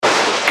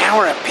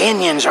Our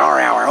opinions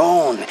are our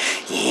own,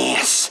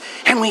 yes.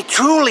 And we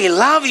truly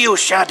love you,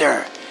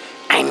 Shudder.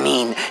 I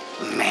mean,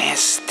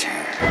 Master.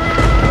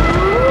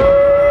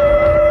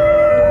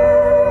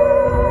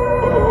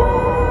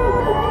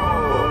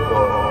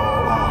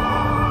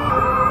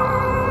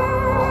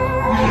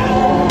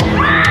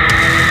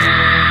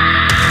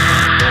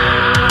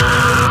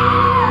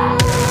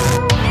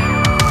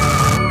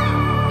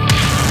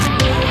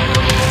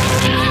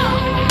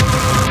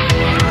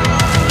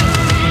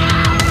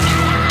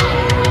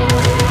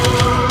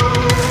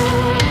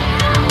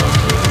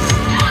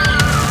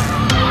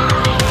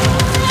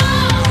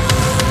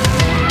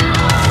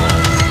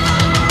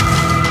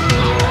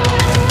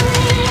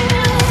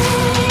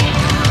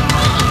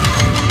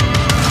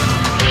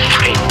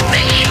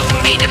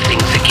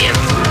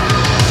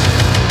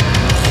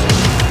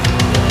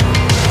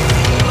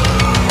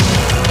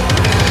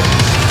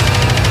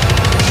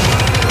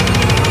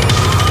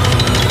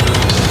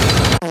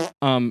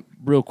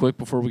 Real quick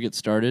before we get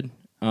started.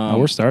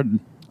 We're started.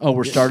 Oh,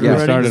 we're started Yeah,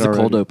 already? started It's a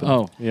already. cold open.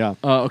 Oh. Yeah.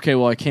 Okay,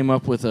 well, I came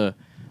up with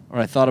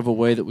I thought of a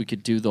way that we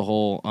could do the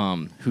whole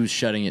who's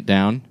shutting it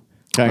down.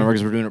 Okay. Remember,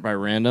 because we're doing it by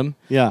random.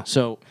 Yeah.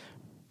 So,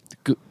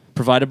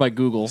 provided by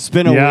Google.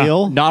 Spin a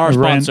wheel. Not our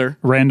sponsor.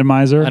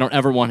 Randomizer. I don't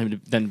ever want him to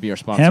then be our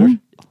sponsor.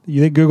 Him?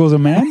 You think Google's a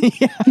man?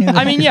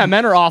 I mean, yeah,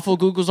 men are awful.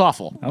 Google's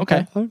awful.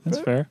 Okay. That's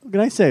fair.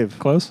 Nice save.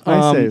 Close.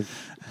 Nice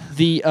save.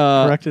 The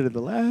Corrected at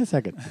the last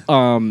second.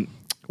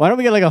 Why don't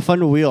we get like a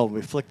fun wheel?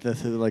 We flick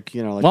this like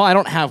well, I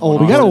don't have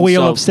one. we got a Austin,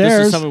 wheel so upstairs.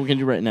 This is something we can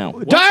do right now.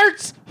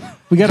 Darts!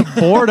 We got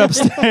a board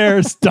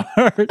upstairs.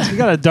 Darts. We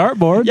got a dart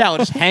board. Yeah, we'll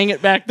just hang it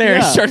back there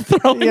and Yeah. start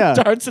throwing Yeah.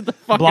 darts at the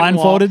fucking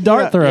Blindfolded wall.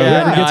 dart throw. Yeah,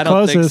 Whoever no, gets I don't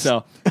closest.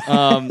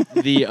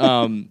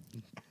 think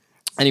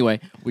so. Anyway,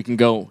 we can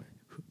go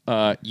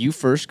you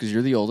first because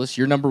you're the oldest.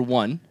 You're number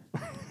 1.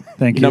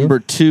 Thank you. Number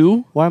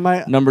 2. Why am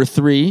I? Number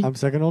 3. I'm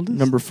second oldest?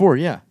 Number 4.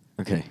 Yeah.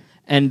 Okay.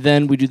 And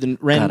then we do the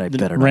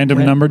Random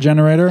number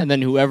generator. and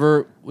then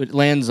whoever it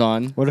lands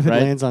on. What if it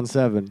right? lands on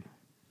 7?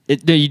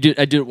 No, you do.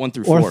 I do it 1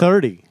 through 4. Or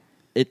 30?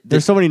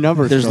 There's so many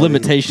numbers. There's Cody.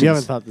 limitations. You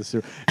haven't thought this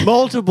through.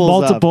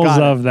 Multiples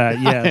of that,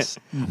 yes.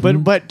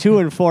 But 2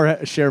 and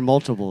 4 share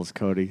multiples,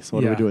 Cody. So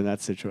what do Yeah. we do in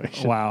that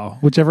situation? Wow.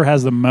 Whichever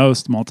has the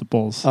most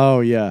multiples.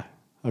 Oh, yeah.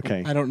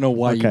 Okay. I don't know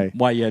why you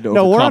had to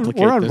No, we're on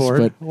overcomplicate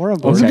board. this, but We're on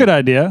Well, board. it's a good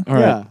idea. All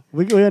right. Yeah.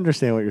 We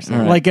understand what you're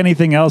saying. Like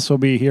anything else, we'll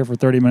be here for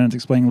 30 minutes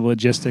explaining the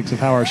logistics of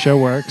how our show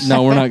works.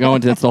 No, we're not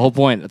going to. That's the whole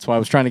point. That's why I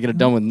was trying to get it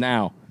done with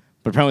now.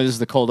 But apparently this is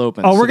the cold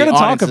open. Oh, so we're the going to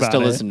talk audience is about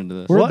still it. listening to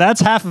this.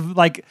 That's half of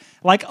like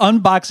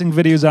unboxing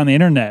videos on the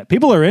internet.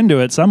 People are into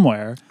it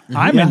somewhere.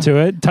 I'm into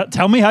it.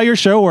 Tell me how your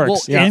show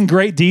works in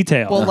great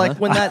detail. Well, like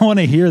when that, I want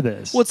to hear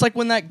this. well, it's like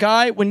when that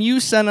guy, when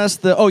you sent us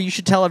you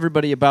should tell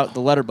everybody about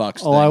the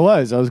letterbox Oh, thing. I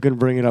was going to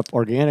bring it up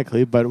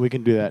organically, but we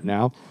can do that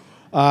now.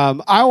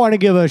 I want to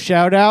give a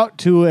shout out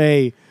to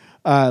a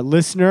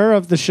listener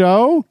of the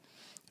show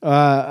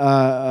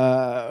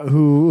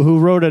who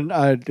wrote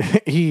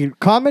he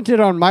commented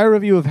on my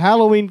review of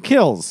Halloween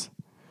Kills,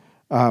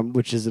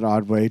 which is an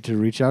odd way to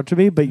reach out to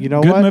me, but you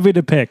know Good what? movie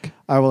to pick.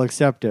 I will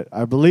accept it.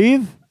 I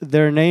believe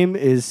their name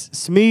is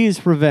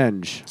Smee's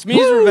Revenge.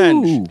 Smee's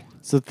Revenge.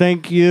 So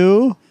thank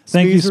you.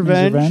 Thank you, Smee's Smee's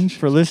Revenge.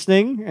 for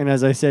listening. And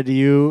as I said to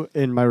you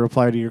in my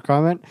reply to your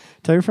comment,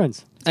 tell your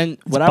friends. And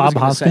It's what I was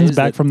Bob going to say Hoskins is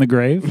back that from the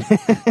grave.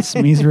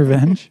 Smee's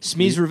Revenge.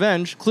 Smee's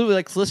Revenge clearly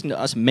likes to listen to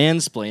us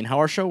mansplain how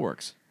our show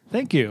works.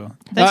 Thank you.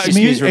 Thanks,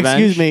 Smee's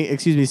Revenge.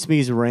 Excuse me,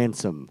 Smee's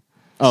Ransom.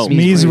 Oh,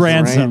 Smee's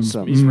Ransom.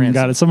 Ransom. Smee's Ransom.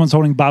 Got it. Someone's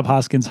holding Bob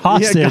Hoskins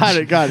hostage.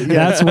 Yeah, got it. Yeah.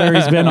 That's where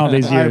he's been all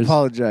these I years.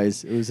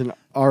 apologize. It was an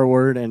R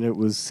word and it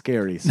was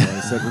scary. So I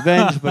said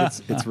revenge, but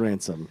it's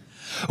ransom.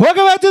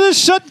 Welcome back to the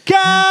Shutcast.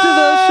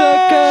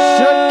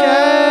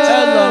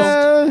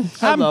 Hello. I'm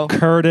Hello.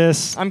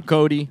 Curtis. I'm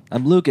Cody.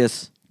 I'm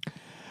Lucas.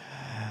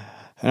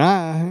 And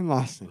I'm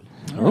Austin.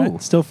 All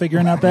right, still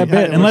figuring out that Yeah,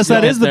 bit. we're Unless that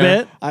still is the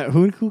there.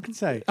 bit. Who can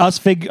say?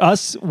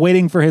 Us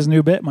waiting for his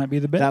new bit might be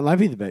the bit. That might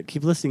be the bit.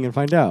 Keep listening and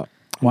find out.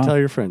 And Wow. tell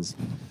your friends.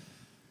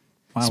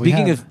 Wow, we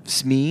Speaking have- of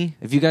Smee,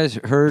 have you guys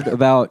heard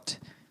about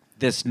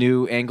this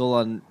new angle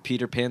on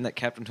Peter Pan that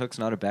Captain Hook's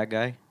not a bad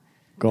guy?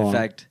 Go In on.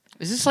 fact,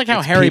 Is this like how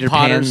it's Harry Peter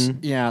Potter's Pan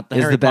the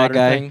is Harry the bad Potter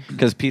guy thing?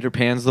 because Peter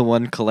Pan's the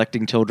one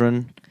collecting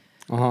children,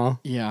 Uh-huh.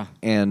 Yeah.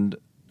 and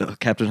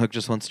Captain Hook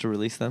just wants to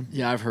release them.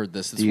 Yeah, I've heard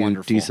this. It's Do you,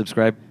 wonderful. do you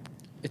subscribe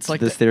It's to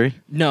like this theory?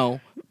 No.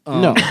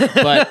 No.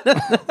 But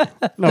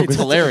No, It's 'cause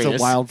hilarious.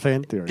 It's a wild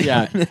fan theory.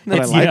 yeah, But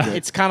I like it.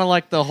 it's kind of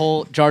like the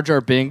whole Jar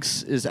Jar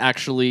Binks is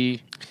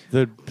actually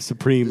The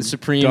Supreme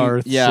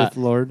Darth Sith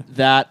Lord.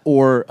 that,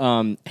 or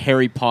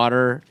Harry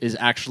Potter is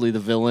actually the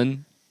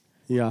villain.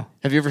 Yeah.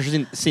 Have you ever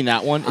seen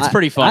that one? It's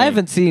pretty funny. I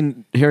haven't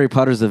seen Harry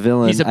Potter's the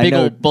villain. He's a I big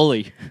know old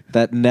bully.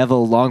 that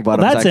Neville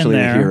Longbottom's that's in actually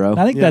there. the hero.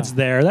 I think Yeah. that's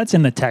there. That's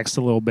in the text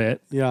a little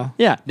bit. Yeah.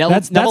 Yeah, Neville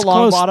That's Longbottom.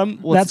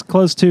 close. Well, That's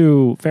close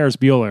to Ferris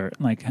Bueller.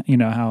 Like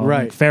how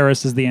Right. like,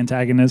 Ferris is the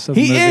antagonist of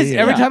the He movie. is.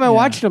 Every Yeah. time I Yeah.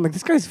 watch it, I'm like,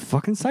 this guy's a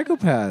fucking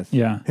psychopath.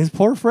 Yeah. His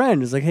poor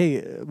friend is like,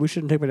 hey, we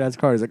shouldn't take my dad's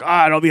car. He's like,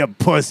 don't be a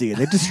pussy. And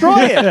they destroy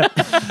it.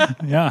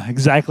 Yeah,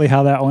 exactly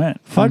how that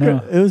went. Fuck I know.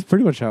 it. It was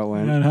pretty much how it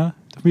went. Don't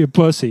be a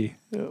pussy.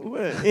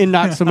 in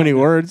not so many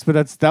words,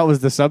 but that was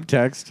the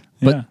subtext.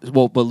 Yeah.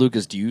 But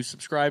Lucas, do you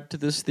subscribe to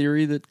this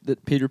theory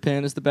that Peter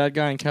Pan is the bad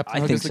guy and Captain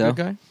Hook think is the so.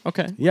 good guy?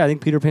 Okay. Yeah, I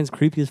think Peter Pan's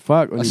creepy as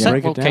fuck when you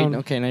break it down.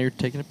 Okay, now you're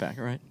taking it back.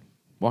 All right,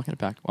 walking it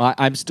back. Well,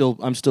 I'm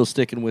still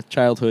sticking with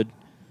childhood.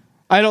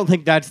 I don't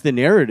think that's the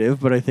narrative,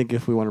 but I think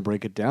if we want to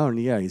break it down,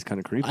 yeah, he's kind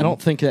of creepy. I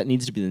don't think that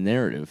needs to be the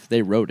narrative.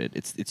 They wrote it.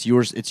 It's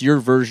yours. It's your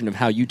version of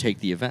how you take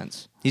the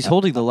events. He's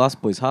holding the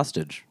Lost Boys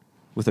hostage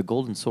with a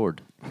golden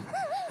sword.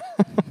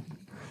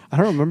 I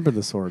don't remember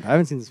the sword. I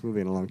haven't seen this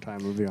movie in a long time,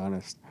 to be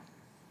honest.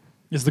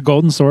 Is the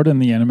golden sword in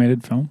the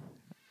animated film?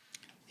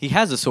 He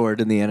has a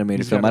sword in the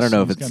animated He's film. got I a- don't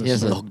know if he's it's got a He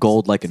has sword.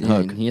 gold like in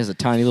Hook. And he has a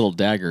tiny little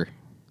dagger.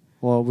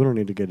 Well, we don't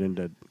need to get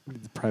into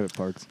the private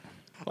parts.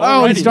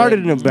 Oh, we Alrighty started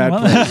then. in a bad Well,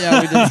 place.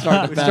 Yeah, we did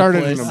start. We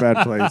started in a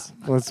bad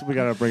place. We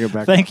got to bring it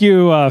back. Thank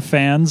you,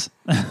 fans,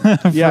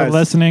 for Yes.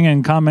 listening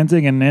and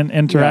commenting and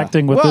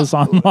interacting with Well, us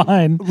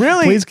online.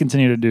 really- Please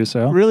continue to do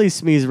so. Really,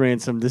 Smeeze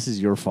Ransom, this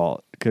is your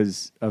fault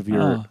because of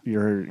your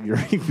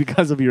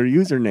because of your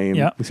username.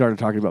 Yep. We started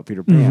talking about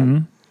Peter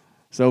Pan.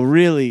 So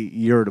really,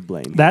 you're to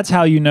blame. That's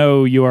how you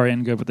know you are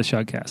in good with the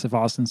Shugcast. If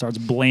Austin starts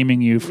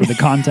blaming you for the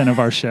content of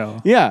our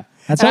show, yeah.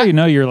 that's how you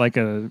know you're like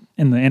in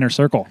the inner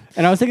circle.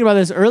 And I was thinking about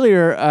this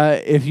earlier.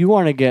 If you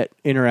want to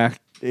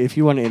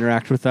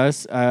interact with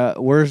us,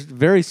 we're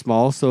very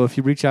small. So if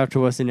you reach out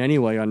to us in any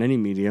way on any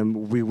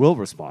medium, we will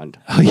respond.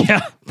 Oh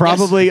yeah,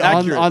 Probably Yes,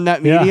 accurate. on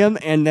that Yeah. medium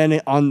and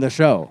then on the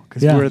show.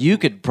 Because Yeah. You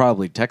could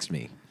probably text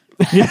me.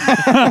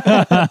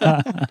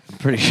 I'm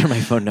pretty sure my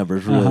phone number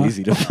is really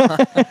easy to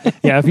find.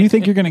 yeah. If you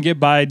think you're going to get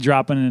by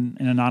dropping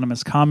an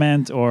anonymous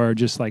comment or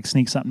just like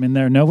sneak something in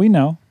there, no, we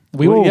know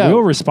we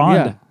will respond.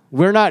 Yeah.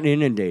 We're not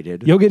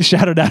inundated. You'll get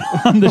shouted out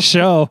on the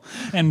show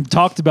and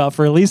talked about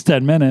for at least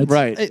 10 minutes.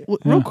 Right. Hey,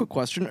 real quick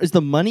question: is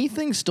the money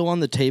thing still on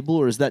the table,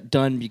 or is that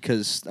done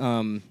because?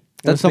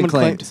 That's been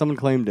claimed. Someone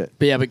claimed it.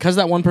 But yeah, because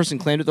that one person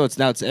claimed it, though.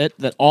 It's it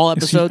that all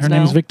episodes Her now.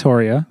 name's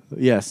Victoria.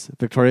 Yes,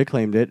 Victoria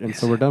claimed it, and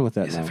so we're done with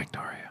that now.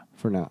 Victoria.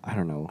 For now, I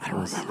don't know. It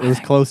was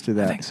close to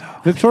that. I think so.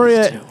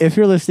 Victoria, if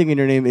you're listening and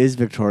your name is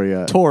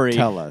Victoria, Tori.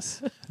 tell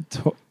us.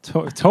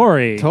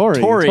 Tori.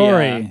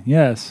 Tori.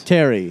 Yes.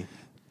 Terry.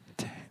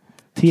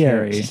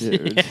 Thierry.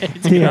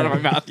 Get out of my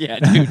mouth, yeah,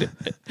 dude.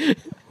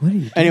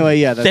 Anyway,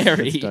 yeah,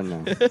 Terry. that's done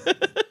now.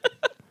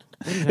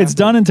 It's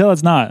done until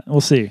it's not.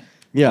 We'll see.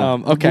 Yeah.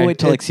 Okay. We'll wait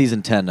till like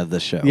season 10 of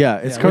this show. Yeah,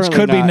 it's Which currently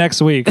could be not-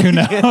 next week. Who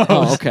knows?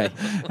 Oh, okay.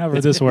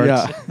 However this works.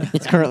 Yeah,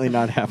 it's currently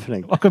not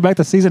happening. Welcome back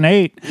to season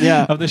 8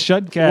 Yeah. of the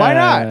Shudcast. Why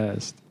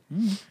not?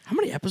 How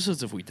many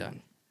episodes have we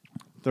done?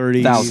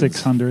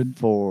 600.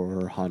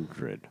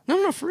 400.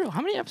 No, for real.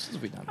 How many episodes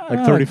have we done?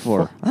 Like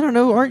 34. I don't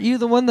know. Aren't you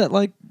the one that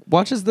like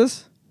watches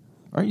this?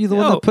 Aren't you the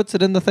one No. that puts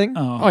it in the thing?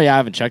 Oh yeah, I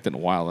haven't checked in a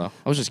while though.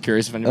 I was just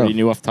curious if anybody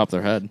knew off the top of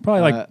their head.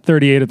 Probably like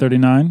 38 or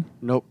 39.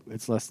 Nope,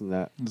 it's less than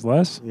that. Is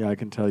less? Yeah, I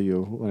can tell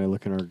you when I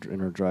look in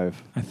our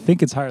drive. I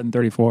think it's higher than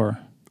 34.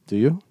 Do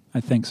you? I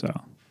think so.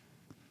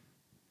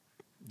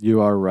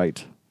 You are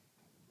right.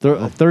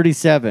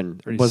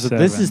 37. Was it?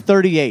 This 37. is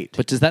 38.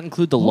 But does that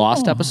include the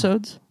lost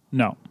episodes?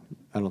 No.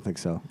 I don't think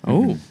so.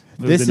 Oh,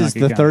 Those This did not is get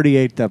the counted.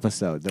 38th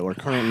episode that we're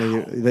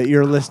currently that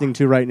you're listening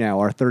to right now,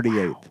 our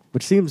 38th,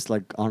 which seems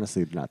like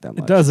honestly not that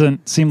much. It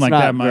doesn't seem It's like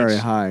not that much. very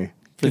high.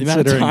 for the amount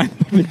of Considering- time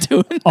we've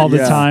been doing. All the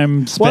Yeah.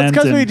 time spent. Well, it's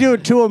because we and- do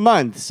 2 a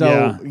month, so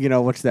Yeah. you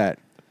know what's that?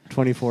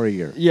 24 a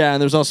year. Yeah,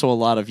 and there's also a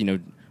lot of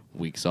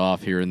weeks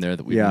off here and there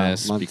that we Yeah,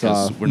 miss months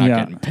because off. we're not Yeah.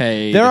 getting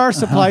paid. There are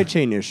supply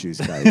chain issues,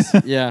 guys.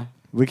 Yeah.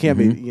 We can't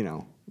be,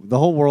 the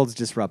whole world's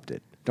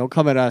disrupted. Don't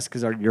come at us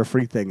because your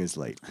free thing is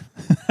late.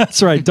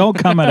 That's right. Don't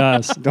come at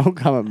us. Don't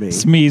come at me.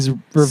 Smee's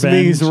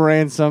revenge. Smeeze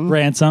ransom.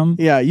 Ransom.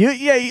 Yeah, I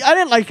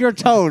didn't like your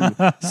tone,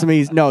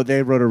 Smeeze. No,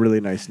 they wrote a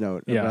really nice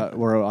note. Yeah. About,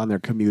 we're on their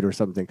commute or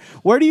something.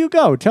 Where do you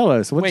go? Tell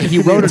us. What's Wait,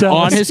 your he wrote it Tell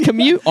on us. his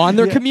commute? On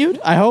their Yeah. commute?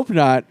 I hope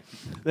not.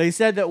 They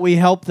said that we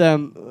help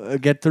them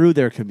get through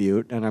their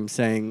commute, and I'm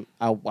saying,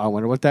 I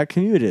wonder what that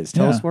commute is.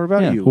 Tell Yeah. us more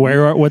about Yeah. you.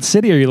 What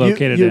city are you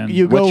located in?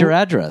 You go, What's your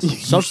address?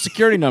 Social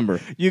security number.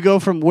 You go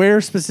from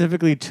where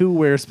specifically to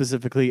where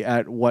specifically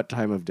at what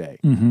time of day?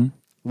 Mm-hmm.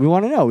 We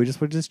want to know. We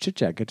just chit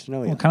chat, get to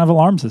know you. What kind of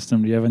alarm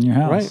system do you have in your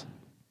house?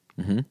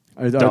 Right.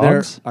 Are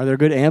Dogs? there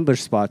good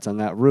ambush spots on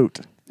that route?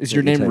 Is that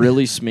your you name take?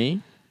 really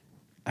Smee?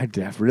 I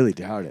really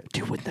doubt it.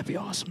 Dude, wouldn't that be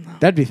awesome though?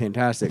 That'd be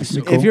fantastic. so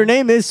If cool. your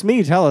name is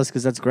Smee, tell us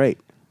because that's great.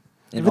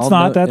 And If it's all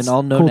not, that's and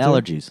all known cool too.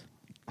 allergies.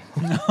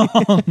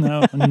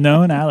 No,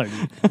 known allergy.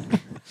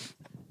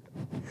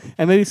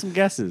 And maybe some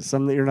guesses,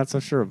 some that you're not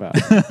so sure about.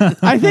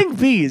 I think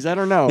bees. I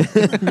don't know.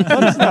 Let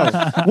us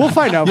know. We'll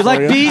find out. You for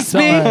like bees,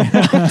 Smee?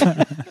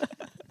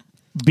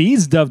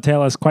 Bees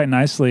dovetail us quite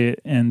nicely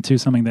into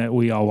something that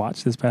we all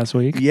watched this past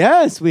week.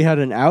 Yes, we had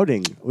an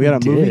outing. We had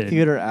a movie did.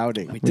 theater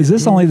outing. Is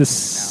this only the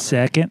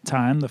second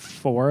time the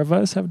four of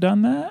us have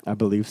done that? I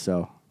believe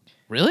so.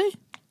 Really?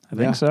 I Yeah.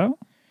 think so.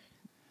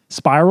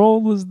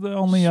 Spiral was the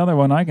only other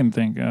one I can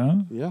think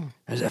of. Yeah.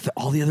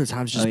 All the other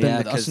times just Oh, been yeah,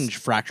 like us 'cause- in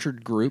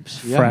fractured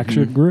groups. Yeah.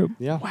 Fractured group.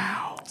 Yeah.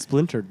 Wow.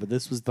 Splintered, but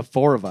this was the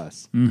four of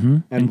us. Mm-hmm.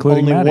 And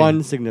Including only Maddie.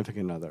 one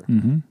significant other.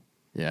 Mm-hmm.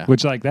 Yeah.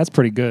 which like that's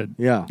pretty good.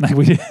 Yeah. Like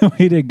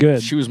we did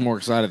good. She was more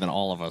excited than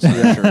all of us.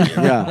 I'm sure.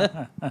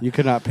 Yeah. You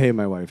could not pay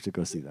my wife to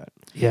go see that.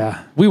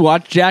 Yeah. We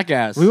watched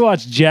Jackass. We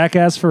watched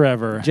Jackass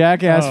Forever.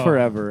 Jackass Oh,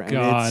 Forever. And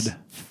God.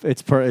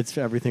 it's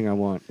everything I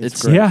want.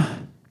 It's It's- great.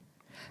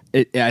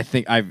 Yeah. I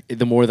think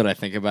the more that I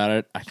think about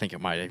it, I think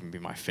it might even be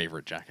my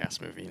favorite Jackass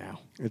movie now.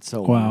 It's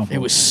so Wow. wonderful. It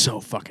was so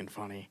fucking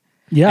funny.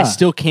 Yeah. I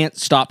still can't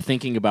stop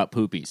thinking about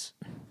Poopies.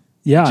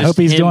 Yeah. I just hope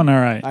he's him. doing all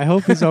right. I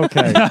hope he's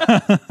okay.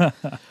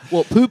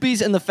 Well,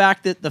 Poopies and the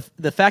fact that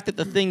the fact that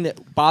the thing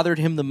that bothered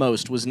him the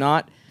most was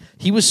not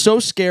he was so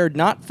scared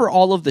not for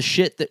all of the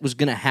shit that was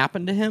going to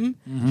happen to him.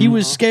 He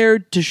was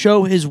scared to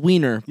show his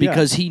wiener Yeah.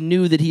 because he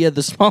knew that he had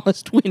the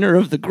smallest wiener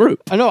of the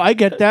group. I know, I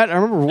get that. I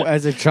remember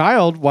as a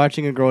child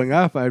watching it growing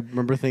up, I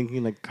remember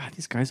thinking like, God,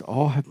 these guys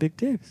all have big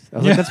dicks. I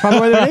was like, that's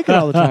probably why they're naked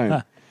all the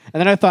time. And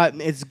then I thought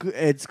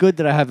it's good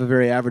that I have a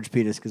very average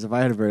penis because if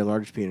I had a very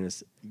large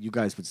penis, you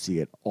guys would see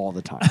it all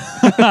the time.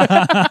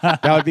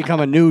 That would become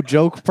a new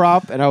joke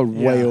prop, and I would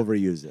way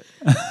overuse it.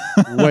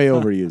 Way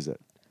overuse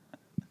it.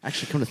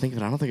 Actually, come to think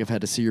of it, I don't think I've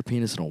had to see your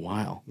penis in a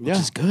while, which Yeah.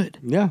 is good.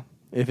 Yeah,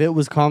 if it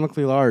was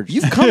comically large,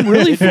 You've come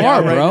really Yeah,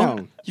 far, right bro.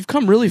 now. You've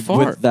come really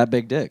far. With that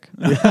big dick.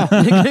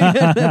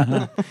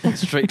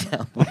 Straight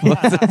down.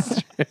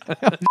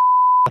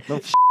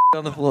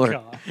 On the floor.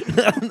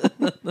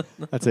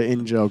 That's an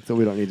in joke that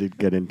we don't need to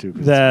get into. 'cause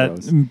it's That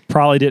gross.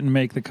 probably didn't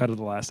make the cut of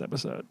the last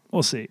episode.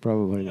 We'll see.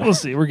 Probably not. We'll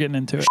see. We're getting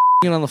into it.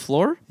 on the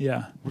floor?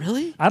 Yeah.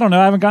 Really? I don't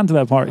know. I haven't gotten to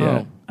that part yet.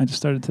 Oh. I just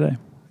started today.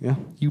 Yeah,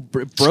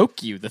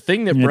 Broke you. The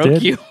thing that It broke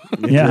did? you.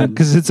 Yeah, did.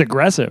 because it's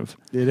aggressive.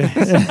 it is.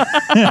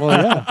 Well,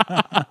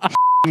 yeah,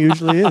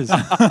 usually is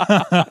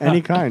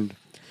any kind.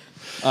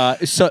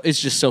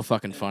 It's just so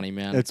fucking funny,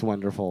 man. It's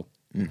wonderful.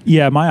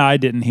 Yeah, my eye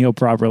didn't heal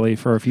properly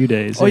for a few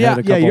days. Oh, It yeah. had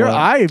a Yeah, couple your of-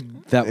 eye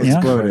That was Yeah.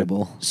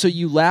 incredible. So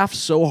you laughed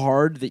so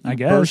hard that you I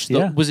guess, burst.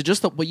 yeah. Was it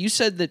just what you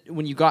said that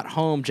when you got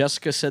home,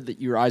 Jessica said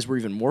that your eyes were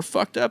even more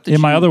fucked up? Did Yeah,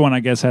 my you- other one, I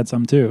guess, had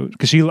some too.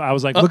 Because I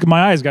was like, look at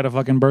my eyes, got a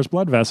fucking burst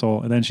blood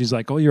vessel. And then she's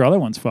like, oh, your other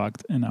one's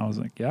fucked. And I was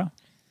like, yeah.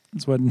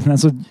 That's what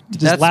just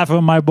That's- laughing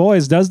at my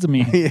boys does to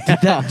me. Did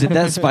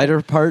that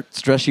spider part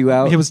stress you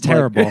out? It was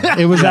terrible.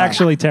 It was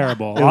actually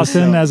terrible.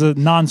 Austin, as a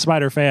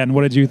non-spider fan,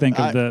 what did you think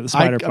of the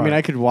spider part? I mean,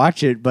 I could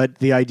watch it, but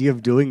the idea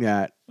of doing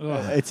that,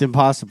 it's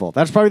impossible.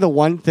 That's probably the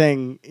one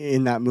thing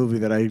in that movie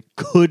that I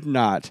could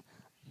not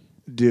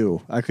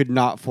do. I could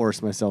not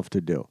force myself to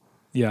do.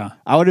 yeah.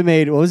 I would have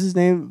made, what was his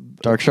name?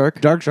 Dark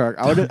Shark? Dark Shark.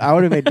 I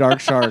would have made Dark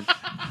Shark.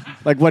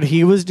 Like what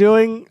he was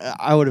doing,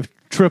 I would have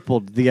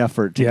tripled the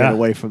effort to Yeah. get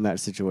away from that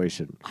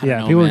situation. Yeah,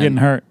 know, people were man. getting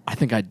hurt. I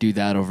think I'd do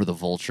that over the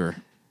vulture.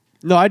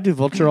 No, I'd do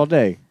Vulture all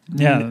day.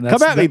 Yeah.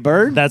 Come at me,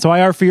 bird. That's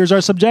why our fears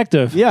are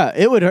subjective. Yeah,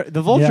 it would hurt.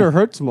 The Vulture Yeah.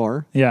 hurts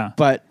more, Yeah.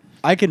 but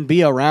I can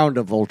be around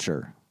a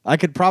Vulture. I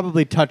could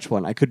probably touch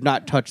one. I could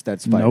not touch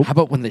that spider. Nope. How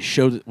about when they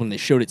showed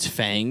its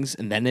fangs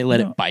and then they let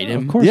it bite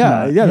him? Of course Yeah,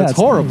 not. yeah, that's it's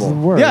the horrible.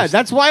 worst. Yeah,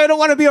 that's why I don't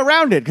want to be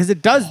around it because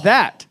it does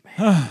that,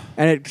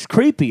 and it's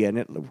creepy and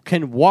it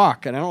can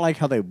walk, and I don't like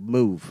how they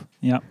move.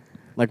 Yeah.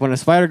 Like when a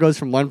spider goes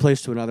from one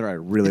place to another, I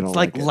really It's don't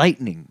like like it.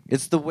 lightning.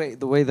 It's the way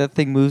that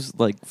thing moves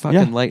like fucking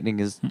Yeah.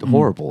 lightning is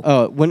horrible.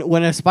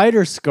 When a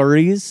spider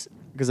scurries,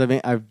 because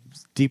I've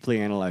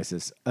deeply analyzed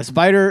this,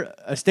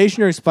 a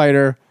stationary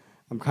spider,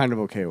 I'm kind of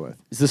okay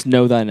with. Is this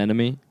Know Thine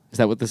Enemy? Is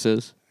that what this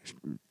is?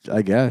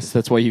 I guess.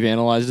 That's why you've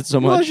analyzed it so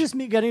Well, much? it's just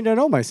me getting to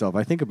know myself.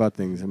 I think about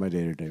things in my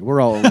day to day.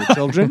 We're all only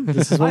children.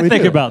 This is what I we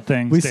think do. about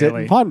things We sit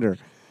daily. and ponder.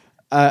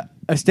 A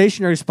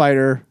stationary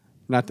spider,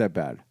 not that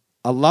bad.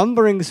 A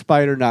lumbering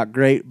spider, not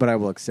great, but I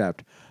will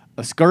accept.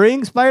 A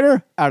scurrying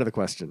spider, out of the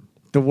question.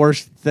 The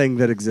worst thing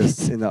that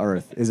exists in the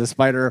earth is a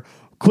spider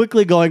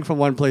quickly going from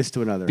one place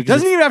to another. It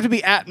doesn't even have to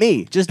be at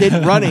me. Just it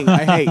running.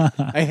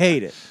 I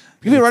hate it.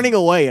 You can be running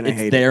away, and I It's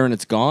hate it. there and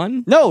it's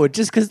gone? No, it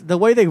just because the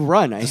way they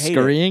run, I hate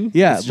scurrying? it.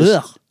 Yeah, It's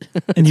just- ugh.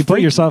 And you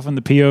put yourself in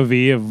the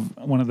POV of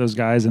one of those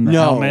guys in the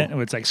No. helmet who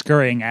it's like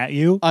scurrying at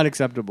you.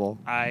 Unacceptable.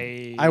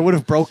 I I would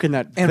have broken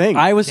that And thing.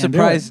 I was Can't do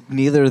surprised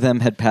neither of them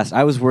had passed.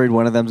 I was worried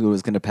one of them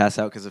was going to pass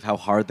out because of how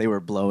hard they were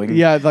blowing.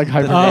 yeah, like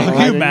Oh,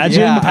 can you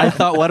imagine? Yeah, I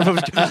thought one of them.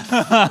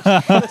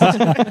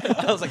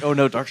 I was like, "Oh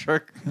no, Dark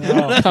Shark!"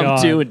 Oh, Come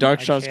God. to and Dark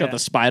I Shark's got can't. the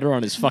spider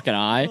on his fucking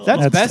eye.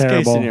 That's That's best case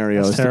terrible. scenario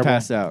That's is to terrible.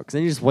 pass out because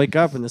then you just wake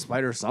up and the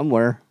spider's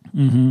somewhere.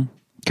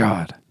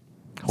 God.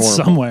 Horrible.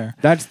 Somewhere.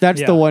 That's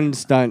Yeah. the one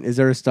stunt. Is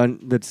there a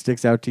stunt that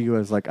sticks out to you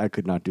as like I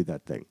could not do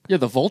that thing? Yeah,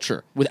 the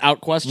vulture,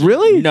 without question.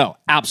 Really? No,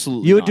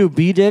 absolutely. You would not. do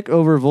B dick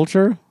over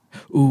vulture?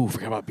 Ooh,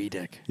 forgot about B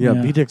Dick. Yeah,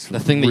 Yeah. B dick's The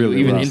thing that really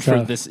you even rough. introed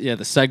Tough. this, the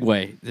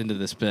segue into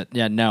this bit.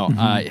 Yeah, no,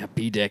 yeah,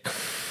 B Dick.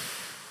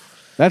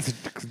 That's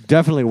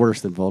definitely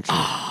worse than vulture.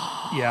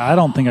 Yeah, I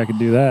don't think I could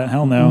do that.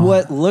 Hell no.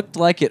 What looked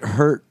like it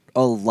hurt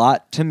a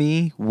lot to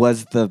me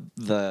was the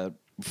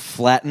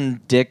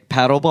flattened dick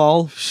paddle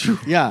ball.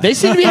 yeah, They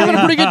seem to be having a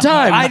pretty good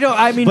time. I don't.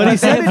 I mean, But but he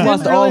said they've it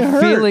lost didn't all really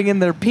hurt. feeling in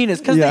their penis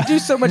because Yeah. they do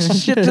so much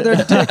shit to their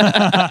dick. There's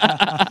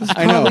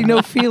I know. probably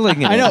no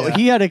feeling in I know it.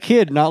 he had a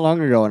kid not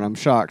long ago, and I'm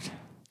shocked.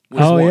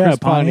 Oh, yeah, Chris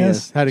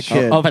Pontius. had a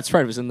kid. Oh, that's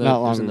right. It was in the. Not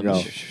it was long in the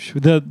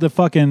ago. The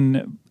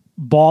fucking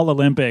ball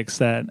Olympics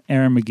that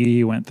Aaron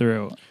McGee went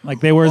through. Like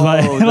they were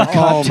like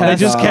the they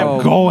just kept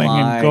contest. going Oh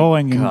and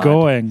going and my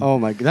going. Oh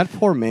my god, that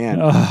poor man.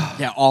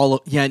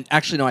 Yeah, and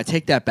actually, no, I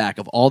take that back.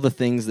 Of all the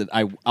things that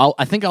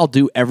I think I'll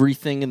do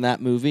everything in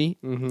that movie.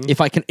 If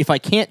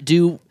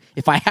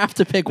I have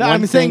to pick No, one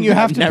I'm thing, saying you that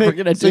have I'm to never pick.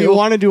 gonna So do. you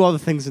want to do all the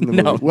things in the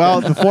movie? No. Well,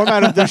 the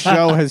format of this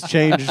show has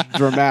changed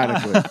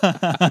dramatically.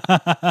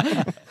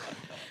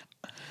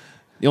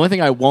 The only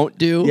thing I won't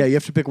do, Yeah, you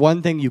have to pick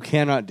one thing you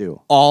cannot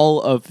do.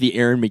 all of the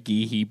Aaron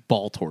McGee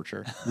ball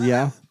torture.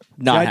 Yeah,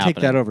 Not I'd take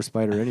happening. that over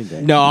Spider any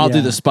day. No, I'll do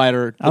Yeah. the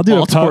spider. I'll the do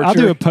ball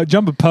torture.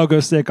 jump a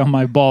pogo stick on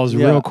my balls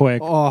Yeah. real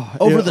quick. Oh,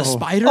 over ew. the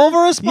spider.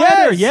 Over a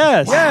spider,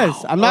 yes.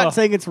 Yes. I'm not Ugh.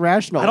 saying it's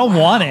rational. I don't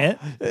want it.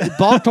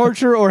 Ball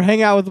torture or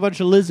hang out with a bunch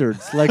of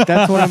lizards. Like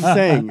that's what I'm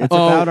saying. It's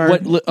about our.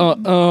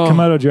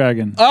 Komodo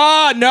dragon.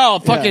 Oh no!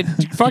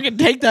 Fucking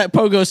take that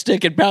pogo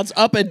stick and bounce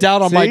up and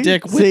down on my See?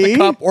 dick with See? the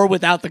cup or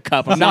without the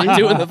cup. I'm not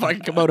doing the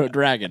fucking Komodo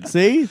dragon.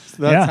 See, that's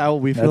Yeah. how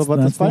we feel That's- about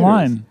the that's the spiders.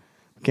 line.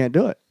 Can't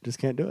do it. Just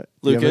can't do it.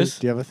 Do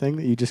Lucas? you have a thing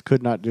that you just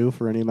could not do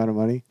for any amount of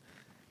money,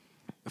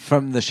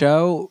 From the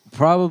show,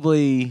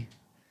 probably.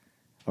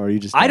 or you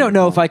just? I don't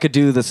know if I could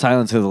do the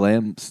Silence of the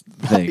Lambs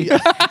thing.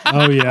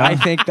 Oh yeah. I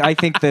think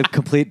the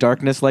complete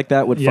darkness like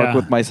that would Yeah. fuck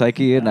with my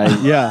psyche, and I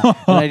Yeah.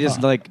 and I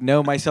just like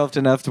know myself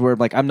enough to where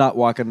like I'm not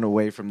walking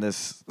away from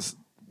this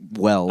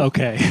well.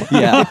 okay.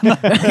 Yeah.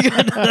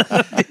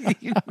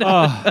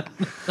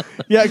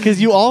 Yeah,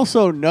 because you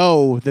also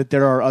know that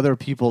there are other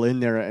people in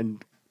there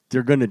and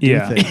they're going to do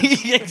Yeah.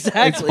 things.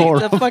 Exactly. It's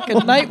horrible. a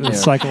fucking nightmare.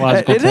 It's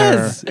psychological It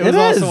terror. is. It was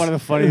also one of the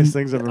funniest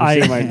things I've ever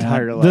seen in my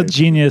entire life. The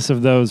genius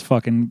of those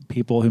fucking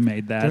people who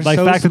made that. They're Like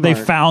so the fact that they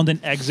smart. found an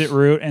exit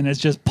route and it's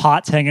just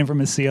pots hanging from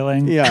the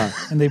ceiling. Yeah.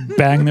 And they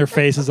bang their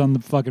faces on the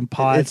fucking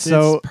pots. It's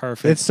so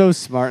perfect. It's so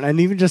smart, and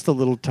even just the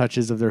little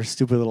touches of their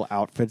stupid little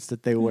outfits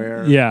that they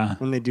wear. Yeah.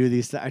 when they do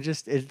these,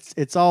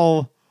 it's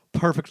all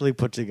perfectly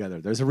put together.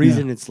 There's a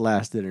reason it's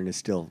lasted and is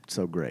still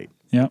so great.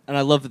 Yep. And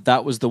I love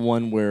that was the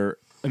one where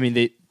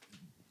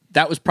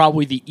that was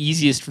probably the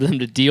easiest for them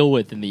to deal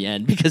with in the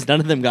end because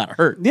none of them got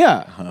hurt.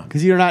 Yeah,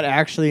 because you're not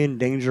actually in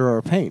danger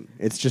or pain.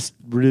 It's just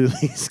really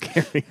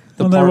scary.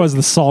 Well, there was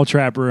the Saw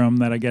Trap room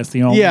that I guess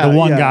the one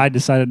Yeah. guy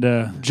decided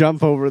to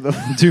Jump over the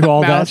do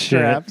all that mouse shit.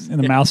 traps.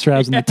 And the mouse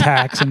traps and the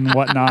tacks and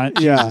whatnot.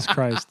 Yeah. Jesus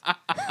Christ.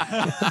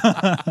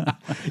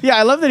 Yeah,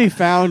 I love that he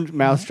found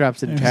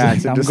mousetraps and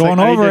tacks. I'm and just going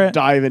like, I over need to it.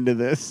 dive into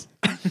this.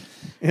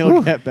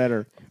 It'll get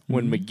better.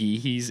 When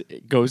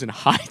McGee goes and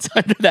hides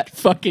under that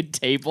fucking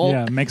table.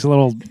 Yeah, makes a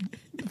little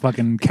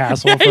fucking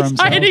castle Yeah, for he's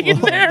himself. hiding in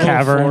there.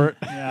 Cavern.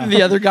 Yeah.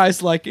 The other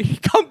guy's like,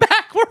 "Come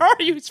back! Where are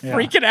you?" He's Yeah.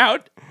 freaking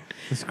out.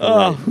 It's great.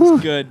 Oh,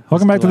 it's good.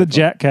 Welcome back to the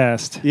delightful.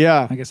 Jetcast.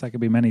 Yeah. I guess that could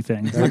be many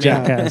things. The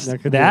Yeah, Jetcast. that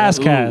could The be-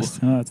 Asscast.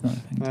 Oh, that's another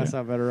thing, That's too.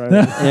 not better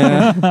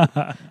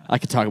either. I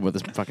could talk about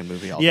this fucking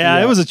movie all day. Yeah,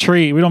 Yeah. it was a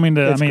treat. We don't mean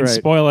to. It's great.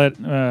 Spoil it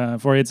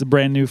for you. It's a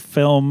brand new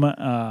film,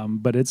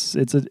 but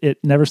it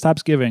never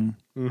stops giving.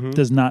 Mm-hmm.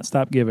 Does not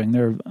stop giving.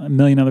 There are a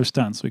million other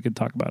stunts we could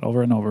talk about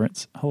over and over.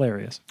 It's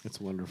hilarious. It's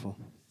wonderful.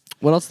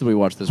 What else did we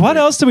watch this What week?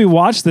 else did we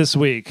watch this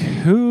week?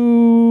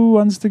 Who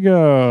wants to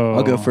go?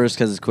 I'll go first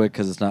because it's quick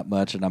because it's not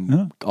much, and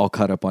I'm all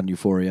caught up on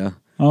Euphoria.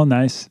 Oh,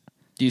 nice.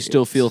 Do you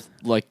still feel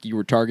like you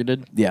were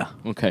targeted? Yeah.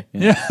 Okay.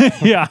 Yeah,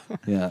 yeah.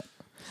 Yeah.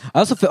 I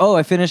also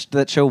I finished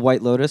that show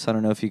White Lotus. I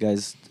don't know if you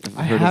guys have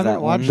I heard of haven't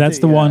that watched one. That's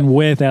the Yeah. one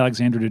with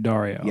Alexandra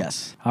Daddario.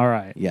 Yes. All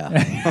right.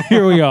 Yeah.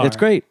 Here we are. It's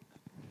great.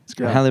 It's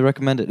great. I highly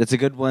recommend it. It's a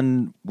good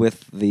one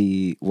with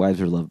the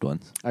wives or loved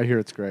ones. I hear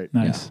it's great.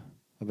 Nice.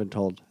 I've been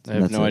told. I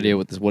have That's no it. idea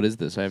what is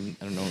this. I don't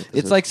know what this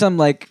It's is. like some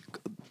like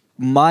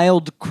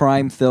mild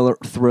crime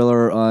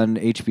thriller on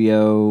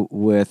HBO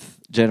with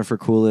Jennifer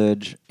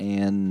Coolidge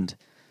and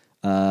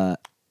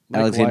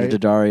Alexandra White.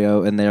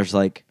 Daddario, and there's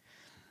like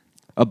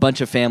a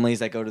bunch of families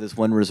that go to this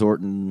one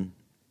resort in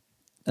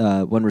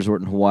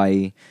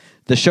Hawaii.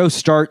 The show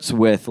starts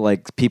with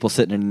like people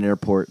sitting in an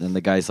airport, and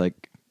the guy's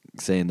like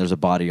saying there's a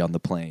body on the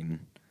plane,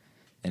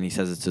 and he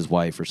says it's his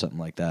wife or something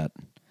like that,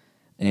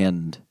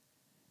 and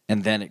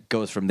then it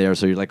goes from there.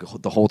 So you're like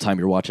the whole time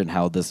you're watching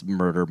how this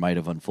murder might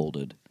have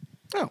unfolded.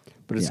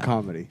 But it's Yeah.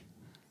 comedy.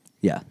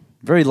 Yeah,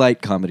 very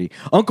light comedy.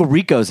 Uncle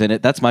Rico's in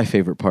it. That's my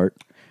favorite part.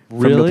 From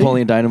Really?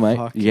 Napoleon Dynamite.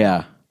 Fuck.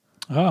 Yeah,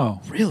 Oh,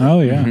 Really? Oh,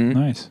 yeah. Mhm.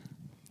 Nice.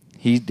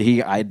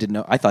 he. I didn't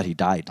know. I thought he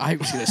died. I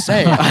was gonna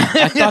say.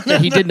 I thought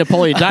that he did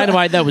Napoleon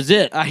Dynamite. That was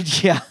it.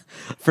 Yeah.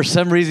 For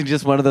some reason,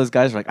 just one of those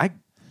guys. Like I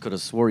could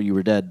have swore you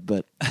were dead,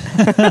 but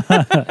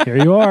Here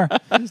you are.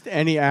 Just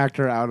any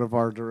actor out of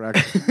our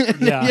direct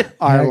Yeah.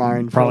 eye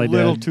line for Probably a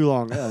little did. too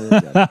long.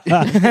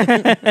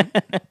 Yeah.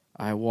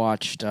 I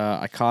watched.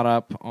 I caught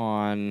up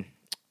on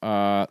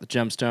the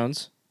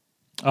Gemstones.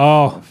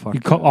 Oh, fuck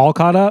you yeah. all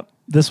caught up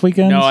this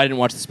weekend? No, I didn't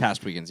watch this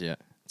past weekend's yet.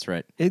 That's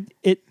right.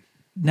 It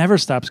never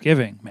stops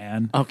giving,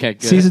 man. Okay,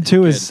 good. Season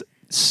 2 Good. is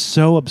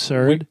so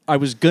absurd. I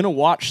was gonna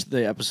watch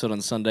the episode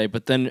on Sunday,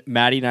 but then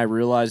Maddie and I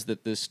realized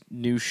that this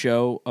new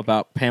show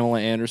about Pamela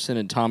Anderson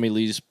and Tommy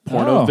Lee's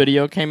porno Oh.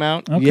 video came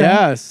out, Okay.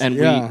 Yes. and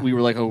yeah. we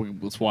were like, "Oh,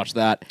 let's watch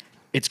that."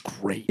 It's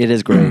great. It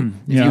is great. Have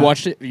Yeah. you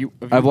watched it?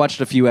 I've watched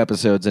a few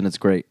episodes and it's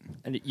great.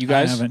 And you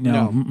guys? I haven't,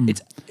 no. Mm-mm.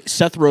 It's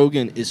Seth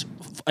Rogen is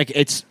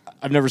it's.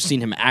 I've never seen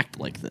him act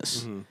like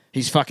this.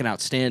 He's fucking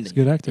outstanding. He's a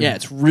good actor. Yeah,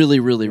 it's really,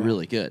 really,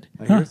 really good.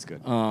 I hear it's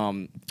good.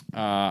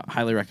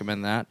 Highly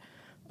recommend that.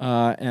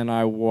 And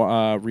I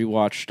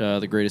rewatched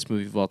the greatest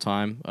movie of all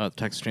time,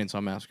 Texas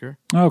Chainsaw Massacre.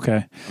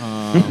 Okay.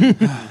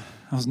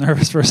 I was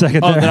nervous for a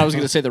second Oh, there. then I was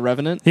going to say The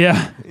Revenant.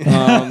 yeah.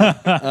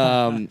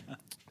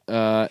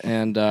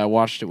 And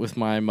watched it with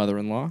my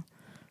mother-in-law.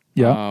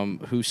 Yeah.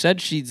 Who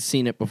said she'd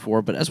seen it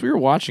before, but as we were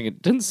watching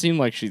it didn't seem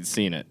like she'd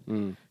seen it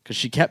because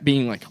she kept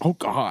being like, "Oh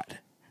God."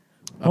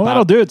 Well,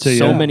 that'll do it to you.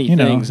 So many you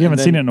know, things. If you haven't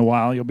And seen it then- in a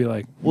while, you'll be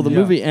like, Well, the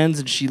movie ends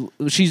and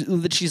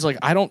she's like,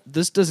 "I don't.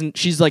 This doesn't."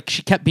 She's like,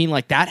 she kept being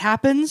like, "That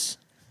happens."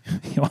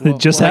 it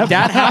just Like happened.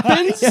 that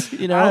happens.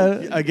 You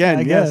know. Again,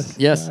 I guess.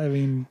 Yes. I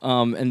mean,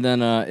 And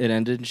then it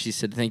ended, and she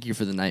said, "Thank you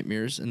for the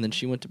nightmares," and then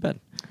she went to bed.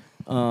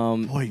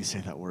 Boy, you say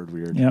that word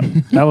weird. yeah,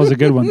 that was a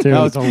good one too. That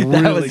was a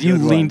really That was you good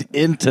one. leaned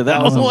into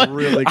that was one. a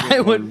really good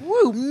I one. went,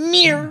 "Woo,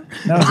 mirror."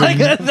 That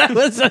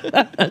was a,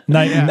 That was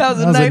that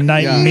was a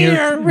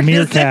nightmare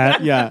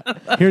meerkat. Yeah.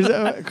 Here's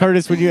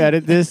Curtis. When you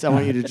edit this, I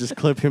want you to just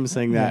clip him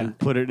saying that and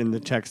put it in the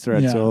text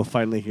thread, Yeah. so we'll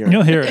finally hear it.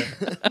 You'll hear it.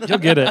 You'll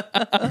get it.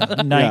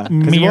 Because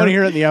Nightmare. you want to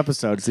hear it in the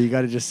episode, so you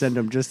got to just send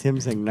him just him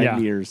saying Yeah.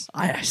 nightmares.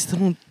 I still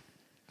don't.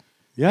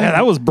 Yeah,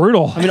 that was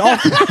brutal.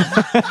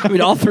 I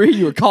mean, all three of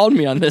you were calling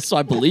me on this, so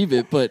I believe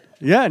it. But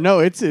Yeah, no,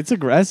 it's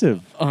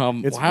aggressive.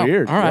 It's wow.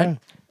 weird. All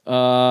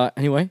right.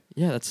 Anyway,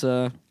 yeah, that's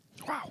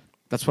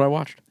that's what I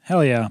watched.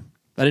 Hell yeah.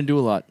 I didn't do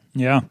a lot.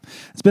 Yeah.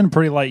 It's been a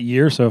pretty light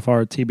year so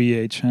far,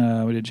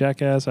 TBH. We did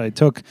Jackass. I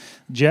took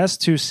Jess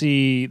to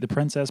see The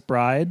Princess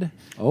Bride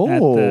at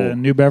the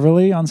New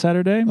Beverly on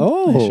Saturday.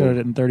 Oh. They showed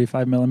it in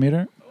 35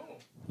 millimeter.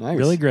 Nice.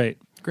 Really great.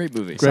 Great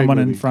movie. Great Someone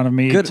in movie. front of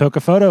me Good. took a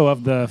photo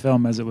of the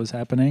film as it was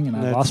happening, and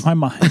I That's- lost my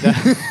mind.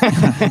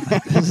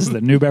 This is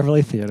the New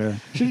Beverly Theater.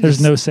 There's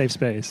no safe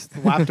space.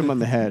 Whapped him on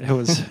the It head.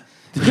 was...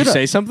 Did you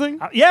say something?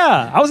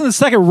 Yeah, I was in the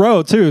second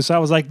row too, so I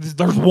was like,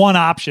 "There's one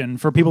option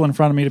for people in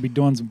front of me to be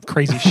doing some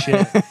crazy shit."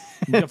 Of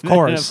And of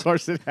course,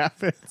 course it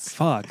happens.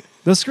 fuck.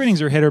 Those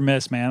screenings are hit or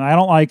miss, man. I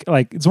don't like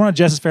it's one of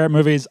Jess's favorite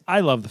movies. I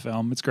love the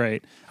film; it's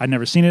great. I'd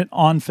never seen it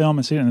on film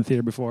and seen it in the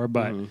theater before,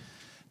 but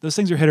those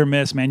things are hit or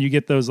miss, man. You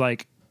get those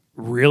like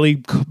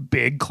really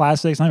big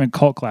classics, not even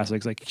cult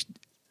classics, like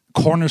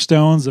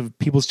cornerstones of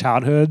people's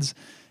childhoods.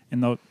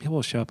 And people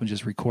will show up and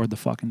just record the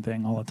fucking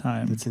thing all the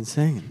time. It's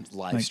insane.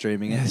 Live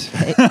streaming it.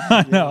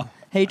 I know.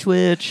 Hey,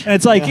 Twitch. And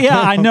it's like, yeah,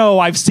 I know.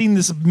 I've seen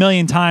this a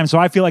million times, so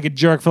I feel like a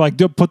jerk for like,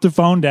 put the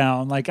phone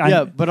down. Like,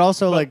 Yeah, but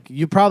also like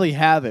you probably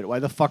have it. Why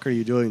the fuck are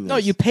you doing this? No,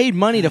 you paid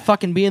money to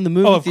fucking be in the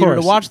movie Oh, of theater to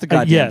course. watch the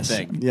goddamn Yes.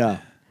 thing. Yeah.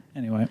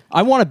 Anyway,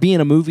 I want to be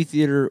in a movie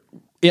theater.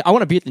 I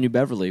want to be at the New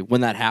Beverly when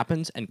that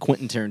happens, and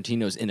Quentin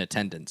Tarantino's in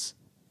attendance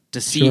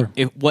to see Sure.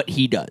 what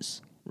he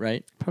does.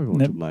 Right? Probably won't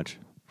Nope. do much.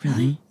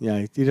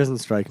 Yeah, he doesn't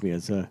strike me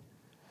as a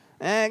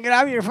get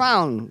out of your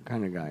phone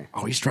kind of guy.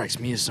 Oh, he strikes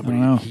me as somebody.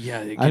 I don't know.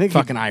 Yeah, I get think he-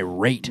 fucking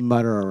irate.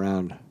 Mutter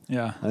around.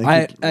 yeah.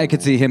 I think I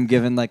could see him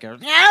giving like a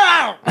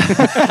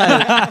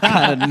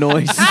kind of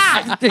noise.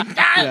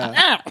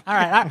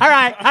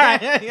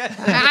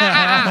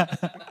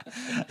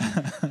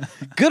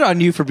 Good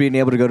on you for being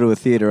able to go to a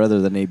theater other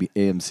than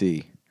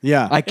AMC.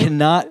 Yeah. I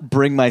cannot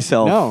bring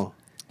myself. No.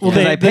 Well,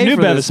 Because I the pay New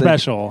for Bev this is thing.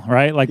 special,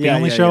 right? Like Yeah, they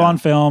only yeah, show yeah. on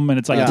film, and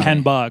it's like Yeah.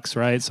 $10,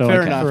 right? So Fair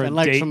like enough. for a And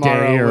like date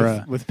tomorrow day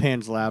or with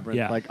Pan's Labyrinth,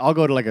 Yeah. like I'll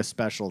go to like a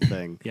special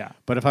thing. Yeah.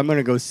 But if I'm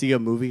gonna go see a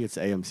movie, it's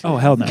AMC. oh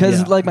hell no, Because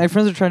yeah. like my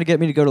friends are trying to get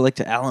me to go to like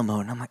to Alamo,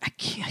 and I'm like, I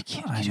can't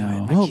I do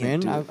know. it. No, can't man,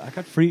 do it. I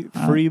got free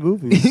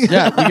movies.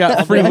 Yeah, we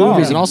got free Yeah.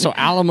 movies, and also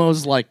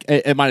Alamo's like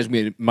it might as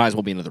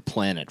well be another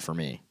planet for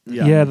me.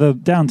 yeah, the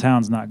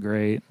downtown's not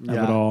great of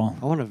Yeah. it all.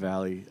 I want a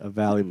valley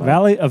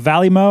mode. A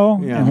Valley Mo,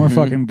 Yeah. and we're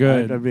fucking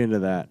good. I'd be into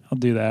that. I'll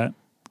do that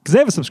because they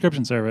have a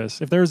subscription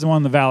service. If there was the one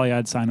in the Valley,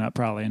 I'd sign up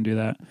probably and do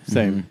that.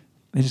 Same.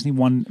 They just need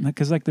one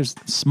because like there's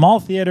small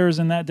theaters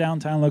in that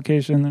downtown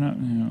location. They're not,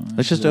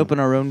 Let's just open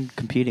our own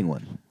competing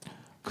one.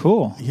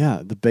 cool.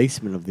 Yeah, the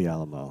basement of the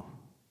Alamo.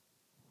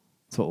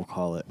 That's what we'll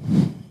call it.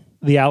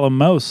 The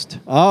Alamost.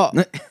 Oh,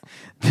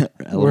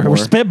 We're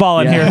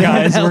spitballing Yeah. here,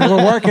 guys.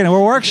 we're working. We're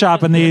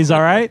workshopping these.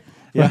 All right.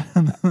 yeah,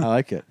 I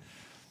like it.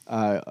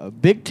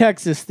 Big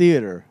Texas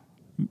Theater.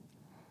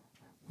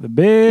 The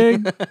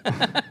big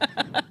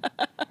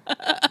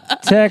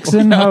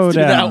Texan Do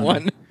hoedown. that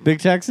one. Big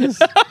Texas.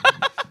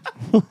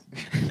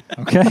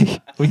 Okay,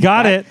 we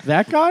got it.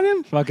 That got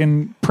him.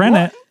 Fucking print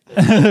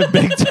it.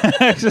 Big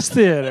Texas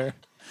Theater.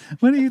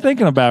 What are you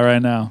thinking about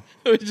right now?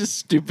 It was just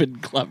stupid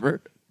and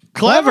clever.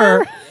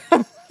 Clever.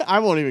 I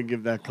won't even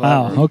give that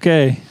clever. Wow.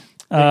 Okay.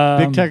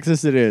 Big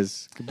Texas it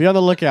is. Be on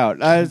the lookout.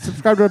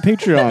 Subscribe to our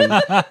Patreon.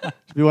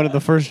 To be one of the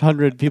first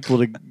 100 people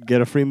to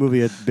get a free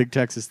movie at Big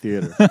Texas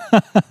Theater.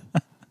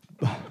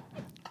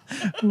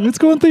 What's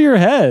going through your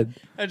head?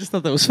 I just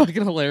thought that was fucking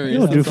hilarious.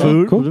 We'll do That's all.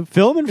 food. Cool. We'll do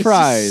film and It's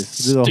fries.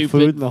 just Do the stupid,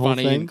 food and the whole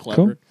funny, thing. and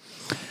clever.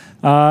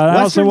 I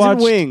also Westerns watched.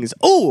 and wings.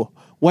 Oh,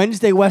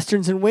 Wednesday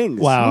Westerns and Wings.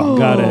 Wow,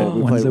 got it.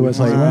 We Wednesday play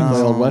Westerns and Wings.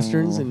 old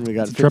Westerns, and we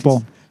got It's a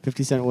triple.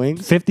 50-cent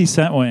wings.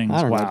 50-cent wings.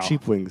 I don't wow. know,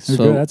 cheap wings. They're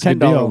So- good. That's a good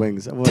 $10 deal.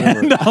 wings. Whatever.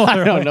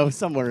 I don't know,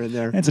 somewhere in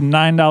there. It's a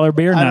 $9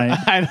 beer night.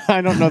 I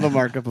don't know the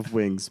markup of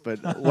wings, but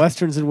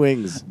Westerns and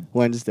Wings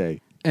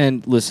Wednesday.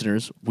 And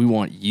listeners, we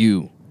want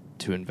you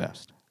to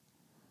invest.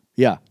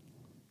 Yeah.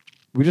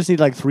 We just need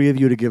like 3 of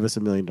you to give us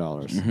 $1 million,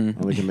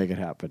 and we can make it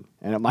happen.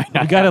 And it might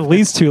not. We got at happen.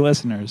 least 2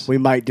 listeners. We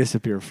might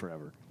disappear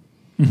forever.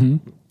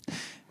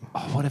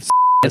 What if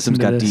Ransom's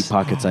got deep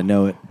pockets. I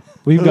know it.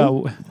 We've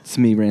got It's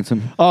me,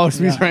 Ransom. Oh,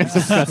 Smith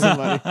Ransom's got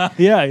somebody.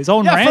 yeah, his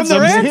own Yeah, from the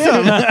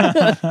ransom.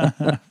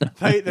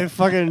 ransom. they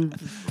fucking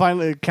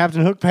finally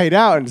Captain Hook paid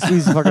out, and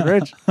Swee's fucking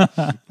rich.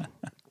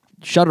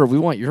 Shudder, we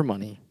want your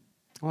money.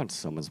 I want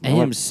so much money.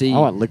 AMC. I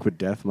want Liquid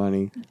Death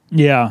money.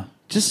 Yeah.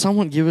 Just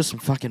someone give us some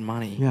fucking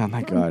money. Yeah,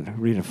 my God.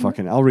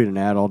 I'll read an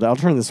ad all day. I'll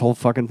turn this whole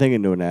fucking thing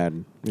into an ad.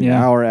 An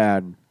Yeah. hour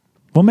ad.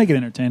 We'll make it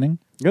entertaining.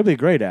 It'll be a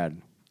great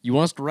ad. You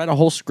want us to write a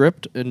whole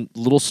script and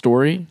little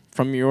story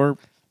from your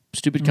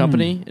stupid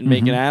company and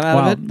make an ad out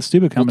Wow, of it?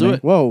 stupid We'll do company.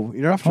 it. Whoa,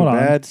 you're off to Hold a on.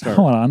 bad start.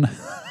 Hold on.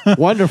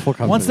 Wonderful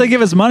company. Once they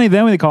give us money,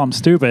 then we call them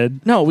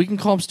stupid. No, we can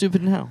call them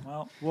stupid now.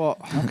 Well,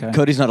 Okay.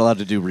 Cody's not allowed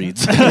to do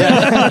reads.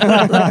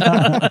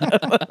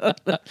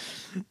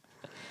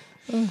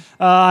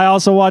 I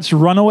also watched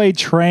Runaway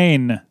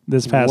Train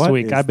this past What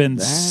week. is I've been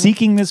that?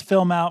 seeking this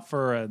film out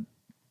for a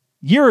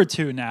year or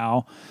two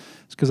now.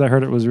 It's because I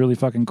heard it was really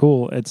fucking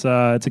cool. It's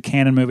a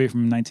Canon movie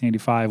from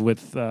 1985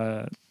 with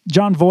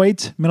John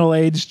Voight,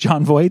 middle-aged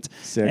John Voight,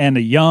 Sick. and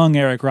a young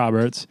Eric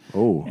Roberts.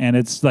 Oh. And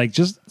it's like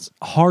just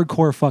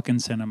hardcore fucking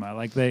cinema.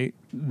 Like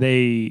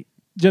they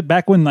just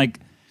back when like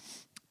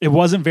it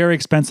wasn't very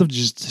expensive to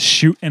just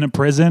shoot in a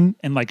prison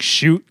and like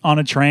shoot on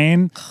a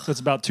train. So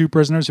it's about 2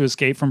 prisoners who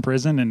escape from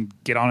prison and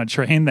get on a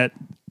train that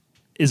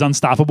is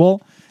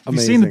unstoppable. If you've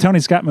seen the Amazing. Tony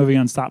Scott movie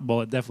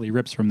Unstoppable, it definitely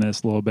rips from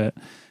this a little bit.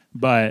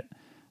 But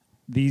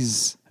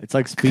it's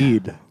like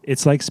Speed,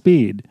 it's like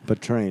Speed.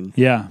 but train.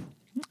 Yeah.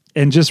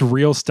 And just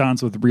real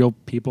stunts with real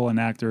people and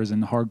actors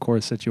in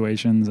hardcore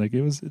situations. Like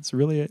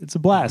it's a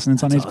blast, and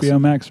it's on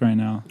HBO Max right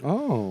now.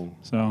 Oh.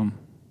 So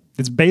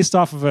it's based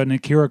off of an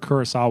Akira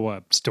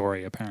Kurosawa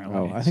story, apparently.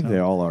 Oh, I think So- they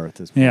all are at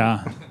this point.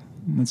 Yeah,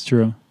 that's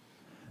true.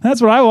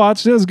 That's what I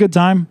watched. It was a good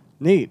time.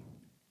 Neat.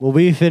 Well,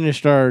 we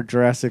finished our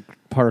Jurassic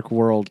Park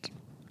World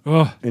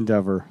Oh,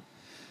 endeavor.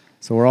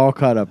 So we're all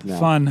caught up now.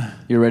 fun.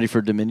 You ready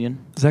for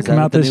Dominion? Does that come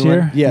out the this new one?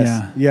 year? Yes.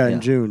 Yeah. Yeah, in Yeah.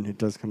 June. It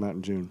does come out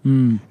in June.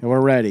 Mm. And we're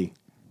ready.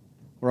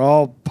 We're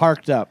all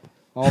parked up.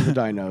 All the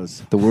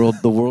dinos. The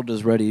world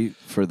is ready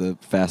for the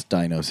Fast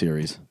Dino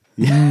series.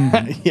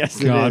 Yes,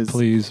 it God, is.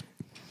 please.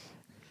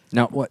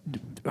 Now, what?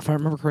 If I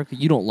remember correctly,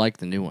 you don't like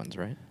the new ones,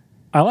 right?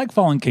 I like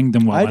Fallen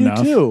Kingdom well I enough.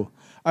 do too.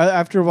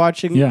 After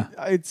watching, Yeah.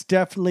 it's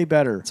definitely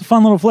better. It's a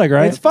fun little flick,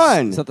 right? It's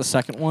fun. Is that the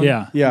second one?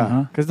 Yeah. Yeah,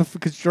 Uh-huh.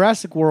 because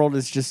Jurassic World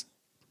is just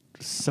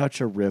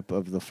such a rip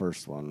of the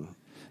first one.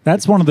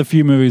 That's one of the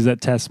few movies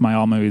that tests my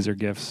all movies are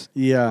gifts.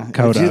 Yeah, it's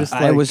Coda. just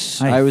I like-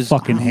 was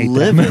fucking hate that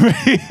livid.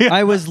 movie.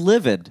 I was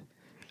livid.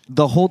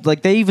 The whole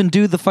like they even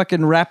do the fucking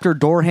raptor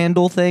door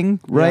handle thing,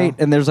 right?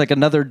 Yeah. And there's like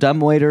another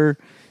dumbwaiter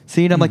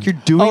scene. I'm like, you're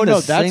doing. Oh no,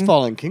 the that's same-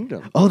 Fallen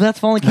Kingdom. Oh, that's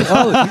Fallen Kingdom.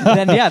 Oh,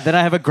 then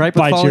I have a gripe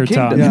with Bite Fallen your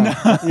tongue. Kingdom.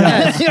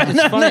 Yeah,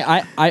 It's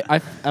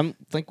funny. I'm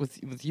think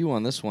with you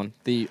on this one.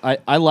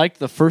 I liked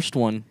the first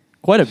one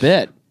quite a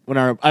bit. When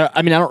I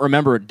mean I don't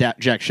remember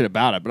jack shit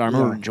about it, but I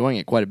remember Yeah. enjoying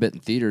it quite a bit in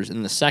theaters.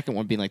 And the second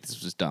one being like,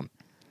 this was dumb.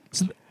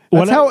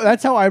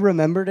 that's how I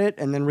remembered it,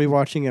 and then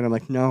rewatching it, I'm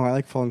like, no, I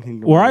like Fallen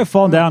Kingdom. Where I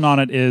fall down on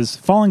it is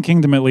Fallen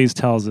Kingdom at least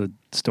tells a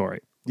story.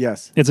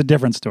 Yes, It's a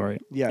different story.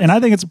 Yes. And I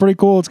think it's pretty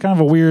cool. It's kind of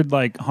a weird,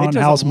 like, It haunted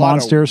does a house lot of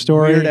monster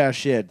story. weird ass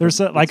shit. There's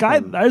but like it's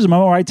fun. there's a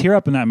moment where I tear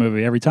up in that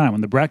movie every time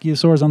when the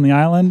Brachiosaur's on the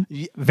island.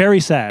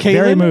 Very sad,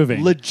 very Kaylin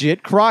moving.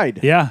 legit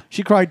cried. Yeah.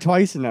 She cried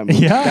twice in that movie.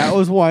 Yeah. That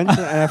was once,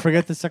 and I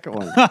forget the second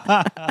one.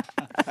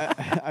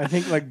 I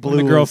think like Blue.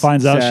 the girl was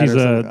finds out sad she's or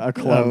a- something. a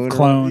clone. a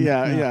clone.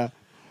 Yeah, Yeah. yeah.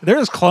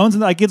 There's clones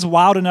and like it's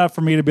wild enough for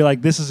me to be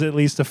like, this is at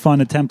least a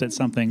fun attempt at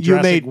something. You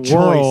Jurassic made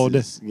World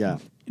choices. Yeah.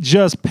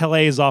 just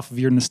plays off of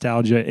your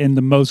nostalgia in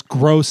the most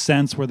gross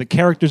sense, where the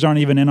characters aren't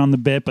even in on the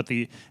bit, but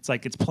it's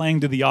like it's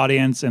playing to the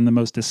audience in the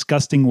most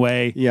disgusting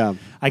way. Yeah.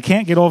 I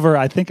can't get over.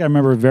 I think I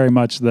remember very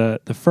much the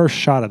first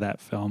shot of that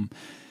film.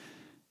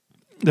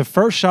 The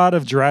first shot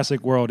of Jurassic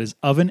World is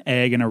of an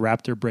egg and a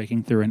raptor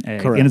breaking through an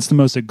egg. Correct. And it's the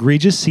most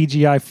egregious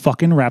CGI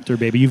fucking raptor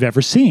baby you've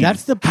ever seen.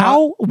 That's the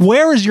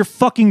where is your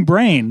fucking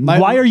brain?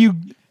 Why are you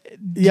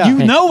Yeah.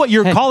 you know what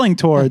you're calling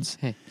towards?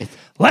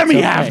 Let me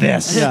have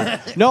this.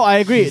 Yeah. No, I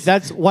agree.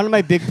 That's one of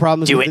my big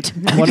problems. One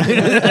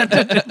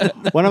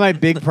of my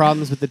big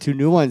problems with the two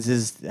new ones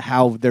is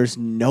how there's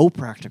no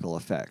practical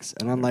effects.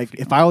 And I'm like,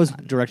 if I was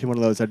directing one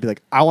of those, I'd be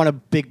like, I want a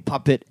big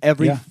puppet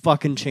every Yeah.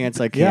 fucking chance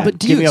I can. Yeah. But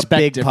do Give you me a expect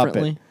big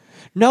differently? puppet.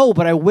 No,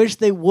 but I wish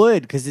they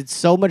would because it's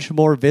so much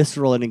more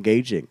visceral and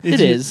engaging.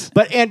 It is.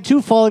 But and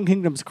to Fallen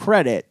Kingdom's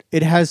credit,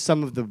 it has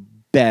some of the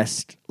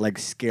best like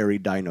scary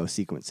dino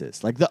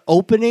sequences. Like the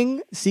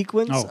opening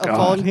sequence Oh, of God.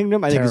 Fallen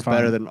Kingdom, I think is Terrifying.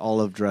 better than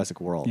all of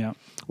Jurassic World. Yeah.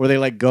 Where they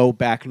like go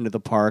back into the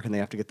park and they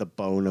have to get the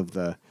bone of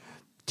the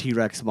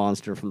T-Rex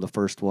monster from the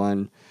first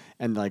one,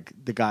 and like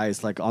the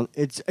guy's like on.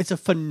 It's a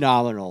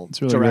phenomenal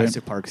It's really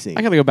Jurassic Park scene.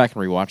 I gotta go back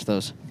and rewatch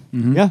those.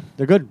 Yeah,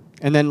 they're good.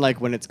 And then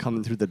like when it's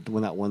coming through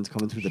when that one's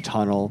coming through the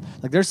tunnel,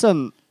 like there's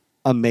some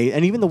amazing,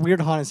 and even the weird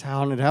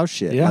haunted house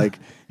shit. Yeah. Like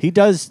he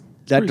does.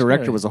 That pretty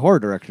director scary. was a horror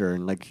director,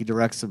 and like he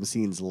directs some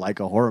scenes like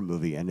a horror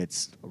movie, and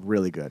it's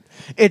really good.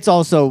 It's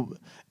also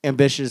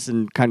ambitious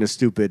and kind of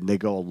stupid, and they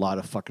go a lot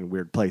of fucking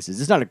weird places.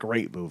 It's not a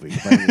great movie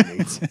by any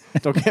means.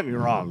 Don't get me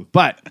wrong,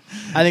 but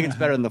I think it's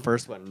better than the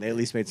first one. They at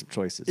least made some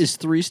choices. Is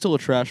 3 still a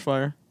trash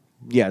fire?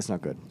 Yeah, it's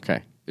not good.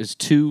 Okay. Is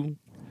 2?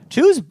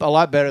 2's a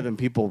lot better than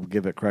people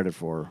give it credit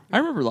for. I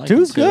remember liking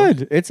 2's 2.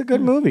 good. It's a good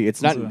movie.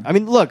 It's not. I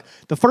mean, look,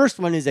 the first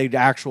one is an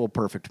actual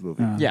perfect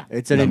movie. Yeah.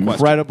 It's an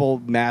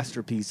incredible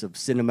masterpiece of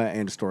cinema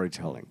and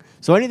storytelling.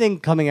 So anything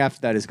coming after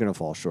that is going to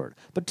fall short.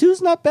 But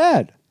 2's not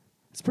bad.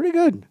 It's pretty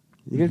good.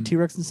 You get a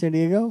T-Rex in San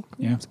Diego.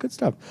 Yeah. It's good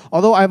stuff.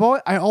 Although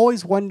I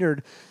always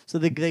wondered. So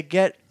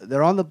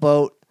they're on the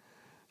boat,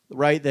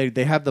 right?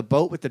 They have the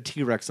boat with the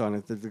T-Rex on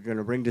it that they're going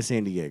to bring to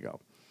San Diego,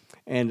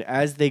 and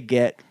as they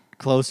get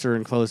closer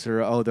and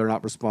closer, they're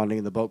not responding,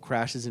 and the boat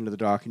crashes into the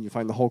dock, and you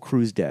find the whole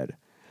crew's dead.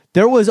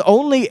 There was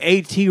only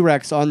a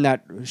T-Rex on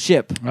that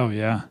ship. Oh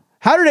yeah.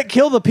 How did it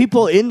kill the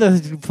people in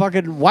the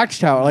fucking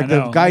watchtower, like I the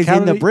know. guys Like, how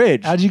in the did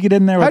bridge? How'd you get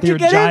in there with How'd you your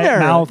get in giant there?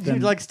 mouth? Did you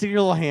And like stick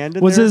your little hand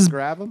in Was there his- and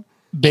grab him?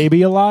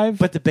 baby alive?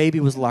 But the baby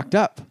was locked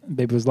up.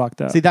 Baby was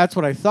locked up. See, that's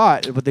what I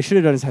thought. What they should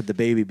have done is had the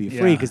baby be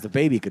free, Yeah. because the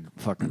baby could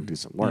fucking do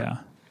some work. Yeah.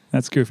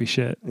 That's goofy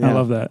shit. I Yeah.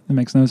 love that. It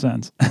makes no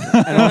sense.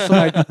 And also,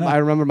 I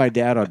remember my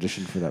dad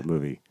auditioned for that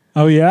movie.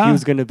 Oh yeah. He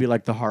was going to be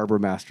like the harbor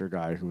master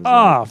guy who was Oh,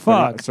 like, "They're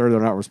not- fuck. sir, they're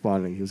not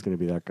responding." He was going to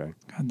be that guy.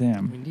 God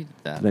damn. We needed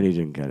that. Then he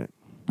didn't get it.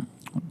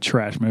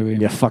 Trash movie.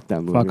 Yeah, fuck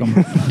that movie. Fuck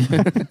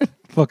him.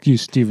 Fuck you,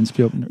 Steven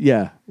Spielberg.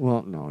 Yeah.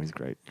 Well, no, he's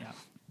great.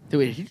 Did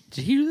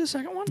he do the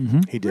second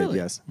one? He did, Really?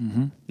 yes.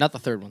 Not the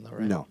third one, though,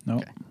 right? No. No.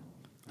 Okay.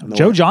 No.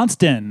 Joe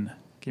Johnston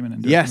came in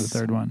and did Yes. the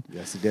third one.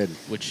 Yes, he did.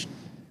 Which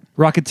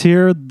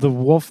Rocketeer, The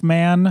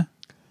Wolfman,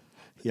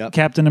 Yep.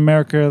 Captain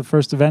America, The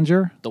First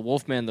Avenger. the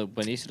Wolfman, the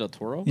Benicio del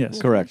Toro?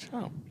 Yes. Correct.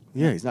 Oh.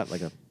 Yeah, he's not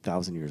like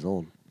 1,000 years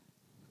old.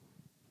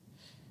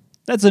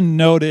 That's a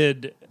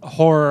noted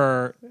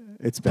horror,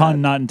 It's bad.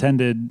 pun not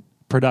intended,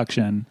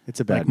 production. It's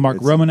a bad- Like Mark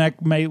it's-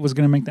 Romanek was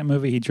going to make that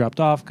movie. He dropped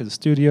off because the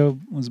studio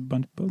was a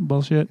bunch of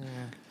bullshit.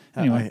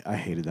 Anyway. I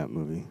hated that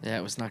movie. Yeah,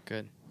 it was not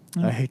good.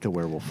 I hate the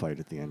werewolf fight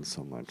at the end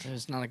so much. It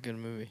was not a good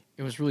movie.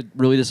 It was really,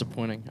 really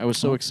disappointing. I was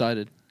so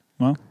excited.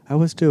 Well, I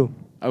was too.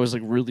 I was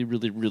like really,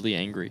 really, really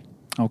angry.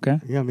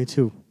 okay. Yeah, me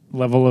too.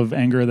 Level of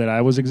anger that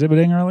I was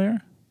exhibiting earlier.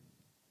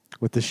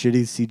 With the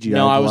shitty CGI.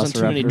 No, I was on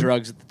too many Velociraptor.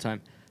 drugs at the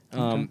time.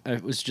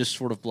 It was just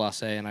sort of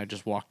blasé, and I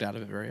just walked out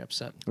of it very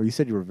upset. Oh, you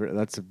said you were.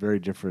 That's a very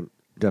different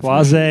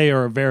definition. Blase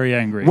or very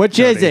angry? Which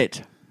is Jody?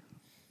 it?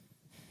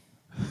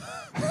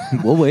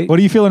 We'll wait. What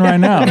are you feeling right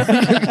now?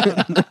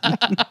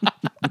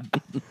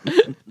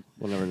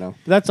 We'll never know.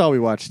 That's all we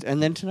watched.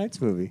 And then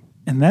tonight's movie.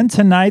 And then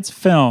tonight's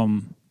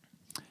film.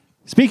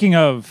 Speaking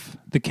of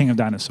the King of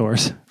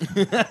Dinosaurs,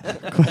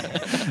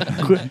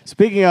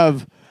 Speaking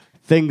of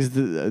things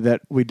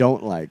that we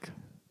don't like,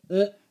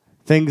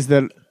 things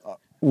that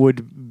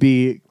would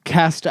be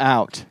cast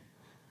out,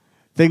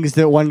 things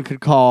that one could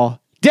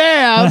call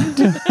damned.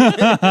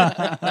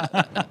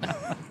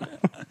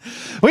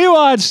 we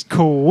watched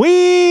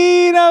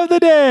Queen of the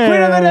Damned.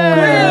 Queen of the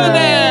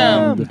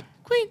Damned.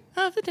 Queen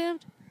of the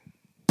Damned.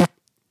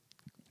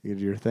 You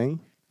do your thing.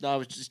 No, I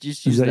was just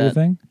use Is that your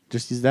thing?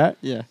 Just use that.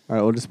 Yeah. All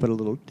right. We'll just put a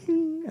little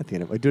ding at the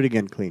end of it. Do it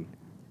again. Clean.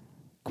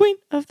 Queen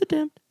of the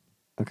Damned.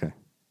 Okay.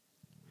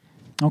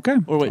 Okay.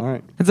 Or wait. All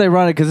right. It's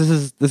ironic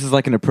because this is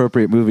like an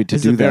appropriate movie to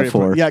This do is very that for.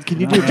 important. Yeah. Can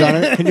you do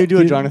Jonathan? Can you do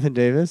a Jonathan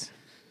Davis?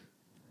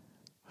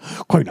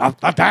 Queen of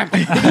the Damned.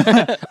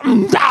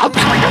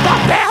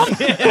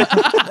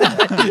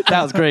 That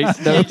was great.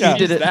 No, you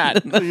did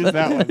it. Use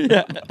that one.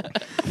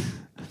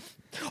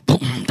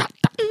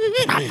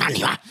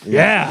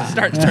 Yeah.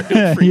 Start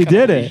doing You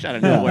did it. out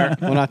of nowhere.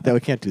 Well, not that we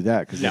can't do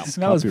that because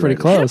That was pretty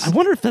close. I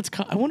wonder if that's.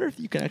 I wonder if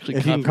you can actually.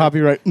 If you can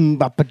copyright,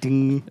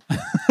 ba-ba-ding.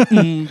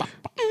 Yeah,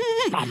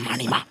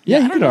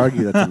 you could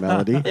argue that's a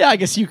melody. Yeah, I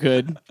guess you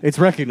could. It's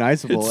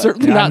recognizable. It's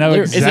certainly Yeah, I not. know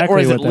Is it or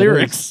exactly is it what that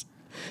lyrics?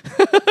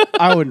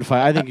 I wouldn't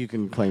fight. I think you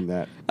can claim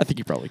that. I think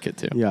you probably could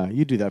too. Yeah,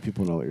 you do that.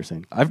 People know what you're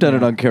saying. I've done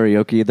it on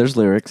karaoke. There's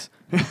lyrics.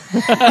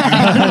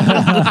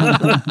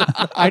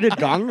 I did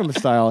Gangnam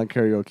Style in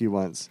karaoke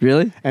once,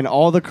 Really? and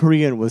all the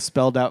Korean was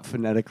spelled out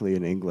phonetically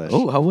in English.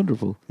 Oh, how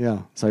wonderful.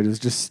 Yeah. So I was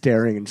just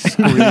staring and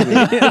screaming.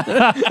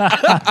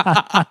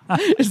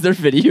 Is there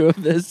video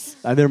of this?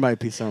 There might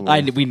be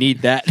somewhere. We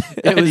need that.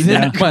 It was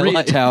Yeah. in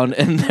my town,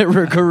 and there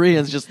were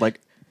Koreans just like,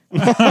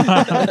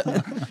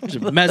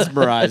 Just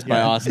mesmerized by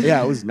Austin.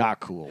 Yeah, it was not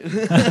cool.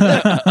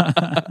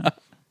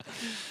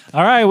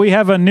 All right, we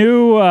have a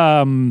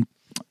new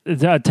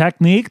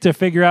technique to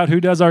figure out who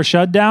does our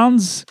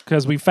shutdowns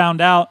because we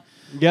found out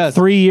Yes.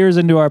 3 years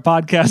into our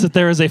podcast that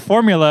there is a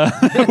formula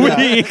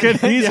we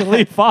could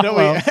easily follow.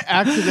 No, we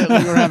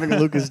accidentally were having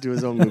Lucas do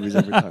his own movies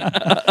every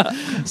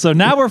time. So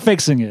now we're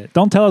fixing it.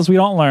 Don't tell us we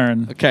don't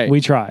learn. Okay. We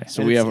try.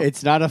 So we have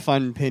It's not a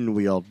fun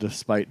pinwheel,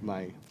 despite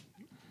my.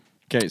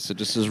 okay. So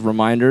just as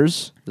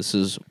reminders, this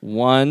is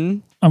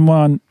 1, I'm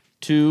on.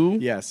 2,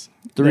 Yes.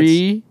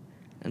 3,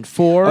 and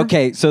 4.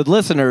 Okay, so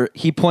listener,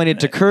 he pointed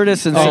to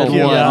Curtis and said Oh,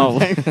 yeah.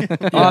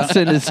 1.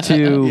 Austin is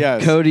 2.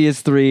 Yes. Cody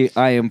is 3.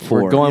 I am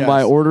 4. We're going by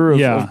Yes. order of,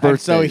 Yeah. of And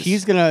birthdays. So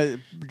he's gonna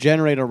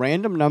generate a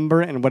random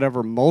number, and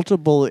whatever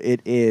multiple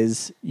it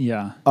is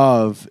Yeah.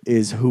 of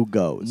is who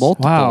goes.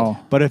 Wow.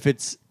 But if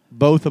it's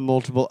both a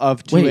multiple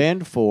of 2 Wait.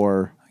 and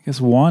 4, I guess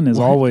 1 is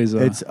always a.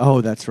 it's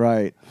that's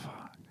right.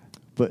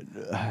 But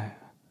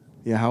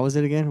yeah, how was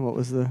it again? What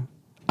was the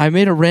I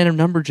made a random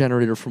number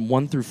generator from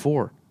 1 through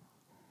 4.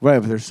 right?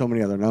 But there's so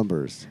many other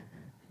numbers.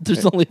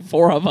 There's only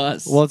 4 of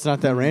us. Well, it's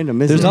not that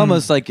random, is There's it?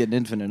 almost like an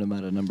infinite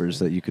amount of numbers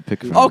that you could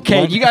pick from.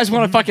 okay, you guys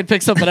want to fucking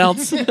pick something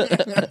else?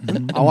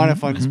 I want a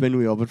fun spin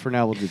wheel, but for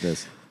now we'll do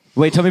this.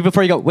 Wait, tell me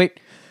before you go. Wait.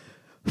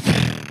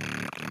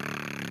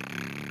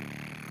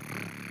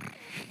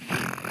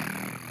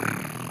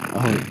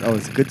 Oh,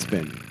 it's a good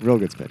spin, real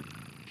good spin.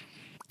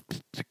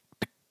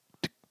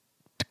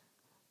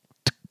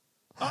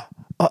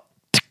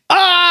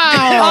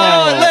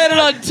 Oh, it landed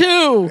on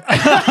 2.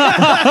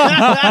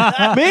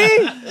 Me?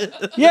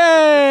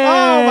 Yay!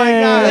 Oh my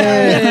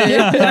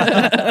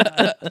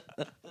god!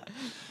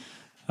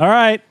 All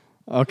right.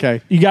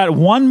 Okay. You got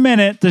 1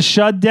 minute to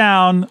shut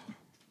down.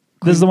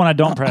 This is the one I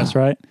don't press,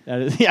 right?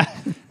 Yeah.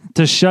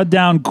 To shut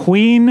down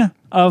Queen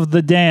of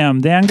the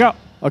Damned. Dan, go.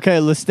 Okay,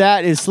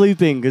 Lestat is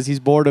sleeping because he's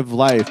bored of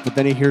life, but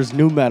then he hears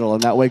new metal,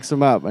 and that wakes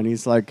him up, and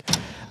he's like,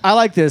 "I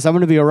like this. I'm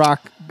going to be a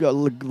rock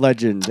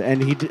legend,"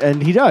 and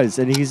he does,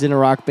 and he's in a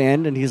rock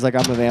band, and he's like,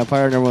 "I'm a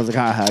vampire," and everyone's like,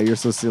 "Haha, you're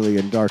so silly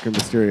and dark and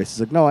mysterious." He's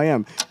like, "No, I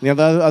am." And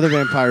the other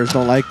vampires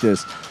don't like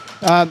this.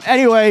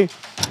 Anyway,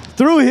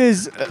 through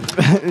his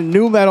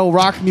new metal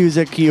rock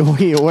music, he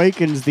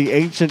awakens the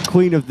ancient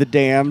Queen of the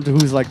Damned,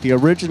 who's like the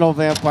original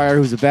vampire,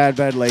 who's a bad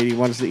lady,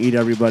 wants to eat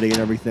everybody and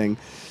everything.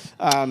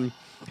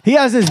 He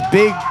has this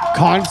big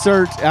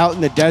concert out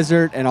in the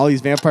desert, and all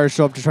these vampires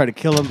show up to try to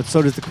kill him, but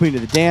so does the Queen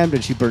of the Damned,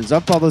 and she burns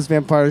up all those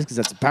vampires because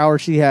that's the power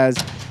she has.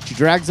 She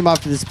drags them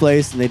off to this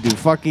place, and they do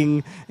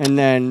fucking, and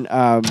then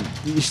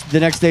the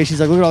next day she's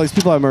like, "Look at all these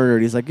people I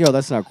murdered." He's like, "Yo,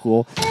 that's not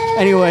cool."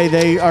 Anyway,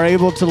 they are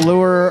able to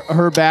lure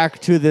her back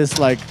to this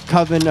like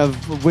coven of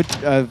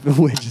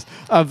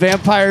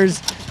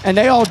vampires, and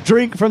they all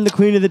drink from the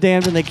Queen of the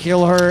Damned, and they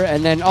kill her.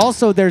 And then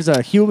also there's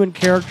a human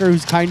character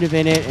who's kind of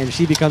in it, and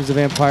she becomes a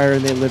vampire,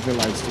 and they live their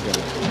lives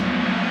together.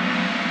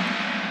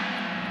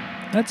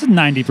 That's a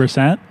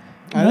 90%.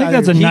 I think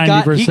that's a He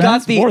 90%.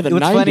 got the. more than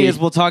What's 90. funny is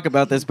we'll talk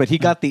about this, but he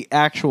got the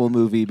actual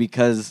movie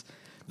because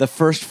the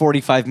first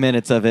 45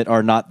 minutes of it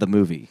are not the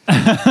movie.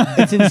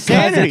 It's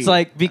insanity. It's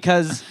like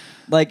because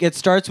it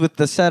starts with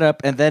the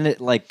setup and then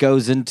it like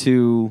goes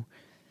into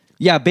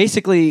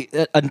basically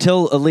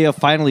until Aaliyah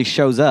finally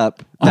shows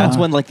up. That's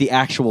when like the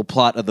actual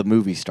plot of the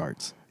movie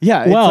starts.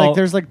 yeah, it's Well- like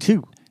there's like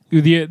 2.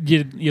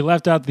 You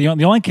left out the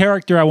only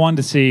character I wanted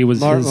to see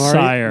was his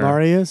sire.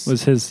 Marius?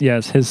 Was his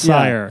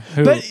sire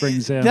who But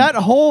brings him. that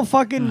whole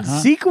fucking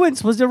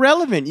sequence was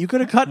irrelevant. You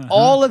could have cut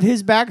all of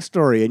his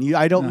backstory, and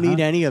I don't need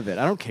any of it.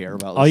 I don't care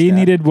about all you Lestat.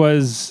 needed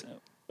was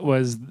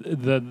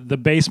the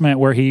basement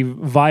where he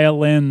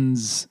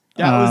violins.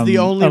 That was the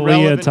only Aaliyah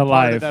relevant to part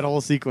life. of that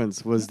whole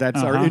sequence.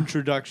 That's our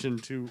introduction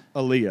to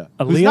Aaliyah.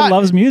 who's Aaliyah not-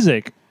 loves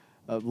music.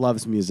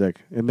 loves music.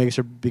 It makes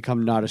her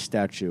become not a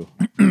statue.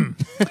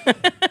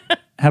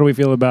 How do we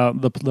feel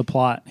about the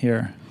plot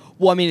here?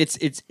 Well, I mean,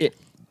 it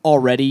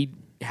already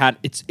had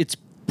it's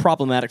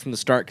problematic from the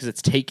start because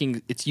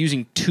it's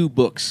using 2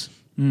 books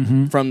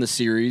from the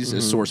series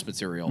as source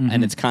material,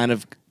 and it's kind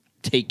of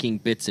taking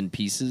bits and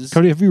pieces.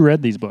 Cody, have you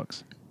read these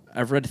books?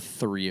 I've read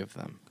 3 of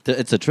them.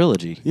 It's a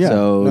trilogy. Yeah,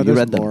 So no, you there's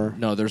read them. more.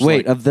 No, there's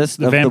Wait, like, of this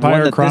The of the Vampire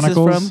one that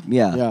Chronicles? this is from?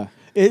 Yeah.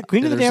 Yeah.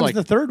 Queen of the There's Damned like-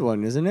 is the third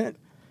one, isn't it?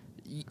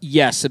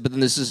 yes, but then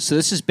this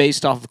is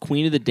based off of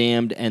Queen of the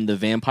Damned and the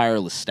Vampire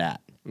Lestat.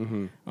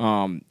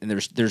 And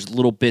there's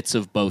little bits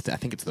of both. I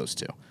think it's those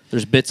 2.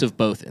 There's bits of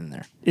both in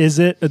there. Is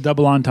it a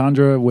double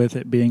entendre with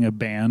it being a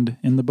band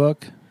in the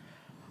book?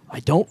 I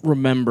don't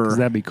remember. 'Cause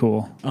that'd be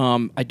cool.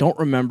 I don't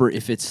remember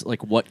if it's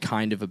like what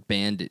kind of a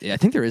band. I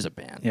think there is a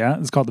band. Yeah,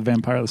 it's called the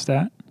Vampire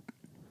Lestat.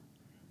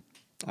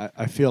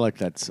 I feel like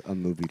that's a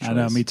movie choice. I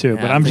know, me too.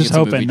 Yeah, but I I'm think just it's a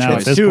hoping movie now choice. at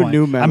this It's too point.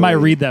 new I might metal-y.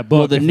 read that book.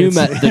 Well, the if new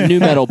it's- the new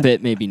metal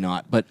bit maybe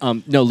not, but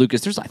no,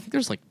 Lucas. I think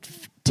there's like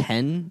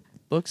 10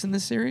 books in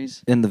this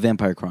series. In the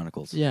Vampire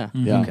Chronicles. Yeah,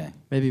 Yeah. Okay.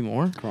 maybe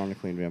more.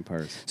 Chronicling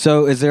Vampires.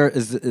 So is this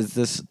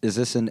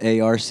an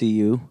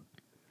ARCU?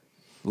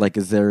 Like,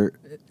 is there?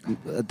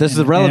 This is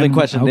a relevant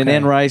question. In okay.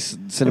 Anne Rice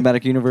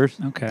cinematic universe,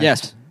 Okay.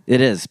 Yes, it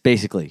is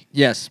basically.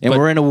 yes. And but-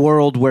 we're in a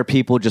world where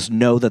people just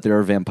know that there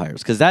are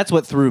vampires because that's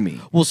what threw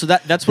me. well, so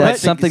that's what I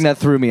That's think something is- that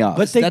threw me off.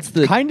 But they That's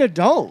the- kind of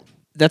don't.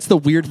 that's the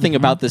weird thing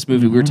about this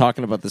movie. We were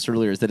talking about this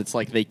earlier, is that it's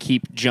like they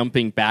keep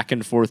jumping back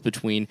and forth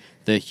between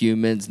the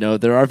humans know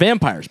there are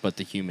vampires, but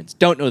the humans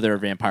don't know there are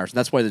vampires. And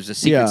that's why there's a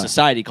secret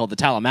society called the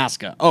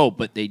Talamasca. Oh,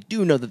 but they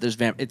do know that there's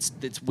vampires.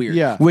 It's weird.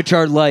 Yeah. Which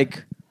are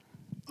like,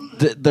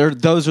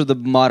 those are the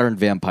modern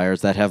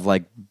vampires that have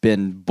like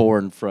been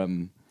born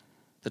from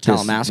The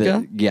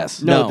Talamasca?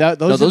 yes. No,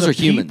 those are the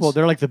humans. people.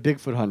 They're like the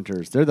Bigfoot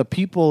hunters. They're the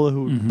people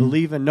who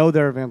believe and know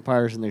there are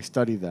vampires and they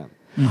study them.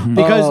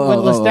 Because when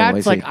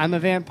Lestat's like, I'm a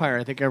vampire,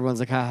 I think everyone's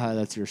like, haha,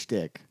 that's your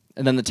stick.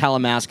 And then the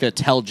Talamasca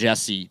tell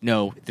Jesse,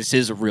 no, this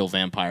is a real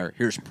vampire.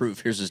 Here's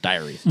proof. Here's his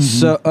diary.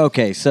 So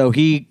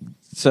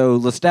so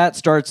Lestat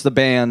starts the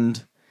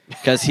band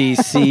because he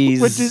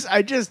sees. Which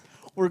is,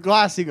 we're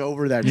glossing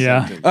over that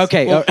sentence.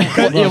 Okay.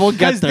 We'll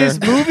get there. This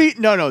movie,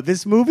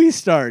 this movie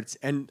starts,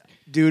 and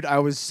dude, I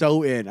was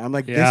so in. I'm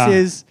like, Yeah. this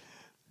is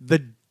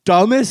the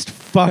dumbest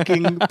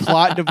fucking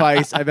plot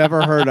device I've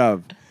ever heard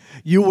of.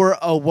 You were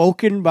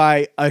awoken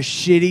by a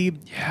shitty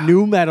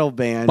new metal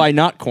band. By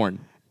Not Corn.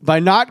 By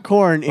Not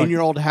Corn in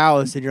your old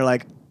house, and you're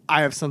like,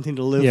 I have something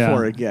to live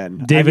for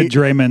again. David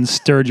Draymond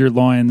stirred your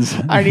loins.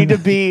 I need to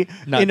be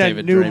Not in a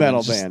David new Draymond,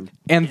 metal just- band.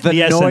 And the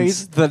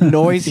The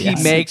noise The he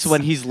essence. makes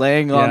when he's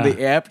laying on Yeah.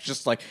 the amp,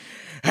 just like,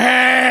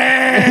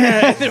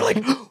 and they're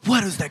like,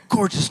 what is that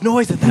gorgeous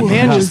noise that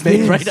man just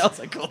made right now? I was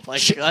like, oh my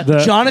god. The-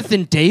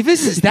 Jonathan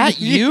Davis? Is that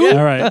you?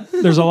 All right,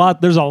 there's a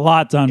lot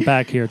to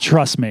unpack here.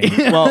 Trust me.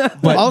 Well,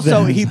 But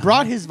Also, then- he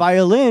brought his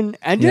violin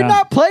and did Yeah.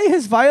 not play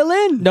his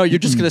violin. no, you're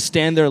just going to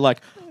stand there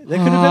like, They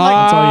could have been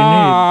like That's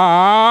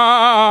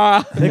all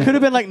you need. they could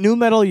have been like new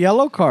metal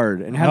yellow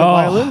card and had a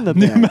violin in the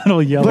new band.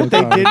 metal yellow But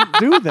they card. didn't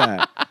do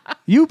that.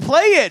 You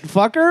play it,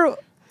 fucker.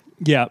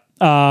 Yeah.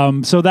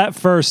 So that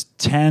first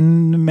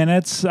 10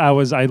 minutes, I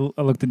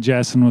looked at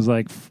Jess and was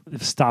like,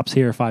 if it stops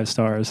here, 5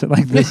 stars.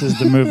 Like, this is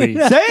the movie.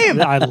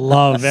 Same. I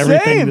love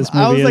everything Same. this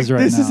I movie was is like,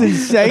 right this now. is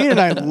insane, and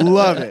I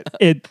love it.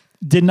 It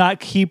did not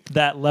keep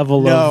that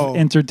level No. of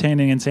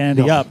entertaining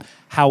insanity No. up.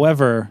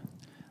 However,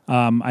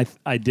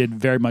 I did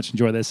very much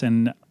enjoy this.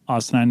 And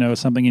Austin, I know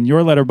something in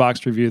your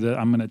Letterboxd review that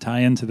I'm going to tie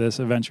into this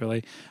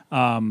eventually.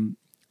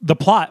 The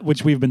plot,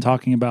 which we've been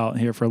talking about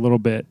here for a little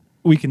bit,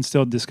 we can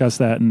still discuss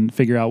that and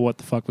figure out what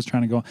the fuck was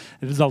trying to go.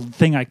 It is the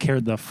thing I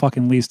cared the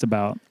fucking least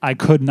about. I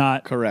could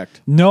not. Correct.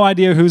 No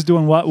idea who's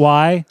doing what,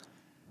 why.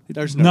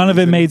 There's no None of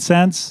it reason. made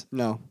sense.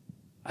 No.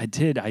 I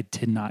did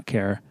not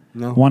care.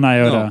 No. One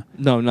iota.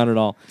 No, not at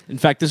all. In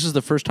fact, this is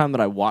the first time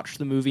that I watched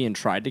the movie and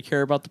tried to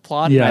care about the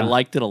plot. Yeah. And I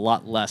liked it a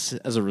lot less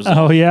as a result.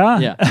 Oh, yeah?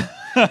 Yeah.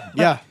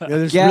 Yeah.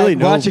 There's Yeah, really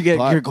no watching it,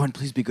 plot. you're going,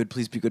 please be good,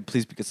 please be good,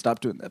 please be good. Stop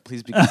doing that,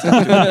 please be good.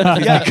 Stop doing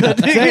that.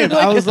 Yeah, same.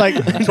 I was like,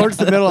 towards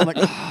the middle, I'm like,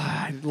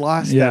 I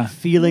lost Yeah. that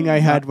feeling I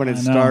had when it I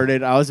know.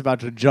 started. I was about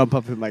to jump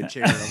up in my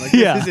chair. I'm like,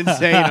 Yeah. this is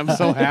insane. I'm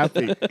so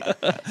happy.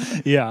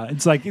 Yeah,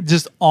 it's like it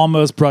just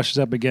almost brushes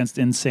up against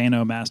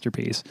Insano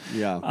masterpiece.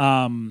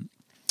 Yeah.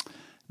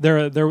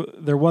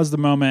 There was the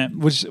moment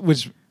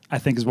which I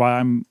think is why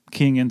I'm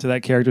keying into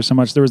that character so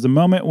much. There was the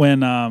moment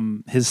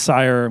when his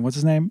sire, what's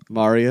his name?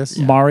 Marius.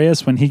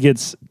 Marius, when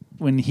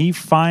he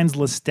finds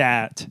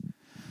Lestat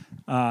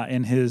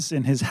in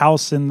his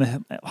house in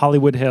the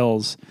Hollywood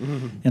Hills,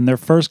 in their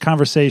first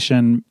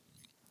conversation.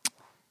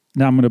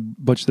 Now I'm going to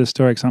butcher this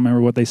story because I don't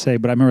remember what they say,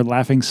 but I remember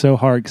laughing so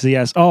hard because he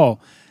asked, "Oh,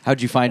 How'd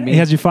you find me?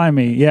 how'd you find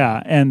me?"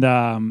 Yeah,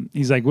 and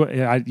he's like, "What?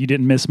 You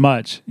didn't miss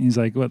much." He's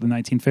like, "What? The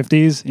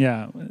 1950s?"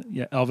 Yeah,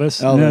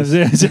 Elvis.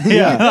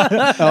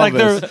 yeah, like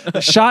Elvis.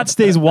 their shot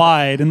stays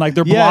wide, and like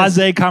their Yes.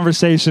 blasé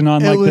conversation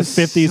on It like the was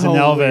 50s so and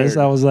Elvis. weird.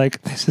 I was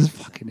like, "This is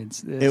fucking."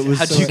 It was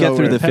How'd so you get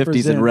through the weird.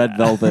 50s in red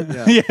velvet?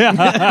 yeah,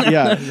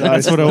 Yeah.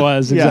 that's what it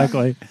was Yeah.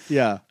 exactly.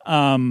 Yeah.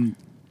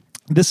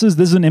 This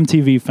is an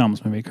MTV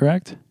Films movie,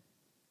 correct?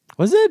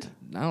 Was it?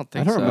 I don't I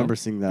think don't so. remember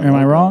seeing that. Am I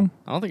logo. wrong?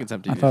 I don't think it's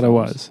empty. I thought it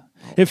was.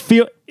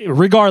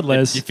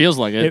 Regardless. It feels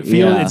like it. It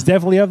feels Yeah. it's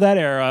definitely of that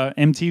era.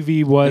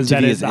 MTV was MTV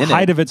at is the in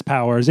height it. of its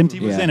powers. MTV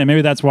was Yeah. in it.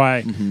 Maybe that's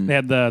why they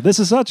had the This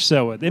Is Such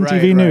So with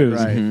MTV Right, News.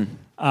 right,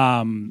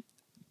 right.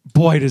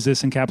 Boy, does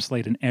this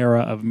encapsulate an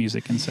era of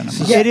music and cinema.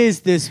 It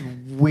is this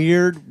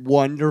weird,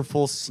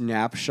 wonderful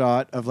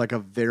snapshot of like a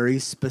very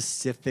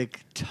specific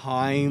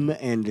time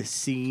and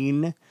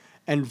scene.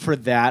 And for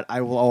that,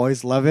 I will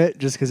always love it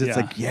just because it's Yeah.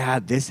 like, yeah,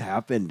 this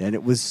happened. And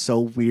it was so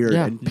weird.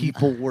 Yeah. And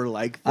people were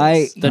like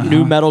this. the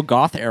new metal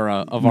goth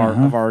era of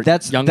our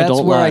That's young that's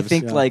adult where lives. I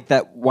think like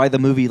that why the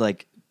movie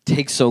like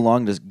takes so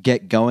long to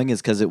get going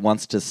is because it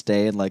wants to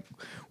stay and like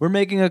we're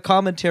making a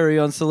commentary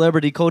on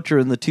celebrity culture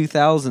in the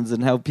 2000s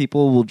and how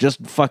people will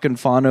just fucking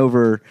fawn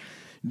over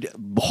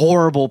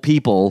horrible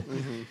people.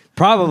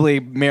 Probably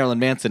Marilyn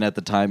Manson at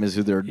the time is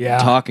who they're Yeah.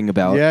 talking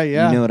about. Yeah,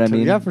 yeah. You know what I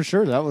mean? Yeah, for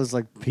sure. That was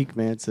like peak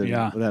Manson.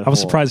 Yeah, that I was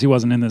whole- surprised he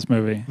wasn't in this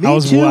movie. Me I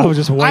was too. I was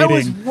just waiting. I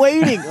was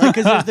waiting, like,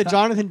 because there's the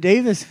Jonathan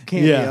Davis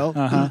cameo,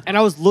 Yeah, uh-huh. and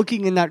I was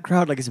looking in that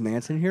crowd, like, is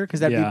Manson here? Because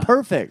that'd Yeah. be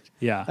perfect.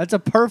 Yeah. that's a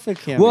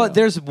perfect cameo. Well,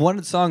 there's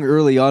one song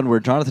early on where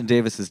Jonathan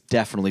Davis is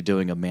definitely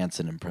doing a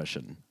Manson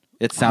impression.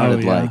 It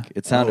sounded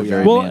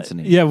very Well,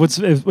 Manson-y. yeah. What's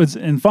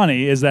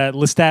funny is that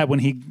Lestat, when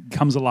he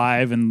comes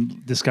alive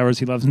and discovers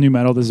he loves new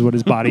metal, this is what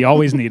his body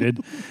always needed.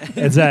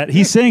 Is that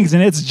he sings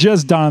and it's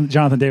just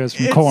Jonathan Davis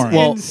from Korn.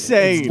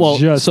 Insane. Well,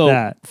 just so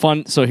that.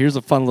 fun. So here's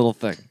a fun little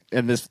thing,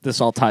 and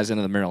this all ties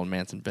into the Marilyn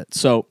Manson bit.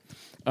 So,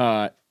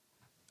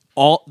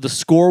 all the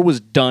score was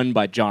done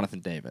by Jonathan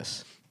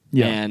Davis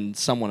and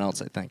someone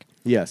else, I think.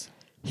 Yes.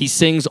 He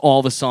sings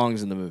all the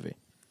songs in the movie.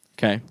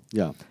 Okay.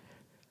 Yeah.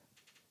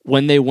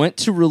 When they went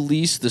to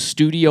release the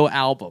studio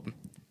album,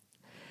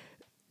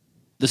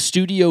 the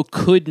studio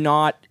could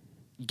not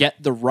get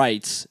the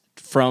rights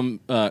from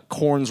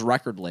Korn's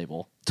record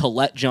label to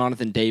let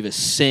Jonathan Davis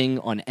sing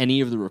on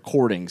any of the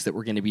recordings that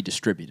were going to be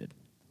distributed.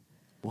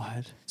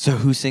 What? So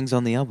who sings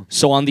on the album?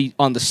 So on the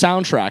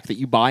soundtrack that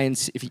you buy and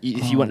if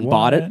you went and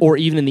bought it, or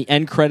even in the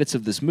end credits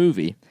of this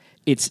movie,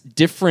 it's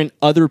different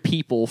other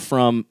people.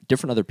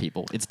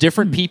 It's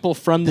different people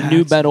from the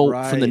new metal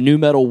from the new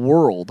metal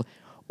world,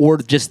 or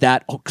just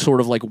that sort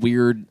of like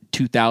weird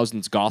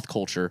 2000s goth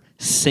culture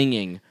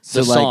singing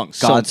the songs.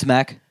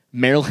 Godsmack?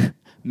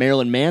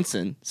 Marilyn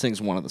Manson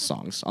sings one of the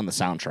songs on the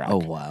soundtrack. Oh,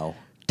 wow.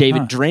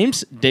 David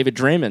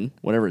Draymond,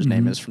 whatever his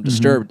name is, from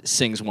Disturbed,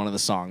 sings one of the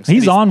songs.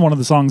 He's on one of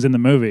the songs in the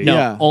movie.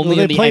 No, only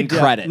in the end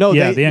credit. No,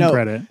 Yeah, they, the end no,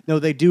 credit. No,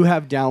 they do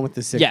have Down with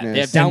the Sickness. Yeah, they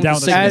have Down with the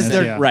Sickness,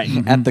 Sickness. yeah.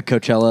 Right. At the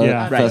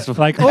Coachella Like,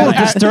 festival.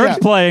 Disturbed's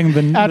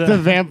playing At the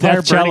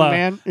Vampire Burning Deathcella.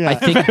 Man. Yeah.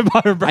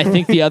 I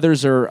think the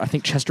others are. I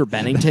think Chester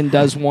Bennington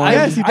does one.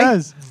 Yes, he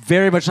does.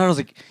 Very much thought, I was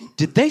like,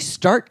 did they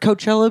start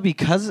Coachella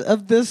because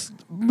of this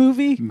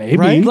movie? Maybe.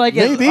 Right? Like,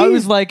 Maybe. I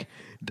was like,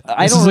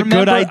 This is a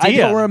good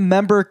idea. I don't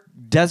remember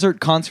desert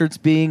concerts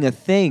being a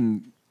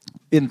thing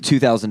in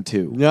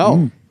 2002. No.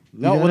 Mm.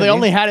 No, well, they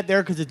only had it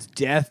there because it's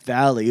Death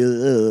Valley.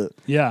 Ugh.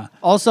 Yeah.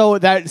 Also,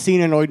 that scene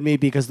annoyed me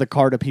because the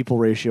car to people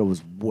ratio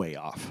was way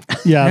off.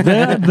 Yeah.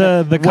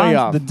 Way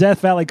off. The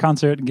Death Valley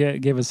concert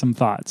gave us some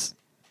thoughts.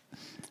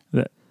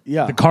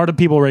 Yeah. The car to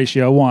people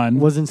ratio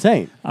was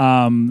insane.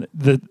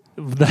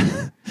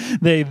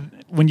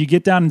 when you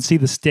get down and see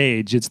the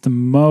stage, it's the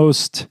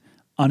most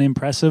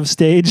unimpressive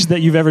stage that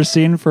you've ever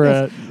seen for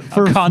a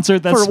concert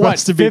that's For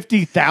supposed to be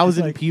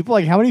 50,000 people?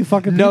 Like, how many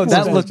fucking No,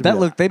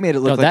 people? they made it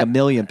look like a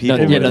million people.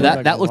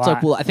 That looked like.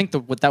 lot. Well, I think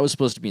what that was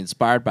supposed to be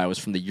inspired by was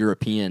from the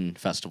European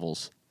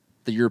festivals,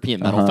 the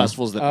European metal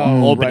festivals that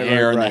open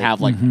air and they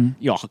have like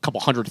a couple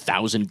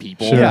 100,000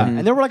 people. Sure. Yeah,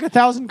 and there were like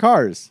 1,000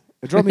 cars.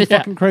 It drove me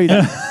fucking crazy.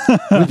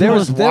 There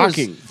was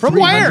walking. From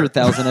where?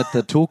 300,000 at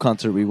the Tool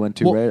concert we went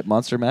to, Well- right? At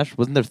Monster Mash.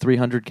 Wasn't there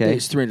 300K?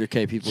 It's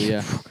 300K people.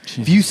 Yeah,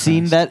 Have you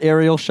seen that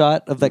aerial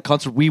shot of that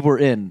concert we were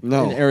in?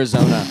 No. in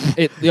Arizona,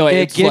 it It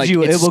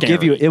will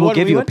give you What,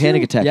 we a went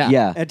panic to? attack.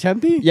 Yeah. At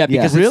Tempe? Yeah,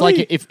 because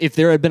Really? it's like if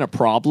there had been a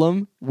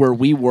problem where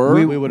we were,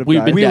 We would've we'd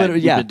died. been We dead. would,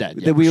 We'd yeah, been dead.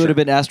 that we would have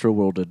been Astro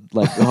Worlded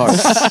like hard.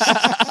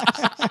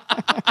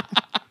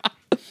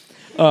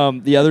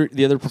 The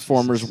other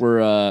performers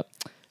were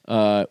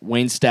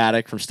Wayne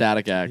Static from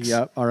Static X,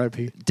 Yep.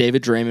 R.I.P.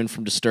 David Draymond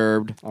from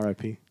Disturbed,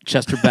 R.I.P.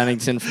 Chester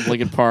Bennington from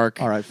Linkin Park.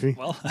 R.I.P.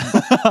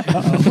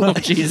 Oh,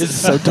 Jesus,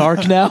 so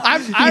dark now.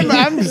 I'm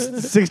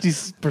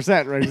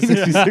 60% right.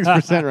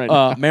 66% right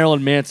now.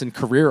 Marilyn Manson,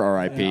 career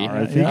R.I.P.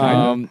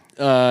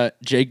 R.I.P.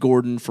 Jay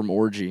Gordon from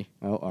Orgy.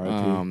 Oh,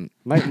 R.I.P.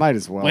 Might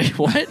as well. Wait,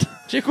 what?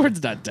 Jay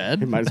Gordon's not He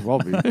dead. might as well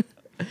be.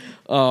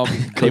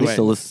 Cody Anyway,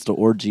 still listens to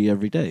Orgy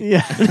every day.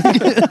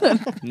 Yeah.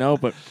 no,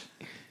 but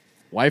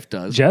wife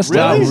does. Jess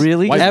Really? does.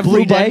 Really? White Every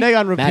Blue day? Monday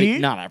on Maddie,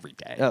 repeat? not every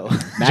day. Oh.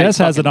 Maddie Jess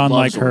has it fucking on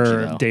like loves Orgy,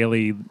 her though.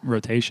 daily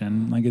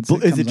rotation. Like Is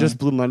comes it just on.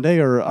 Blue Monday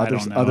or I other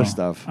don't know. other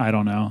stuff? I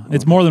don't know.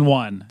 It's more than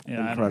one.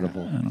 Yeah,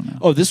 Incredible. I don't know.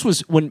 Oh, this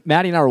was when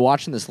Maddie and I were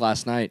watching this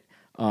last night,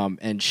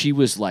 and she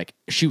was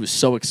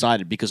so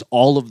excited because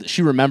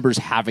she remembers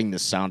having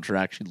this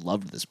soundtrack. She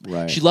loved this.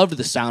 Right. She loved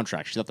the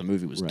soundtrack. She thought the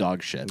movie was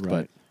dog shit.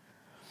 Right. But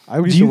I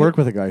used to work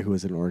with a guy who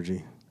was in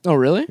Orgy. oh,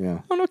 really?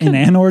 Yeah. Oh, no In kidding.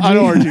 an orgy? On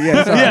Orgy,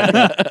 yeah. Sorry.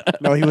 Yeah.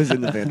 No, he was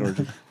in the band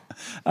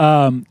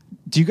Orgy.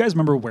 Do you guys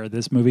remember where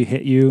this movie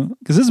hit you?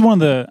 Because this is one of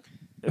the.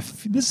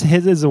 This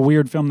is a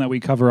weird film that we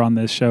cover on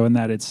this show, in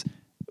that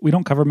we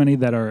don't cover many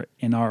that are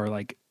in our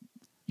like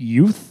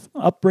youth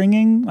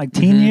upbringing, like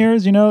teen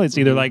years. You know, it's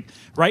either like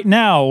right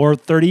now or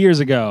 30 years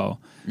ago.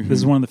 This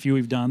is one of the few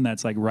we've done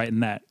that's like right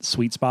in that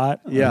sweet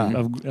spot. Yeah.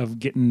 of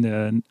getting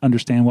to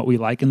understand what we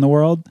like in the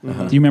world. Do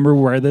you remember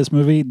where this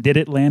movie did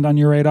it land on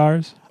your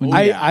radars?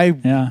 I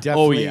Yeah.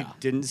 definitely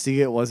didn't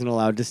see it, wasn't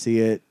allowed to see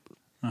it.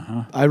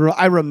 I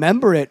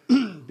remember it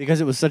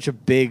because it was such a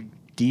big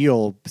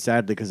deal,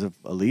 sadly, because of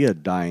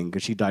Aaliyah dying,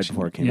 because she died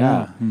before it came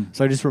Yeah. out.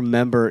 So I just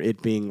remember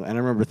it being, and I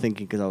remember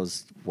thinking, because I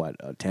was,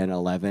 10,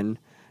 11,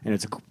 and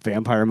it's a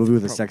vampire movie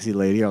with a sexy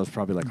lady, I was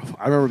probably like,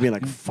 I remember being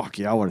like, fuck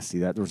yeah, I want to see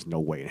that. There was no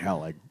way in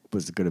hell I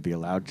was going to be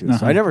allowed to.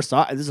 So I never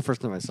saw it. This is the first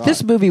time I saw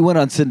This it. movie went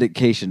on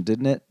syndication,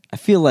 didn't it? I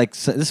feel like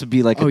this would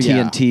be like a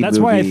yeah. TNT That's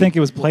movie. why I think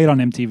it was played on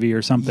MTV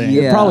or something.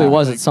 Yeah. It probably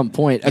was at some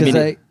point. I mean,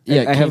 I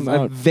it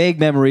have vague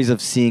memories of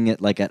seeing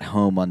it like at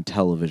home on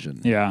television.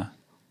 Yeah.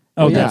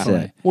 Oh, yeah.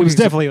 definitely. That's It was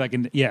definitely like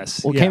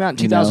yes. Well, it yeah. came out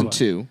in You know?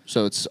 2002,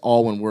 so it's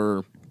all when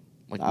we're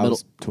like I middle.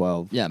 was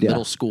 12. Yeah,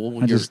 middle school.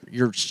 I You're just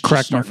you're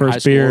cracked my starting high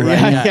first school, beer. right?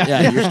 Yeah.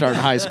 Yeah, you're starting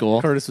high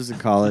school. Curtis was in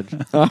college.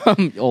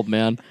 Old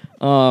man.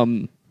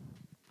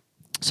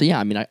 So yeah,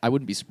 I mean, I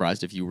wouldn't be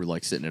surprised if you were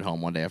like sitting at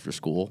home one day after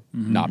school,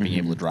 not being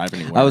able to drive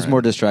anywhere. I was more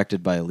and-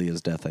 distracted by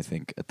Aaliyah's death, I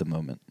think, at the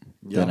moment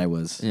than I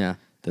was Yeah,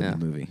 than yeah. the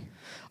movie.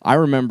 I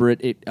remember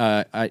it.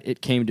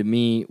 It came to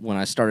me when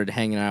I started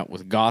hanging out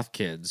with goth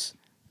kids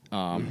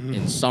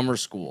in summer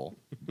school,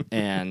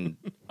 and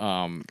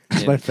my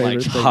it,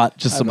 favorite thing.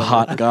 Just some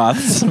hot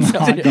goths.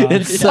 Hot dogs.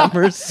 in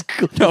summer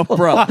school. No,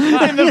 bro.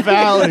 In the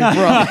valley,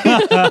 bro.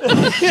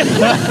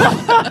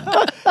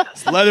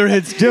 Leather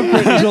hits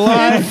different in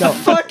July.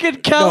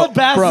 Fucking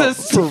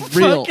Calabasas. bro, for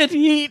real. Fucking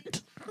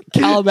heat.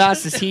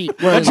 Calabasas heat.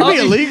 That should be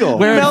illegal.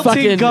 Wearing Melting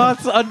fucking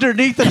goths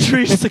underneath the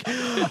trees. Like,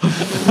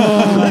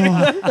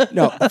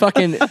 no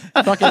fucking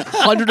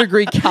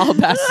 100-degree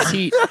Calabasas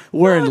heat,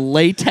 wearing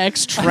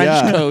latex trench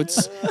Yeah.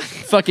 coats,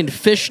 fucking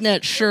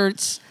fishnet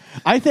shirts.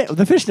 I think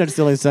the fishnet's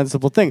the only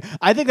sensible thing.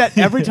 I think that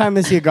every time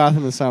I see a goth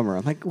in the summer,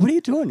 I'm like, what are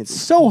you doing? It's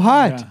so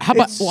hot. Yeah. How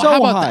about It's well, so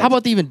how hot.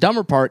 about the even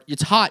dumber part?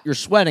 It's hot. You're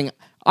sweating.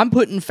 I'm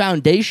putting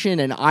foundation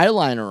and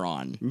eyeliner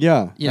on.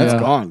 Yeah, You that's know?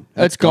 gone.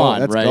 That's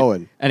gone, That's right?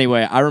 going.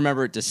 Anyway, I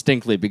remember it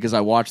distinctly because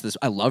I watched this.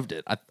 I loved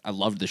it. I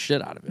loved the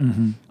shit out of it.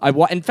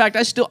 In fact,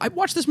 I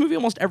watch this movie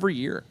almost every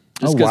year.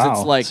 Just Oh, because wow.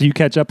 it's like, So you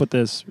catch up with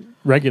this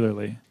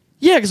regularly.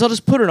 yeah, because I'll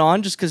just put it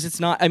on just because it's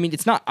not. I mean,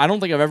 it's not. I don't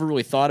think I've ever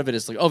really thought of it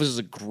as like, oh, this is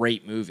a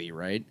great movie,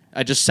 right?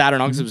 I just sat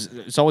it on because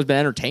it's always been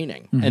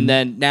entertaining. And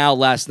then now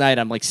last night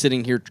I'm like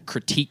sitting here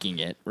critiquing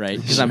it, right?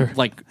 Because I'm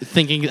like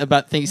thinking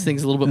about things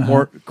a little bit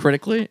more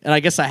critically. And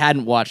I guess I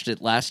hadn't watched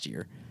it last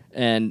year,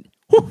 and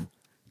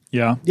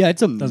Yeah. Yeah,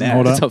 it's a Doesn't mess.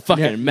 hold up. it's a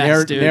fucking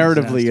mess, dude.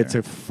 Narratively, Disaster. it's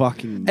a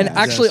fucking mess. And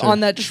actually, Disaster. on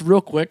that, just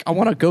real quick, I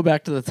want to go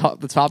back to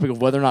the topic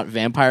of whether or not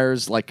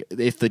vampires, like,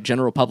 if the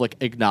general public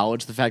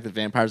acknowledge the fact that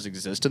vampires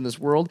exist in this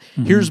world.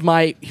 Here's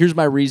my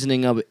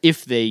reasoning of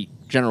if the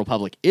general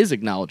public is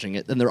acknowledging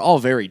it, then they're all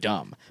very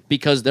dumb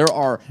because there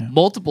are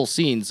multiple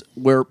scenes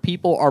where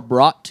people are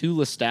brought to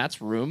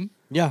Lestat's room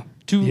yeah.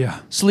 to Yeah.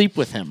 sleep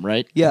with him.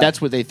 Right? Yeah. That's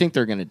what they think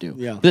they're going to do.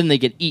 Yeah. Then they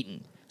get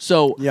eaten.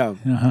 So Yeah.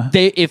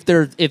 if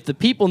the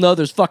people know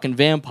there's fucking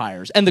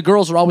vampires, and the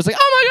girls are always like,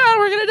 oh my god,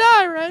 we're gonna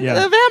die, right?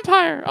 Yeah. A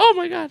vampire. Oh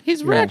my god,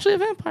 we're Yeah. actually a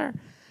vampire.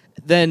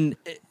 Then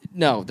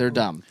no, they're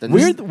dumb. Then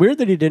Weird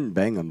that he didn't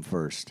bang him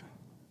first.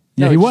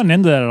 Yeah, No, he it's- wasn't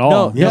into that at all.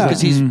 No, Yeah.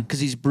 because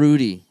he's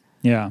broody.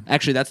 Yeah.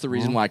 Actually, that's the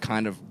reason why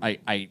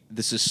I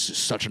this is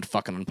such a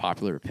fucking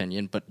unpopular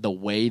opinion, but the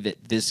way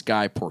that this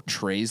guy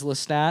portrays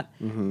Lestat,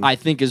 I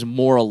think is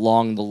more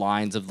along the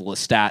lines of the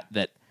Lestat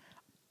that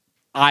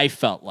I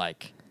felt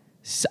like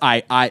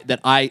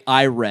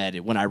I read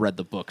when I read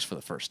the books for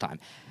the first time.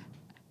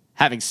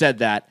 Having said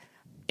that,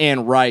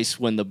 Anne Rice,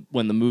 when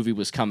the movie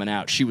was coming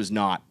out, she was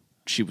not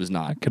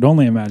Could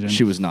only imagine.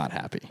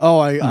 happy. Oh,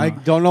 I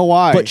don't know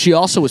why. But she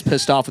also was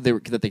pissed off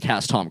that they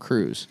cast Tom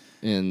Cruise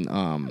in.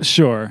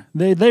 Sure.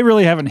 They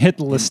really haven't hit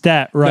the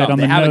Lestat right No, on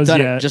they the haven't nose done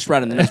yet. it just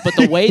right on the nose. But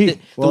the way that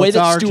Well, it's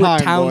our Stuart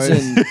time, boys.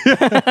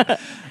 Townsend,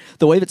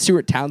 the way that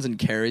Stuart Townsend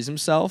carries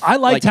himself, I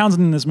like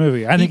Townsend in this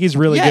movie. I think he's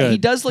really yeah, good. he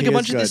does like He a is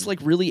bunch of this good. like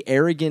really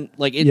arrogant.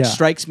 Like it Yeah.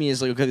 strikes me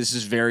as like, okay, this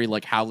is very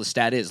like how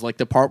Lestat is. Like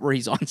the part where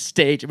he's on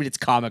stage. I mean, it's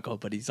comical,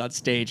 but he's on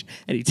stage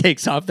and he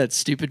takes off that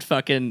stupid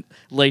fucking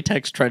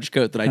latex trench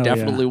coat that I Hell yeah.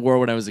 definitely wore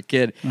when I was a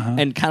kid,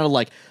 and kind of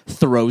like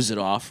throws it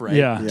off. Right?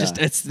 Yeah. Just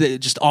Yeah. it's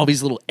just all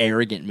these little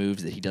arrogant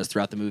moves that he does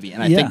throughout the movie,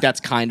 and I Yeah. think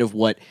that's kind of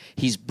what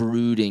he's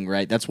brooding.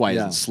 Right? That's why he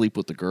Yeah. doesn't sleep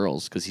with the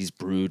girls because he's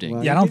brooding.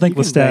 Well, Yeah, I don't think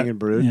He can bang Lestat. and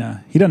brood. Yeah,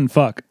 he doesn't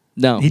fuck.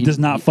 No, he does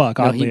not fuck.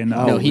 no, Oddly he-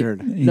 enough. no, Oh, he,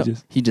 weird. He no,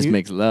 just- he just you-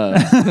 makes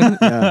love.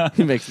 Yeah.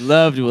 He makes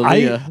love to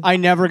Aaliyah. I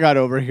never got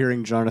over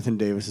hearing Jonathan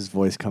Davis's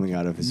voice coming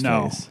out of his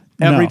No. face.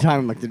 Every No. time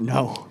I'm like,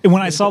 no. And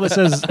when I saw this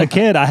as a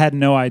kid, I had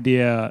no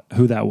idea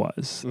who that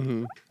was.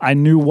 I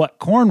knew what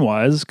Korn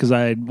was because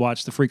I had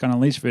watched the Freak on a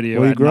Leash video.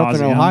 Well, you ad grew up in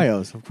nauseam.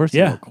 Ohio, so of course you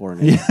Yeah. know Korn.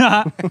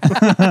 Yeah.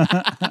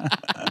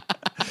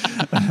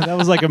 That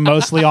was like a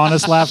mostly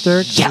honest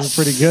laughter. Yes. It was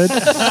pretty good.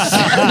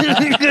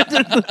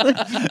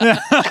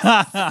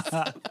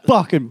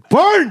 Fucking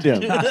burned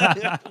him.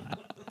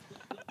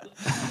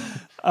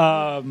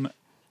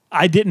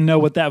 I didn't know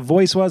what that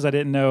voice was. I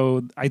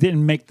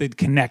didn't make the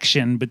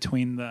connection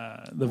between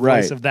the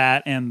Right. voice of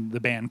that and the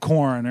band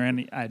Korn or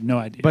any. I had no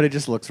idea. But it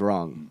just looks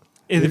wrong.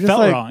 it just felt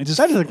like, wrong. It just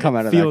that doesn't come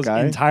out of that feels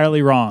guy.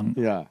 entirely wrong.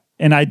 Yeah.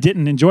 And I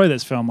didn't enjoy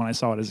this film when I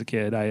saw it as a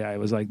kid. I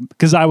was like,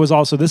 because I was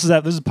also this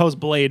is post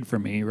Blade for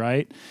me,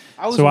 right?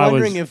 I was So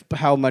wondering if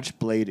how much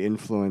Blade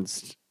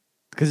influenced,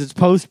 because it's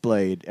post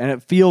Blade and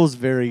it feels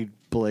very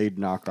Blade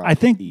knockoff. I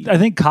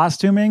think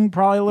costuming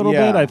probably a little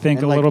Yeah, bit. I think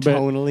and, a like, little bit.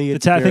 tonally,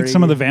 it's I think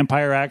some of the very-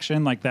 vampire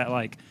action, like that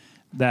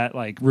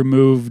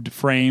removed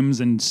frames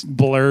and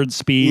blurred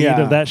speed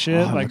of that shit.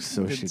 Oh, it like looks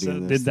so did, shitty in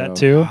did this, that though.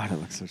 too. God, it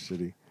looks so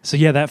shitty. So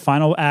yeah, that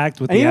final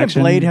act with And the even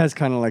action. Blade has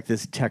kind of like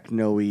this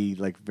techno-y,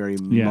 like very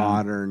Yeah.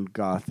 modern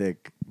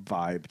gothic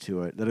vibe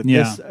to it.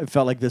 Yeah. It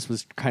felt like this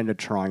was kind of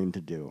trying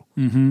to do,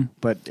 mm-hmm.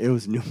 but it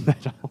was new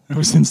metal. it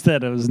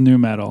was new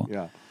metal.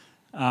 Yeah,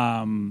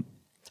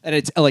 And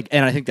it's like,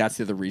 and I think that's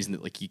the other reason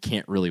that like you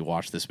can't really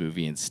watch this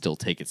movie and still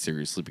take it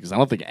seriously, because I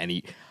don't think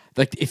any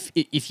like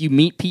if you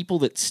meet people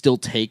that still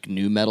take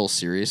new metal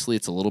seriously,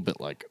 it's a little bit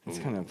like It's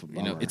kind of a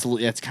you know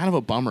bummer. it's kind of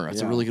a bummer. It's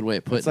a Yeah. really good way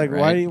of putting It's like, it.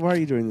 Right? why are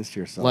you doing this to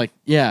yourself? Like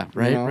yeah,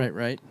 right, know?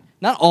 right.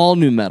 Not all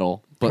new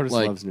metal, but Curtis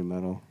like loves new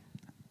metal.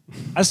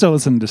 I still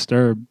listen to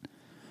Disturbed.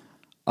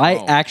 I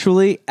Oh.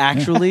 actually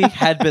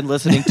had been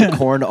listening to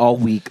Korn all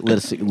week leading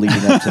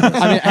up to this.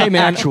 I mean, hey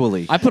man,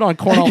 Actually. I put on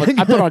Korn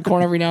I put on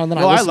Korn every now and then.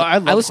 Well, I listen, I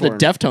love listen to Korn.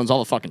 Deftones all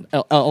the fucking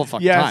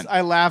Yes, time.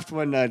 I laughed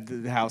when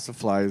the House of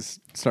Flies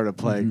started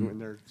playing in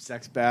their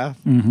sex bath.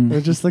 Mm-hmm.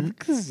 They're just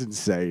like, this is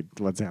insane.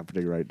 What's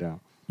happening right now?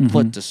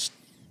 Put just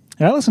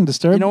Yeah, I listen to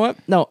Disturbed. you know what?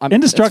 No,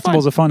 Indestructible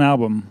is it's a fun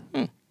album.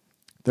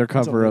 Their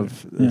cover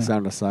of Yeah. The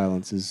Sound of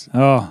Silence is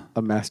Oh,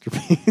 a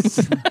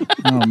masterpiece.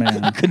 oh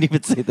man. Couldn't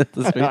even say that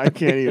this way. I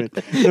can't even.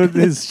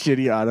 His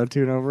shitty auto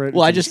tune over it.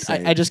 Well, it's I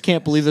insane. just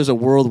can't believe there's a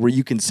world where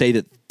you can say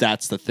that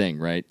that's the thing,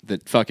 right?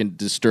 That fucking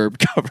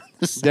Disturbed cover.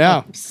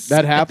 Yeah,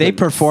 that happened. They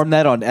performed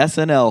that on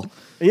SNL.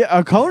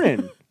 Yeah,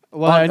 Conan.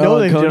 Well, On- I know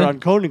on they did it Conan? on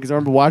Conan because I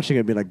remember watching it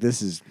and being like,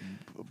 this is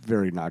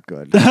very not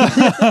good.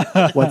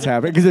 What's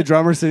happening? Because the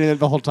drummer's sitting there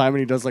the whole time and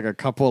he does like a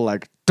couple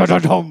like,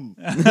 da-da-dum.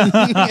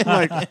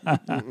 Like,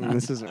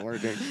 this isn't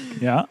working.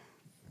 Yeah.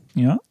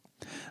 Yeah.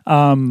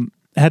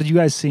 Had you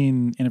guys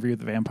seen Interview with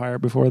the Vampire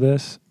before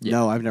this?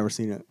 No, I've never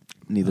seen it.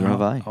 Neither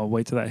have I. I'll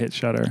wait till that hits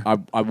Shudder.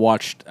 I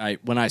watched.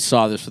 When I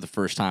saw this for the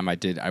first time,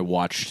 I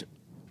watched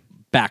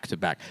back to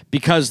back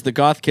because the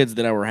goth kids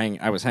that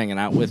I was hanging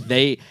out with,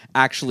 they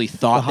actually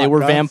thought they hot were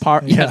goths?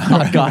 vampire. Yeah,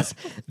 hot goths.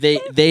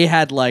 They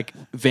had like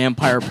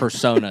vampire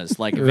personas,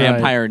 like Right.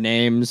 vampire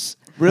names.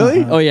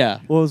 Really? Oh yeah.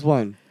 What was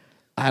one?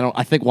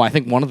 I think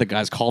one of the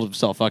guys called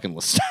himself fucking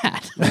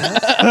Lestat.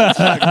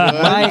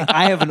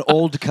 I have an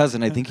old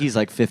cousin. I think he's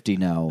like 50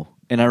 now.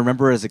 And I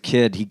remember as a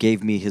kid, he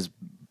gave me his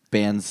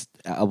band's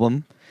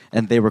album,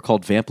 and they were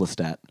called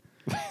Vamplestat.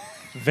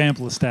 Vamp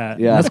Lestat.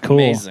 Yeah. That's cool.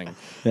 Amazing.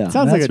 Yeah.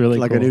 Sounds That's like a, really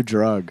like a cool. new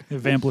drug.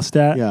 Vamp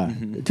Lestat. Yeah.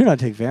 Do not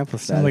take Vamplestat.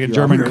 Sounds like a if you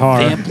German are- car.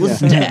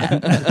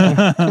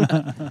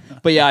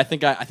 But yeah, I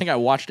think I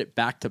watched it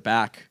back to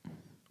back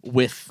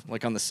with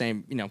like on the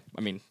same,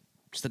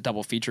 just a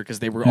double feature because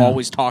they were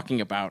always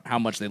talking about how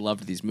much they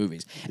loved these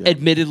movies.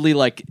 Admittedly,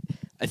 like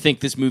I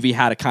think this movie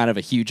had a kind of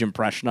a huge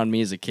impression on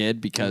me as a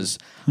kid because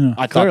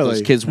I thought Clearly.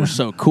 those kids were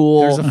so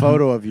cool. There's a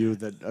photo of you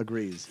that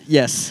agrees.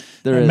 Yes,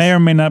 there It is. may or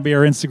may not be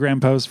our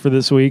Instagram post for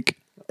this week.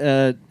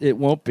 It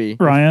won't be.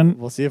 Ryan,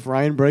 We'll see if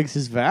Ryan breaks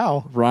his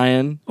vow.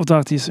 Ryan. we'll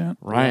talk to you soon.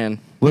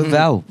 What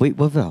vow? Wait,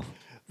 what vow?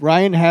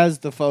 Ryan has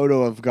the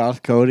photo of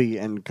Goth Cody,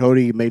 and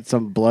Cody made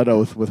some blood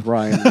oath with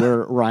Ryan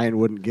where Ryan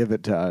wouldn't give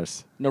it to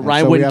us. No, And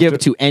Ryan so we wouldn't have give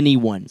it to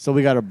anyone. So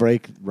we got to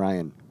break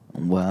Ryan.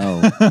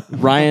 Wow.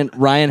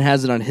 Ryan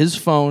has it on his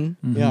phone.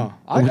 Yeah,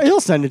 he'll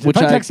send it to. which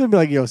If I I- text him and be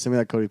like, "Yo, send me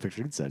that Cody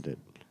picture," he'd send it.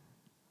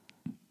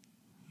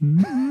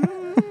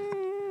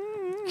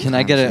 Can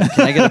I get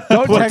a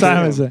Don't What text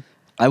time him. is it?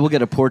 I will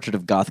get a portrait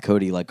of Goth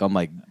Cody like on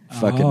my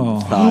fucking Oh.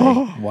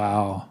 thigh.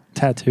 Wow.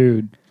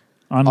 Tattooed.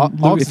 On I'll-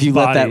 Lucas's If you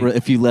let that body.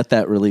 if you let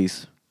that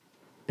release.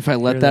 If I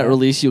let Hear that that?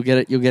 release, you'll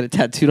get it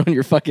tattooed on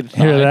your fucking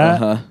thigh. Hear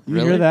that? Uh-huh. You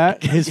Really? hear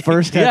that? His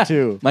first Yeah.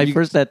 tattoo. My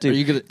first tattoo. are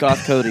you gonna-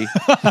 Goth Cody.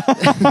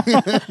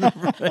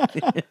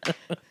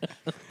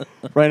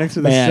 Right next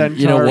to the Man, centaur.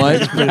 you know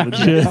what? Pretty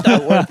legit.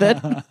 Worth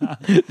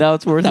it? Now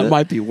it's worth That it.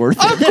 might be worth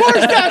it. Of course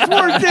that's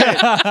worth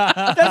it.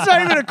 That's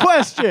not even a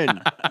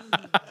question.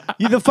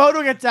 The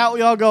photo gets out,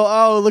 we all go,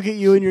 "Oh, look at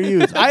you in your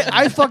youth."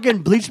 I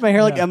fucking bleached my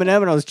hair like Eminem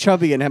when I was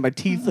chubby and had my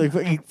teeth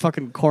like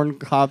fucking corn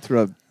cob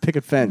through a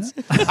picket fence.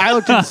 I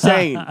looked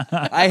insane.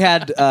 I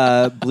had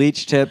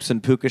bleach tips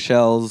and puka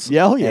shells.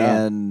 Yeah, oh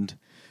yeah. And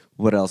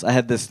what else? I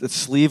had this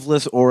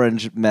sleeveless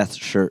orange mesh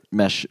shirt.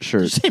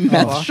 Say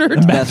meth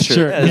shirt. Meth shirt.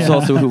 shirt, It's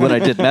also what I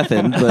did meth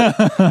in,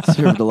 but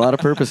served a lot of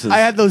purposes. I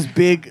had those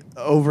big,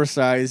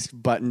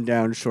 oversized,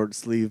 button-down,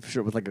 short-sleeve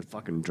shirt with like a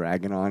fucking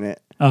dragon on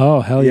it.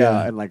 Oh, hell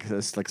yeah. And like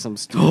this, like some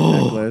stupid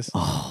necklace.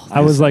 I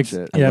was some like,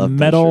 shit. I yeah, love those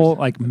metal, shirts.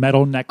 like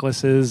metal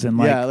necklaces and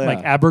like Yeah, yeah.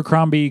 like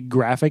Abercrombie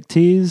graphic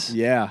tees.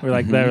 Yeah. Where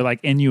like their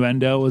like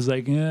innuendo was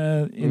like,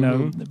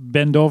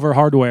 bend over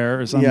hardware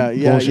or something.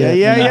 Yeah. bullshit,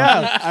 you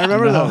know? I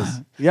remember No.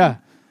 those. Yeah.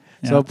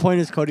 So Yeah. the point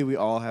is, Cody, we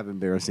all have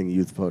embarrassing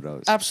youth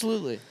photos.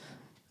 Absolutely.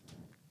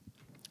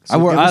 So I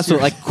give us also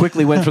your- like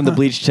quickly went from the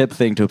bleach tip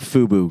thing to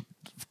FUBU,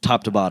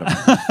 top to bottom.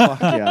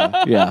 Fuck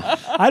yeah. Yeah.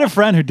 I had a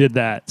friend who did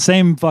that.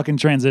 Same fucking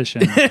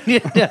transition.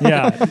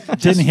 yeah.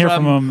 Didn't hear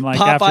from him like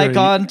pop after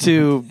icon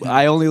to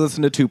I only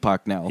listen to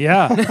Tupac now.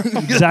 Yeah.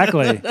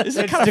 Exactly. It's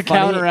to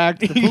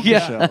counteract the puka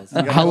Yeah. shells. You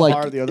gotta How, go like,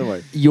 hard the other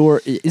way.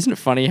 Isn't it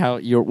funny how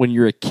when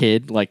you're a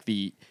kid, like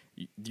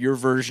your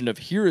version of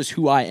here is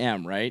who I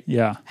am, right?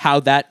 Yeah. How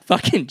that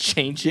fucking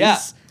changes. Yeah.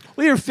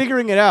 Well, you're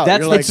figuring it out.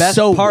 That's You're the like, best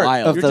so part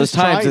wild. of You're those just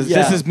times. trying- Is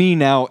This yeah. is me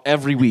now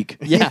every week.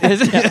 Yeah.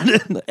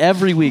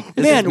 Every week.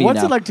 This is Man, me what's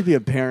now. it like to be a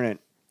parent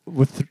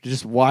with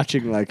just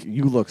watching like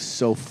you look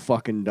so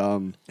fucking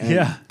dumb? And,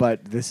 Yeah.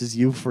 But this is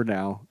you for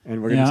now,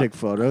 and we're gonna Yeah. take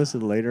photos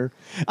and later.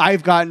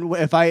 I've gotten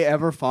if I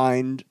ever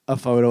find a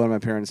photo in my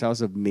parents'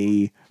 house of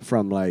me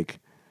from like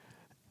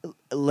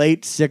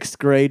late 6th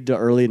grade to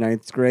early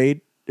 9th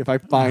grade. If I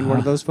find one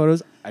of those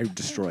photos, I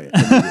destroy it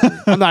immediately.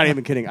 I'm not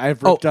even kidding.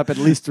 I've ripped up at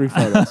least 3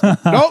 photos. Nope,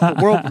 the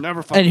world will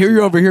never find. And here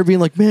you're over here being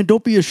like, man,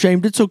 don't be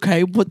ashamed. It's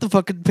okay. Put the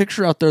fucking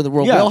picture out there in the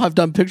world. Yeah. We all have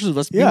done pictures of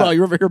us. Yeah. Meanwhile,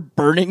 you're over here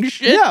burning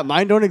shit. Yeah,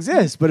 mine don't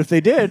exist. But if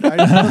they did, they're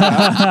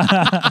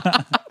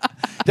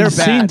You've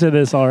seen bad. to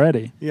this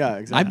already. Yeah,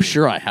 exactly. I'm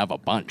sure I have a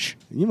bunch.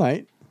 You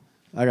might.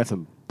 I got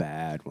some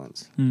bad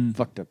ones.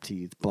 Fucked up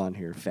teeth, blonde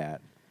hair,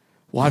 fat.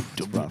 Well, I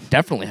rough.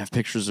 definitely have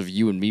pictures of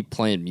you and me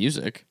playing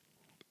music.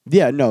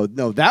 Yeah, no,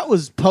 that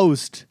was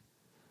post.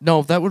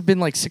 No, that would have been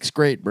like 6th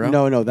grade, bro.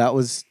 No, that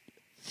was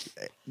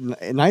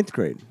 9th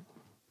grade.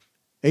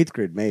 8th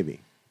grade,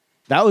 maybe.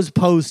 That was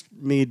post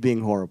me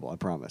being horrible, I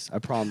promise. I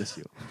promise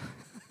you.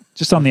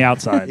 Just on the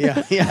outside.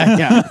 Yeah.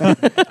 Yeah.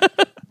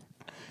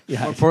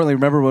 More importantly,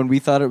 remember when we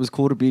thought it was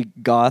cool to be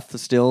goth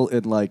still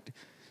in like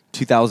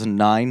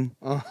 2009?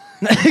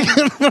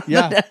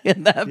 Yeah.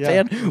 In that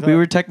Yeah. band, we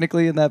were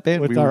technically in that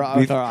band With we, our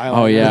we- eyeliner.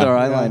 Oh, yeah. with our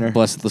eyeliner.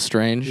 Blessed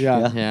Lestrange.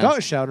 Yeah. Yeah.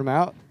 Don't shout them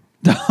out.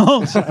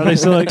 Are they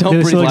still, Don't do they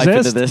breathe still life into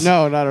exist? this.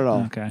 No, not at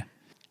all. Okay.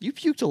 You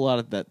puked a lot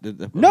of that.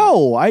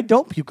 No, I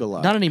don't puke a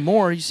lot. Not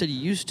anymore. You said you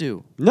used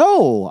to.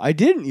 No, I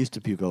didn't used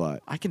to puke a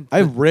lot.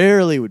 I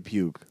rarely would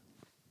puke.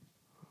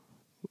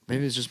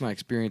 Maybe it's just my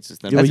experiences.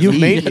 Then. Yeah, well, you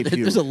made me puke.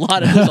 There's a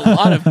lot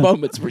of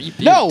moments where you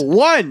puked. No,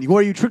 one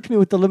where you tricked me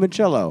with the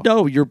limoncello.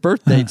 No, your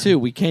birthday too.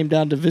 We came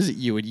down to visit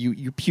you, and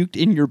you puked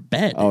in your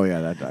bed. Oh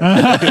yeah, that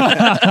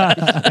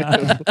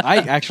died. I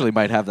actually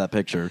might have that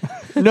picture.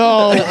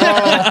 No.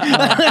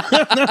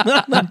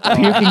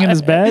 Puking in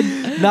his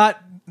bed?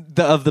 Not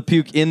of the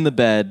puke in the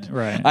bed.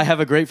 Right. I have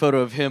a great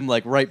photo of him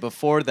like right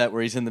before that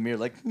where he's in the mirror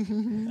like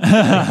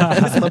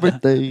it's my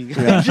birthday.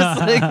 Yeah. Just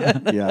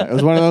like Yeah, it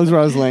was one of those where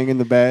I was laying in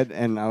the bed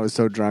and I was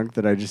so drunk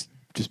that I just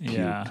puked.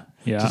 Yeah.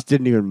 Yeah. Just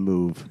didn't even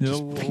move.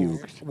 Just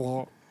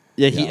puked.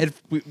 Yeah,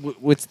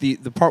 what's the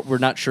part we're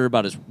not sure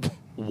about is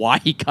why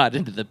he got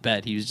into the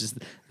bed. He was just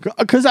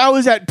Because I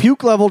was at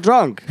puke level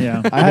drunk.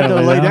 Yeah. I had You to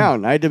gotta lay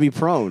down. I had to be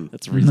prone.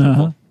 that's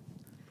reasonable. Uh-huh.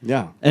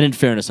 Yeah. And in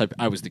fairness,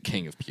 I was the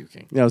king of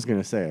puking. Yeah, I was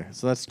gonna say.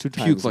 So that's 2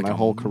 times Puke in like my a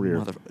whole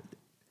career.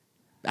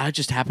 I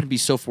just happened to be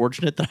so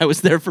fortunate that I was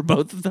there for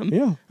both of them.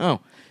 Yeah. Oh.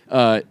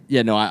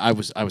 Yeah, no, I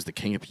was the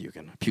king of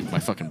puking. I puked my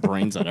fucking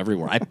brains out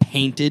everywhere. I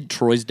painted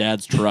Troy's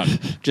dad's truck.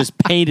 Just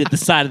painted the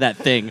side of that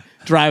thing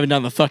driving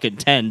down the fucking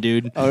 10,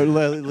 dude. Oh,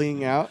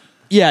 leaning out.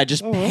 Yeah, I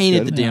just that's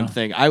painted good. the damn Yeah.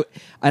 thing. I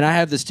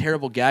have this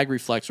terrible gag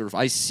reflex where if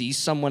I see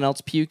someone else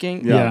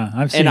puking, Yeah,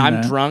 I've seen and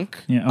I'm that. drunk,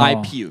 Yeah, I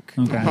oh, puke.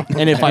 Okay.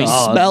 And if I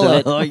smell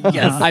it,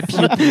 I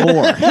puke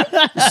more.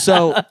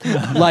 So,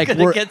 like,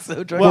 we're get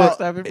so drunk Well, next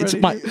time in it's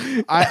front of my.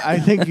 you. I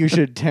think you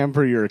should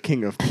temper your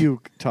king of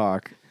puke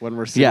talk when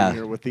we're sitting Yeah.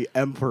 here with the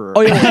emperor.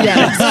 Oh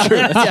yeah, that's true.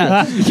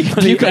 Yeah,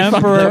 The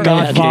Emperor of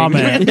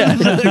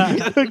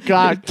Vomit.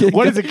 God,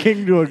 what is a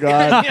king to a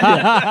god?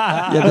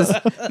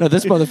 Yeah,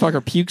 this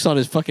motherfucker pukes on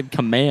his fucking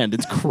command.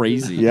 It's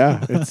crazy.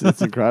 Yeah, it's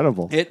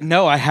incredible.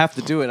 No, I have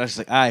to do it. I was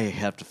like, I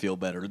have to feel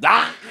better.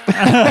 Ah!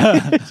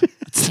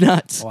 It's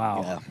nuts.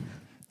 Wow. Yeah.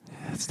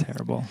 That's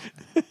terrible.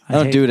 I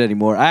don't do it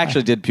anymore. I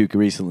actually did puke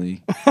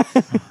recently,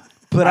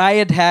 but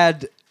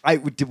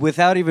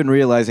without even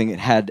realizing it,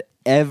 had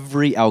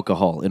every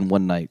alcohol in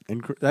one night.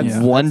 That's,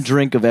 Yeah. One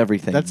drink of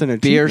everything. That's an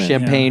beer,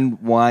 achievement. champagne,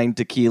 wine,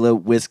 tequila,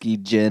 whiskey,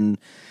 gin,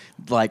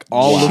 like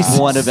all of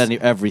one of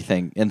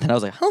everything. And then I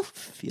was like, oh,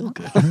 feel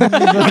good.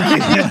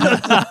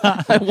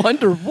 I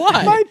wonder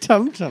why. My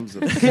tum tums.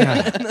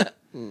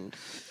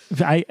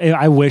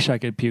 I wish I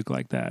could puke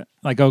like that.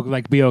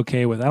 Like be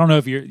okay with it. I don't know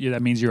if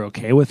that means you're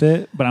okay with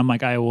it, but I'm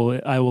like I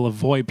will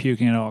avoid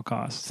puking at all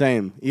costs.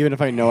 Same. Even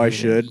if I know I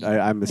should,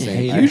 I'm the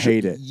same. I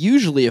hate it.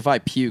 Usually, if I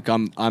puke,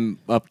 I'm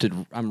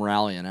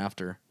rallying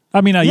after. I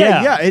mean,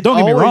 yeah. It Don't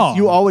get me always- wall.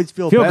 You always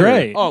feel Feel better.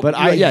 great. Oh, but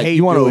I hate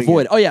you want to doing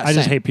avoid. it. Oh yeah, I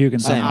just same. hate puking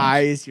so Same.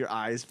 much. Your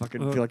eyes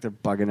fucking feel like they're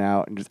bugging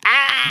out and just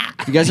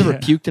You guys ever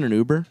puked in an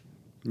Uber?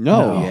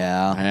 no.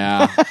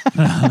 Yeah.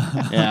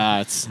 Yeah,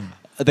 yeah. It's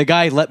The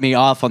guy let me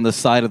off on the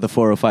side of the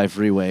 405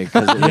 freeway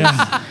because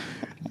Yeah.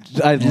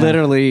 I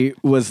literally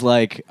was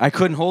like, I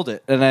couldn't hold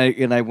it, and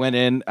I went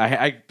in.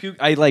 I puked.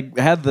 I like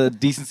had the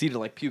decency to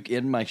like puke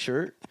in my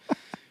shirt,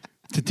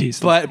 It's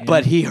decent.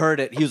 but he heard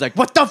it. He was like,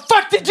 "What the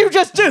fuck did you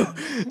just do?"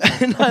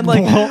 And I'm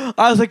like,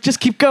 I was like, "Just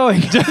keep going,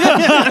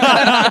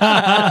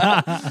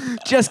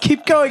 just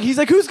keep going." He's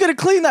like, "Who's gonna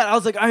clean that?" I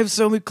was like, "I have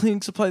so many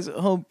cleaning supplies at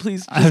home.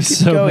 Please, I have just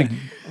keep so going." many.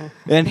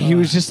 And he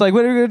was just like,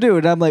 "What are we gonna do?"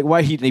 And I'm like,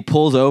 "Why?" He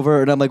pulls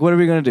over, and I'm like, "What are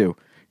we gonna do?"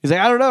 He's like,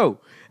 "I don't know."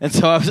 And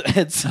so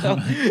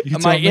You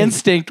my told me.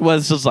 instinct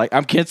was just like,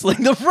 I'm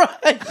canceling the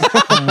ride.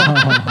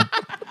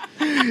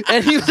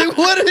 And he was like,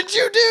 "What did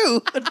you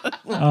do?"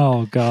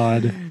 Oh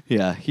God.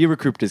 Yeah, he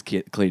recouped his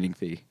cleaning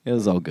fee. It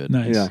was all good.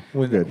 Nice. Yeah,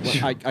 we're good.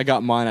 I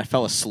got mine. I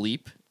fell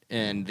asleep,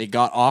 and they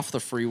got off the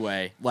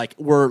freeway. Like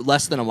we're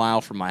less than a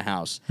mile from my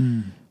house.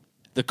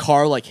 The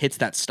car like hits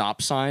that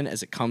stop sign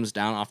as it comes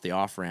down off the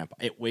off ramp.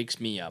 It wakes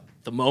me up.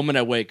 The moment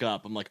I wake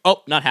up, I'm like,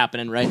 "Oh, not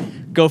happening!"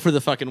 Right? Go for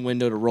the fucking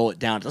window to roll it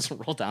down. It doesn't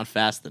roll down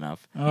fast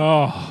enough.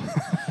 Oh.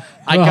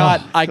 I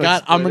got.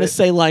 I'm gonna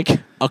say like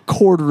a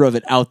quarter of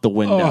it out the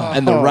window,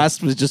 and the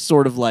rest was just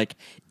sort of like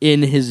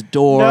in his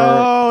door.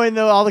 No, and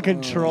all the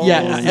controls.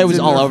 Yeah, it was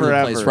in all there over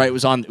forever. the place. Right, it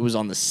was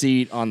on the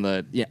seat,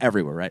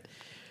 everywhere. Right.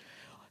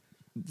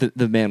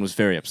 The man was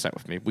very upset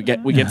with me. We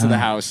get to the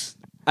house,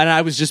 and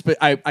I was just,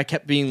 I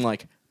kept being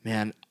like,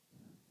 man,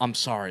 I'm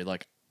sorry,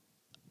 like,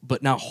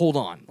 but now hold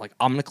on, like,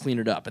 I'm gonna clean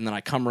it up. And then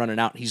I come running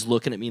out, and he's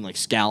looking at me like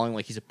scowling,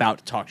 like he's about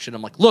to talk shit.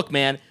 I'm like, look,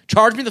 man,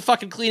 charge me the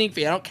fucking cleaning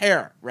fee. I don't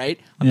care, right?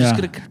 I'm just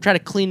gonna try to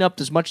clean up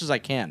as much as I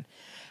can.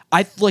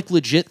 I like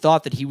legit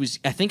thought that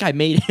I think I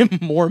made him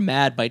more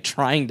mad by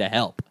trying to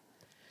help.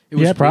 It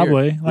was Yeah, weird.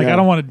 probably. Like, Yeah. I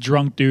don't want a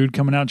drunk dude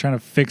coming out trying to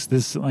fix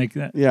this. Like,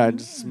 Yeah,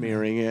 just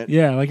smearing it.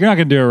 yeah, like you're not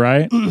gonna do it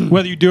right,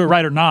 whether you do it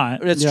right or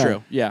not. That's Yeah.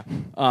 true. Yeah.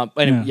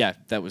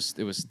 That was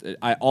it. Was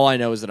all I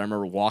know is that I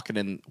remember walking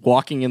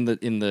in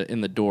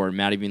the door, and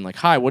Maddie being like,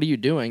 "Hi, what are you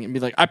doing?" And be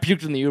like, "I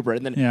puked in the Uber,"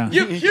 and then Yeah.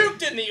 you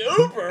puked in the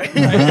Uber. Right?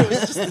 It was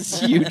just this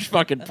huge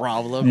fucking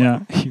problem.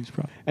 Yeah, huge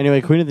problem. Anyway,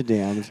 Queen of the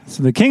Damned.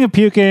 So the king of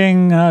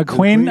puking,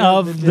 queen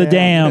of the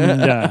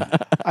damned.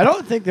 I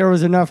don't think there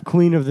was enough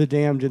Queen of the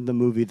Damned in the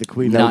movie The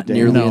Queen Not of the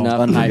nearly Damned. enough.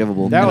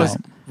 Unforgivable. That No. was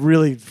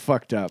really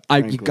fucked up. You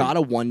frankly.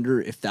 gotta wonder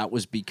if that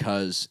was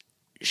because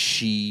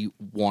she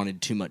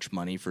wanted too much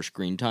money for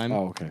screen time.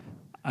 Oh, okay.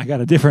 I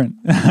got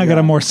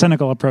a more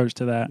cynical approach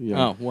to that. Yeah.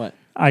 Oh, what?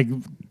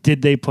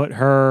 Did they put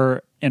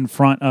her in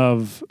front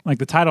of, like,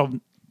 the title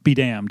 "Be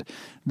Damned"?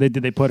 Did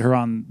they put her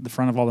on the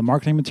front of all the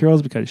marketing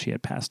materials because she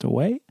had passed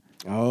away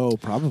Oh,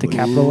 probably. to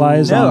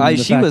capitalize No, on the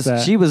she fact was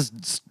that- she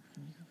was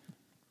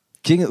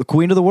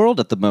queen of the world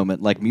at the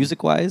moment, like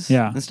music wise,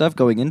 Yeah. and stuff.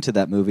 Going into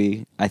that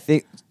movie, I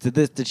think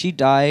did she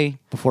die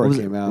Before it was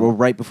came out. Well,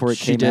 right before it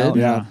She came did. out.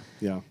 Yeah.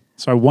 Yeah.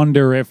 So I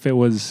wonder if it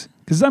was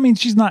because I mean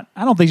she's not.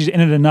 I don't think she's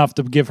in it enough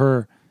to give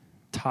her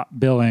top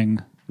billing.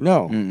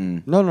 No.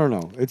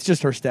 No. It's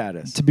just her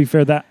status. To be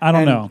fair, that I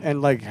don't know.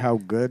 And like, how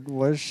good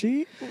was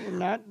she?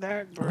 Not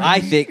that great.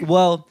 I think.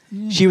 Well,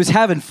 she was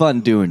having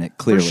fun doing it.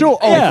 Clearly, sure.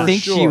 Oh, I for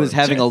think she sure. was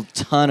having a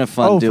ton of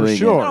fun Oh, for doing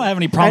sure. I don't have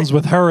any problems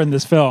with her in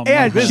this film. And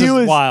Like, this she is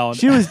was wild.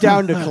 She was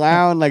down to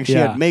clown. Like she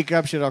Yeah. had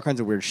makeup. She had all kinds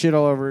of weird shit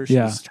all over her. She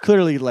Yeah. was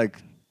clearly like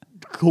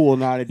cool,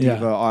 not a diva,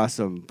 Yeah.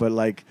 awesome. But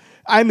like,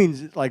 I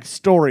mean, like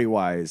story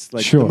wise,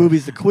 like Sure. the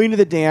movie's The Queen of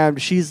the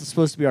Damned. She's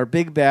supposed to be our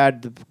big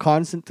bad, the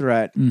constant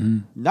threat. Mm-hmm.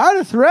 Not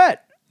a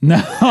threat. No,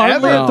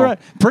 No.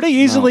 pretty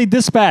easily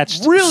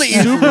dispatched. Really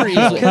Super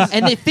easily.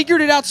 And they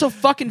figured it out so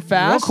fucking real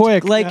fast.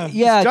 quick. Like, This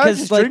yeah, guy's because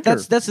just like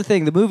drinker. that's the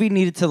thing. The movie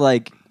needed to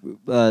like.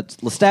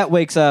 Lestat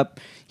wakes up.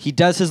 He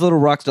does his little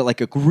rock star,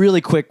 like a really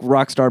quick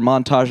rock star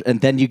montage,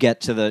 and then you get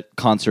to the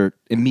concert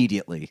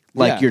immediately.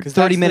 Like Yeah, you're 'cause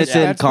 30 that's minutes the-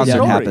 in, that's the concert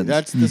story. happens.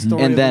 That's the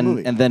story and of then the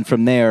movie. and then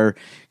from there,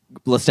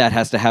 Lestat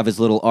has to have his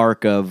little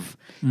arc of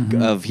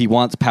he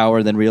wants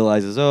power, then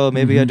realizes, oh,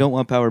 maybe I don't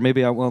want power,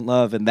 maybe I want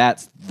love, and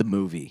that's the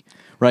movie.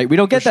 Right? We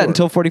don't get that sure.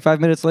 until 45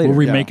 minutes later. We're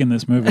remaking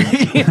this movie.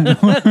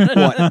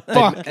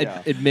 Fuck.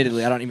 Yeah.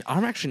 Admittedly, I'm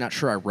actually not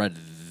sure I read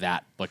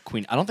that, but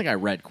Queen. I don't think I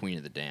read Queen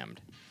of the Damned.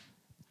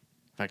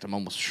 In fact, I'm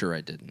almost sure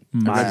I didn't.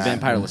 I read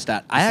Vampire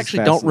Lestat. I is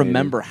actually don't fascinating.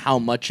 remember how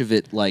much of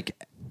it, like,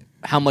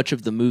 how much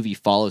of the movie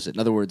follows it. In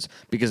other words,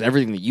 because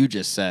everything that you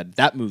just said,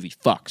 that movie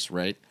fucks,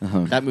 right?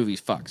 That movie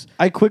fucks.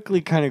 I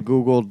quickly kind of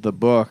Googled the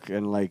book,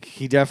 and like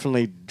he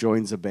definitely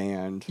joins a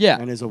band, Yeah.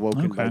 and is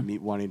awoken by Okay. me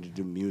wanting to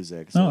do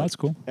music. Oh, like- that's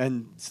cool.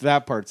 And so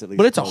that part's at least.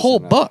 But it's a close whole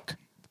enough. book,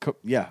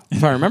 Yeah,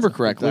 if I remember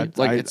correctly. That-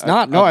 Like, I- it's I-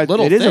 not no, a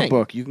little it is thing. a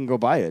book. You can go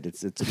buy it.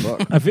 It's a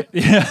book.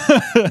 Yeah.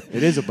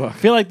 It is a book. I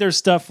feel like there's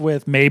stuff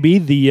with maybe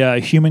the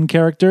human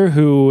character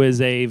who is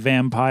a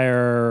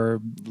vampire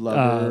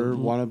Lover,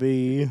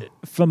 wannabe.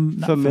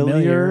 not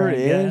familiar-ish?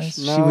 I guess.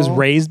 She was No.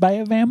 raised by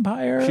a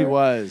vampire. She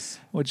was.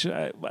 Which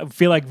I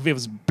feel like it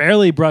was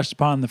barely brushed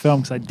upon in the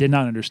film because I did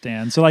not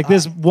understand. So like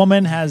this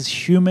woman has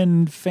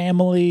human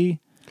family.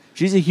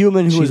 She's a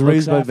human who She was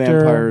raised by looks after-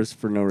 vampires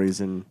for no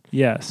reason,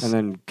 Yes. and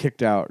then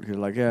kicked out. You're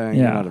like, yeah, Yeah.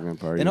 you're not a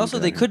vampire. And you also,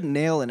 guy. they couldn't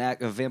nail a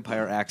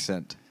vampire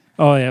accent.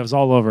 Oh yeah, it was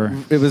all over.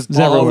 It was It's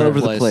all everywhere. over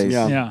the place.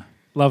 Yeah. Yeah.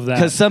 Love that.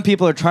 Because some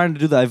people are trying to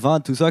do the I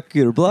want to suck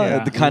your blood,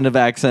 Yeah. the kind of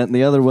accent, and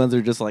the other ones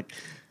are just like,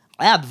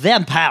 I'm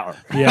vampire.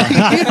 Yeah.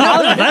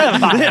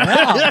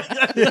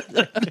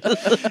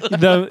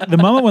 the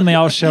moment when they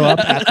all show up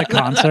at the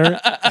concert.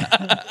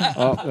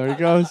 Oh, there he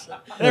goes.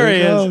 There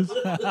he is.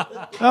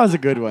 That was a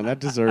good one. That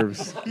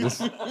deserves this,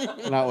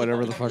 not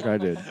whatever the fuck I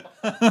did.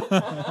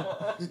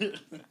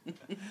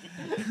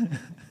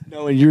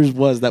 No, and yours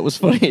was. That was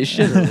funny as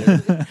shit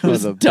earlier. It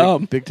was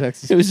dumb. Big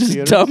Texas. It was just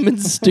Theater. dumb and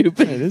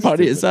stupid. It is funny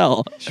stupid. as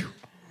hell.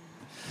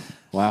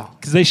 Wow.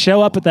 Because they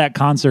show up at that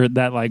concert,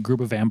 that like group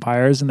of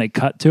vampires, and they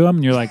cut to them,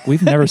 and you're like,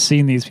 we've never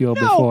seen these people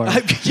before.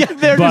 Yeah,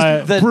 they're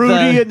But- just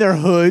broody in their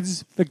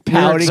hoods, like You're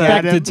pouting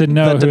at him. expected to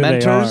know The who they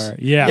Dementors? are.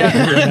 Yeah,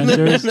 the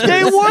Dementors.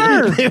 They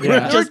were. Yeah. They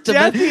were Just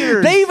Death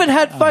Eaters. They even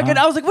had fucking.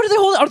 I was like, what are they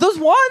holding? Are those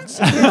wands?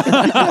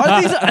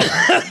 Are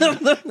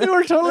these? They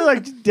were totally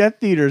like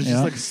Death Eaters, Yeah.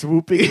 just like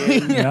swooping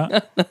in. Yeah.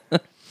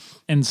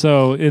 And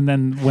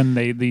then when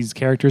these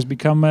characters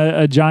become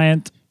a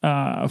giant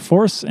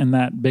force in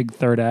that big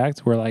third act.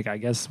 Where like I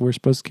guess we're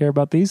supposed to care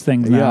about these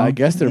things now. Yeah, I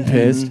guess they're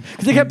pissed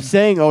because they kept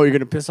saying, "Oh, you're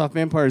gonna piss off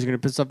vampires. You're gonna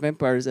piss off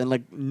vampires," and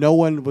like no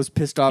one was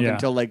pissed off Yeah.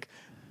 until like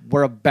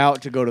we're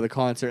about to go to the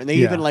concert, and they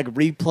Yeah. even like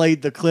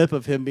replayed the clip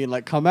of him being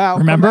like, "Come out,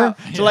 Remember? come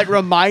out," to like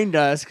remind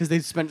us because they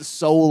spent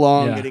so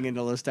long Yeah. getting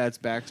into Lestat's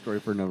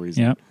backstory for no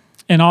reason. Yeah.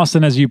 And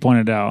Austin, as you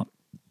pointed out,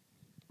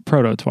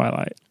 proto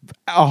Twilight.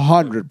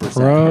 100%.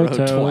 Proto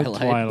Twilight.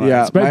 Twilight.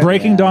 Yeah, It's by my-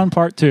 Breaking yeah. Dawn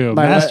Part 2.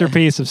 My-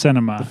 Masterpiece of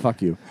cinema.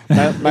 Fuck you.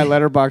 My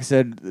letterbox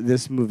said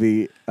this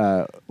movie.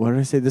 What did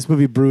I say? This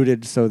movie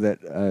brooded so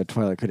that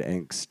Twilight could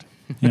angst.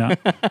 Yeah.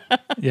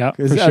 Yeah,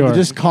 for 'Cause sure.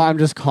 I'm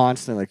just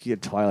constantly like, yeah,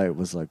 Twilight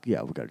was like,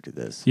 yeah, we got to do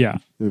this. Yeah.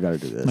 We got to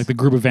do this. Like the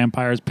group of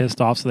vampires pissed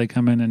off, so they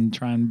come in and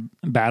try and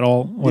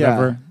battle,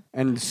 whatever. Yeah.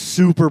 And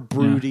super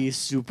broody,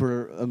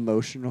 super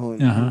emotional.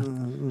 And,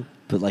 Uh-huh.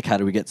 But like, how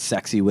do we get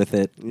sexy with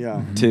it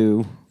Yeah.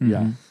 too?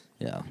 Yeah.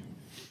 Yeah.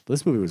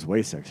 This movie was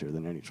way sexier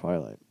than any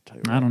Twilight. Tell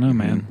you I what. don't know,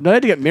 man. No, I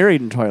had to get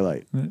married in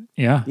Twilight.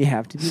 Yeah. You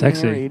have to be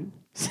Sexy. married.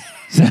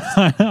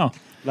 I know.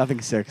 Nothing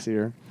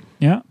sexier.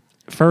 Yeah.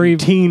 Furry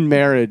Teen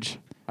marriage.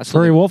 I still,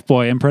 furry think, wolf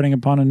boy imprinting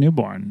upon a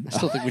newborn. I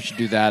still think we should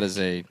do that as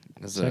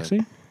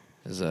Sexy?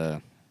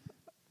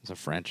 a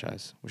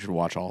franchise. We should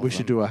watch all of We them.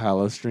 should do a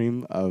Hallow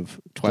stream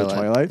of Twilight. The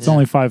Twilights. It's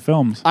only 5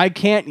 films. I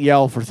can't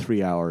yell for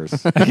 3 hours.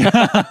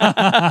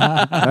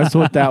 That's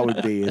what that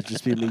would be. It's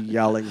just be me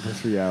yelling for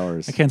 3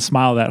 hours. I can't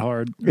smile that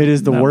hard. It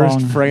is the that worst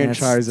long.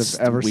 franchise That's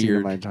I've ever seen in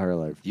weird. my entire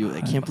life.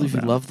 I can't believe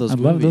you love those I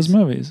movies. love those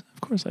movies.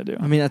 Of course I do.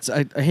 I mean,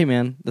 hey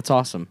man, that's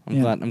awesome.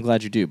 Yeah. I'm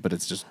glad you do, but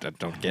it's just I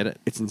don't get it.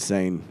 It's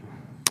insane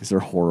because they're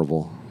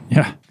horrible.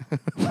 yeah.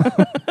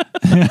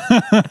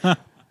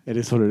 It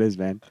is what it is,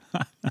 man.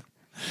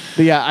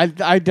 But yeah,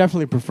 I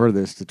definitely prefer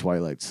this to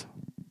Twilight's.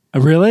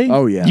 Really?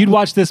 Oh, yeah. You'd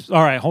watch this.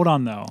 All right, hold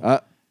on though.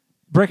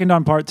 Breaking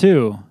Dawn Part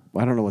 2.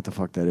 I don't know what the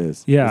fuck that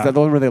is. Yeah. Is that the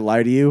one where they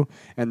lie to you?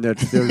 And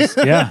there's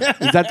Yeah.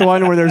 is that the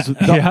one where there's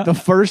Yeah. the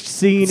first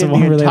scene It's the in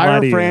one the where they lie to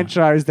entire you.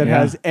 franchise that Yeah.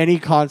 has any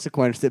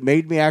consequence that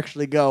made me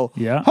actually go,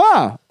 Yeah.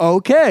 huh,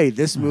 okay,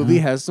 this movie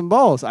has some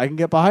balls. I can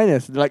get behind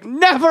this. And they're like,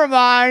 never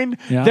mind.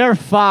 Yeah. They're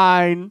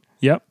fine.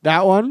 Yep.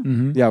 That one?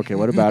 Mhm. Yeah, okay,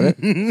 what about it?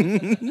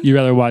 You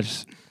rather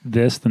watch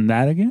this than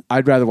that again?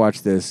 I'd rather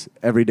watch this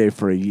every day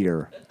for a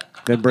year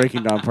than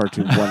Breaking Down Part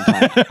 2 one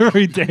time.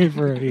 Every day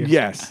for a year.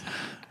 Yes.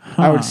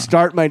 I would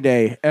start my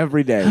day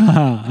every day.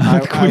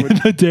 I Queen would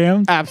of the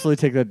Damned. absolutely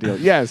take that deal.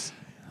 Yes.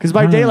 Because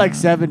by day like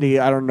 70,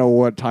 I don't know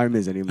what time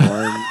is anymore.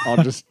 And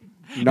I'll just...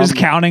 Just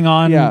counting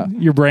on Yeah.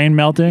 your brain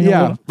melting. a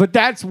Yeah, little. but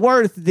that's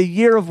worth the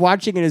year of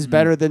watching it is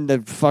better than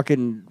the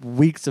fucking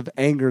weeks of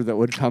anger that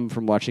would come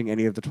from watching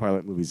any of the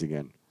Twilight movies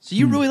again. So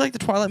you really like the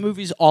Twilight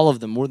movies, all of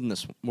them, more than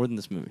this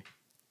movie?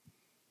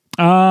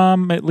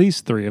 At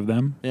least 3 of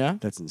them. Yeah.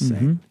 That's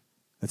insane.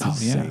 That's Oh,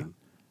 yeah. insane.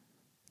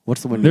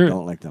 What's the one They're- you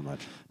don't like that much?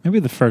 Maybe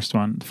the first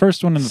one. The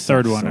first one and the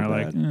third one so are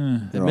like. bad.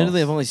 eh.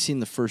 Admittedly, I've only seen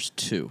the first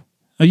 2.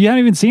 Oh, you haven't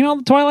even seen all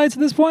the Twilights at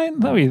this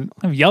point?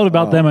 I've yelled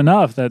about them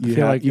enough that I You,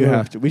 feel ha- like you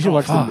have to. We should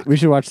watch them. fuck. We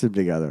should watch them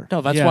together.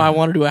 No, that's Yeah. why I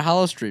want to do a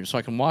Hallow stream so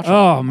I can watch them.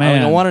 Oh,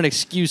 man. I want an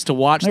excuse to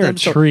watch They're them. a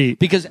treat.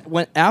 Because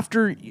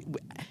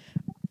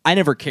I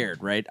never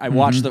cared, right? I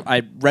watched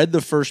I read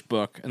the first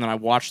book and then I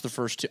watched the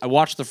first 2. I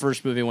watched the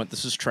first movie and went,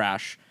 this is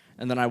trash.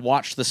 And then I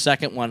watched the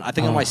second one. I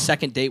think on my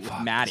second date with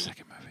Maddie.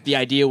 The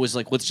idea was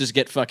like, let's just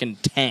get fucking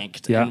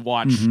tanked Yeah. and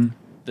watch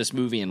this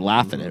movie and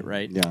laugh at it,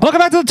 right? Yeah. Welcome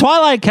back to the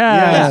Twilight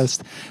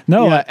Cast.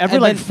 No, yeah, every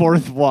and like then-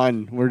 fourth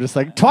one, we're just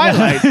like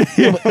Twilight.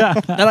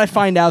 Then I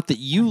find out that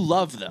you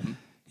love them,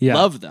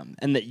 Yeah.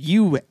 and that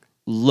you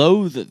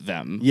loathe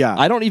them. Yeah.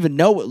 I don't even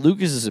know what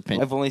Lucas's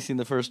opinion. I've only seen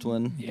the first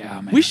one.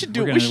 yeah, man. We should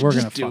do. We're We gonna, should we're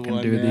just gonna do fucking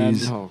one, do man.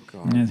 these. Oh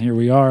god. And here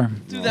we are.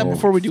 Do that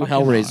before we do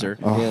Hellraiser.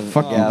 Oh, Yeah,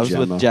 fuck yeah, I you, was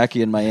Gemma. with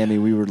Jackie in Miami.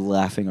 We were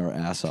laughing our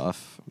ass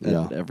off at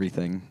Yeah.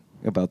 everything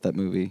about that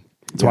movie.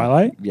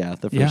 Twilight? Yeah,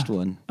 the Yeah. first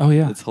one. Oh,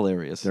 yeah. It's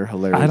hilarious. They're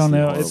hilarious. I don't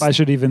know if I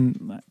should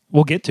even.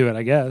 We'll get to it,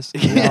 I guess.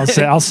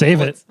 I'll save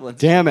it.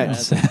 Damn it.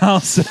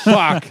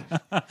 Fuck.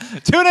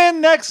 Tune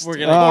in next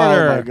We're Oh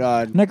quarter. my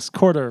god. Next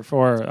quarter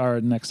for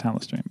our next Hallow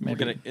stream. We're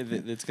Maybe.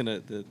 gonna.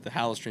 The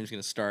Hallow stream's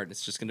gonna start. And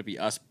it's just gonna be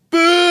us.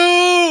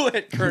 Boo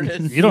at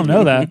Curtis. You don't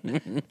know that.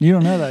 You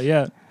don't know that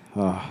yet.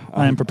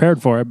 I am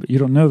prepared for it, but you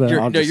don't know that. You're,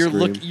 I'll no, just you're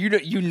scream.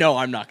 look. You know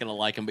I'm not gonna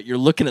like him, but you're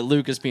looking at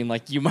Lucas, being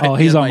like, "You might." Oh,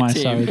 be he's on my my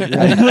team.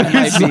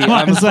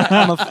 side.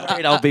 I'm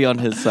afraid I'll be on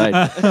his side.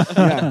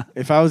 Yeah.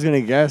 If I was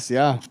gonna guess,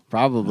 yeah,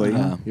 probably.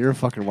 Yeah. You're a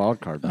fucking wild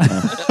card.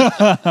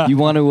 You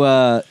want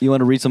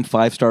to read some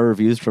 5-star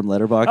reviews from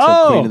Letterboxd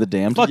of Queen of the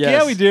Damned? Fuck Yes.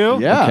 yeah, we do.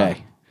 Yeah.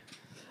 Okay.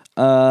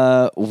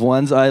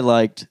 Ones I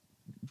liked.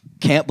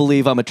 Can't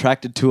believe I'm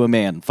attracted to a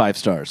man. 5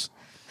 stars.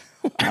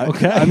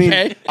 Okay. I mean,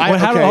 Okay.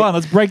 Hold on,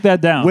 let's break that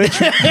down. Which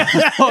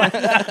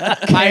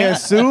I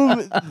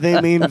assume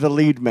they mean the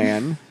lead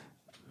man,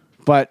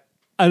 but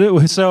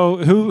So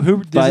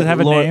who does it have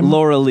a name?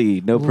 Laura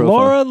Lee. No profile.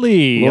 Laura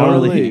Lee. Laura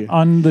on- Lee.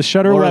 on the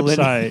Shutter Laura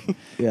website.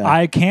 Yeah.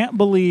 I can't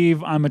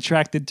believe I'm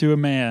attracted to a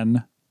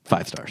man.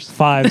 5 stars.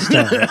 5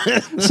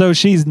 stars. So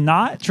she's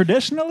not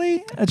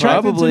traditionally attracted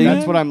Probably. to men?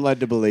 That's what I'm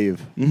led to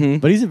believe. Mm-hmm.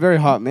 But he's a very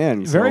hot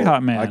man. Very so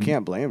hot man. I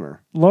can't blame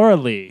her. Laura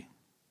Lee,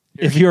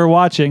 if you're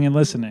watching and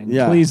listening,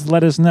 Yeah. please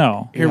let us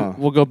know. Here, Yeah.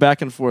 we'll go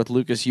back and forth.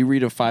 Lucas, you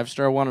read a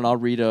 5-star one, and I'll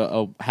read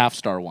a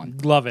half-star one.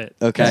 Love it.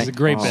 Okay. This is a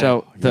great bit.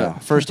 So the yeah.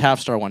 first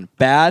half-star one: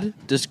 bad,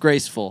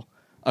 disgraceful,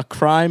 a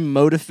crime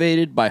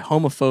motivated by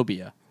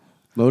homophobia.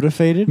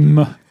 Motivated?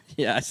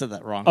 Yeah, I said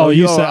that wrong. Oh,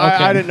 you No, said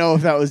okay. I didn't know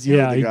if that was you. or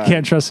Yeah, the you guy.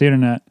 can't trust the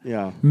internet.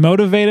 Yeah.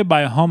 Motivated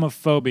by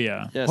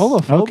homophobia. yes.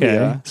 Homophobia.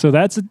 Okay. So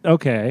that's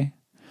okay.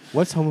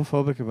 What's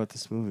homophobic about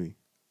this movie?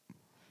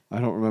 I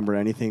don't remember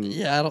anything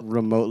Yeah, I don't-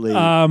 remotely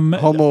Um,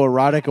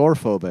 homoerotic or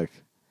phobic.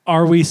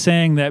 Are we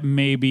saying that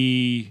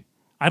maybe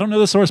I don't know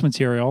the source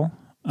material?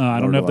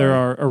 I don't know if there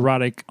are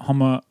erotic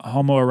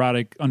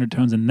homoerotic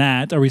undertones in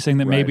that. Are we saying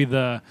that maybe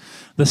the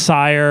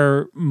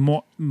sire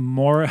more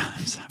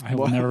I'm sorry, I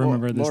will never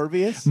remember this.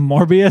 Morbius?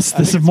 Morbius,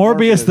 this is think it's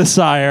Morbius, Morbius. the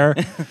sire,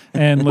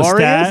 and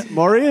Lestat,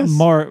 Maurice?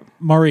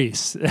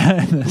 Maurice,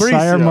 the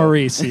sire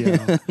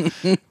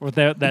Mauricio. Or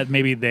that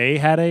maybe they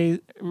had a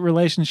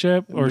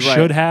relationship or Right.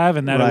 should have,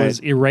 and that Right. it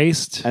was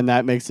erased. And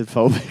that makes it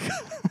phobic.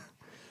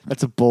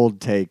 That's a bold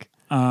take.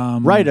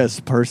 Write us,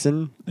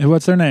 person.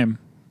 What's their name?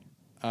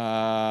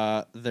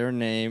 Their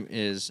name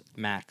is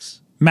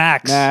Max.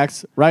 Max.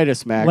 Max. Write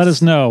us, Max. Let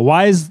us know.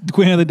 Why is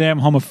Queen of the Dam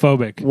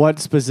homophobic? What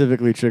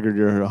specifically triggered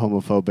your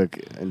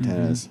homophobic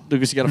antennas?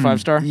 Lucas, you got a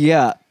 5-star?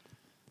 Yeah.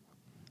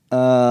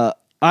 I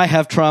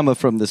have trauma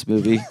from this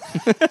movie,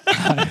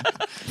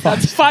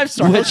 That's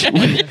 5-star.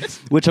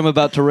 which I'm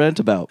about to rant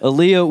about.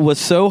 Aaliyah was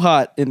so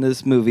hot in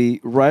this movie,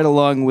 right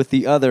along with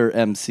the other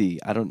MC.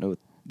 I don't know what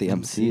the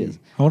MC is.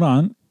 Hold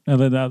on. The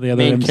other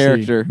Main MC.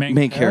 character.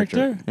 Main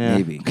character, Yeah.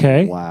 maybe.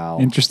 Okay. Wow.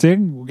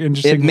 Interesting. It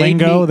Interesting made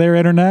lingo me- there,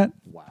 internet.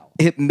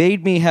 It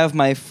made me have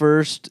my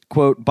first,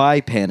 quote, bi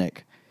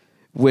panic,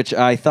 which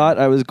I thought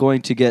I was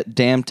going to get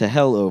damned to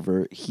hell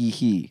over. Hee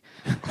hee.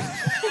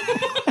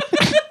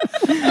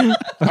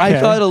 I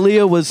thought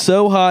Aaliyah was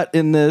so hot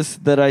in this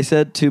that I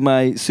said to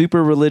my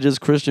super religious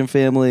Christian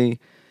family,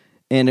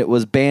 and it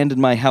was banned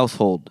in my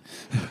household.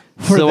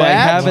 So I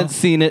that? haven't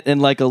seen it in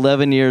like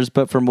 11 years,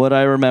 but from what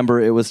I remember,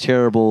 it was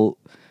terrible.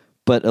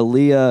 But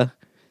Aaliyah,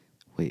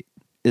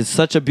 is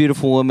such a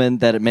beautiful woman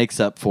that it makes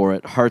up for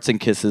it. Hearts and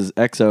kisses,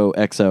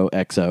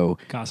 XOXOXO,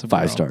 Gossip 5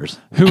 Girl. stars.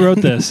 Who wrote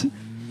this?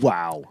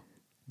 Wow.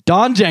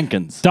 Don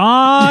Jenkins.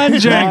 Don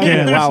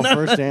Jenkins. Wow,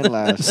 first and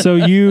last. So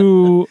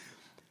you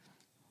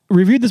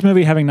reviewed this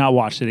movie having not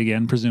watched it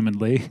again,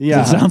 presumably.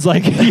 Yeah. It sounds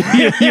like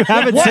you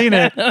haven't seen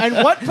it. And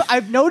what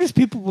I've noticed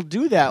people will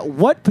do that.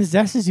 What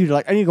possesses you to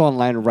I need to go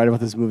online and write about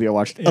this movie I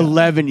watched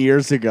 11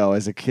 years ago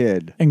as a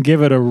kid. And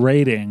give it a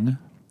rating.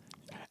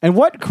 And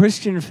what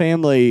Christian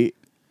family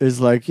is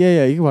like,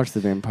 yeah, you can watch the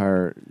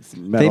vampire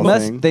metal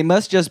thing. They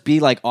must just be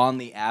like on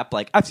the app,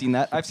 like, I've seen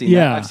that, I've seen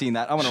Yeah. that, I've seen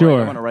that. I want to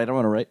Sure. write, I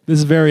want to write. This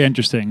is very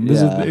interesting.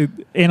 This Yeah. is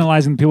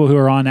analyzing people who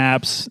are on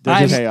apps.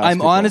 There's I'm, chaos I'm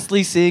people.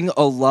 honestly seeing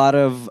a lot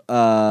of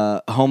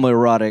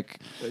homoerotic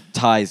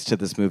ties to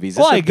this movie. Is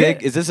this, Well, I a big,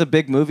 get- is this a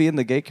big movie in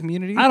the gay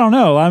community? I don't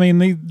know. I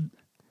mean,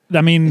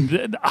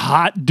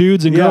 hot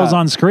dudes and Yeah. girls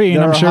on screen.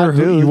 There I'm are sure hot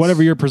dudes.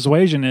 whatever your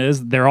persuasion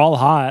is, they're all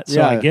hot.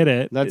 So Yeah, I get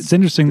it. that's- It's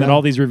interesting that yeah.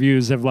 all these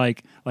reviews have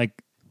like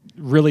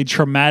really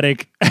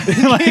traumatic,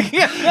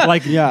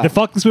 Yeah. the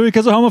fuck this movie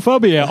because of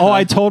homophobia. Oh,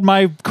 I told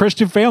my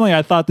Christian family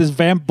I thought this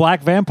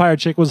black vampire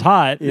chick was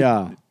hot.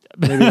 Yeah.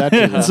 Maybe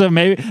that's So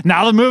maybe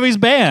now the movie's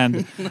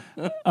banned.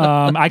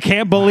 I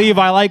can't believe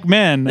I like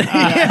men.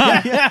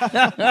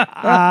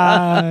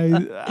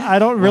 I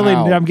don't really.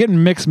 Wow. I'm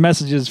getting mixed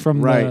messages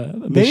from Right.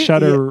 the Maybe-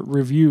 Shudder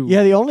review.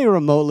 Yeah, the only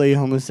remotely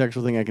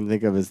homosexual thing I can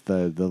think of is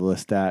the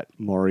Lestat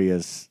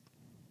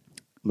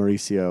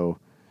Mauricio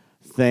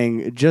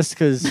thing. Just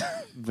because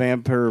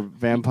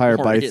vampire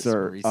bites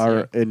Maurice,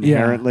 are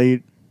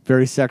inherently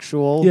very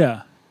sexual.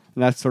 Yeah.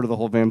 And that's sort of the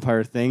whole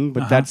vampire thing,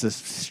 but that's a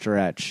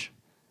stretch.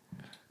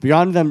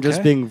 Beyond them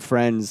just being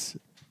friends,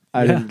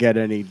 I didn't get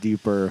any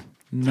deeper.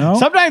 No.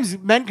 Sometimes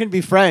men can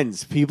be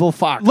friends. People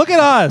fuck. Look at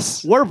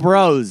us. We're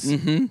bros.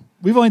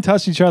 We've only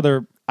touched each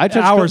other touched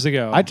hours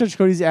ago. I touched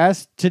Cody's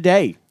ass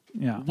today.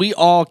 yeah. We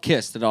all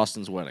kissed at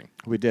Austin's wedding.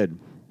 We did.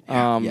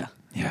 Yeah.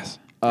 Yes.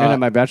 And at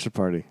my bachelor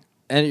party.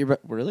 And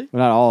really? Well,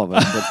 not all of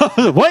us,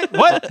 but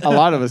What? a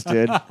lot of us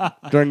did.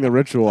 During the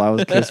ritual, I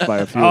was kissed by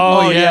a few.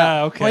 Oh,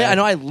 yeah. Okay. Oh yeah, I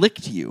know. I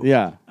licked you.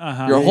 Yeah.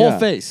 Your whole Yeah.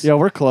 face. Yeah,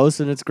 we're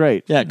close and it's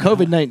great. Yeah,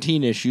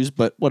 COVID-19 issues,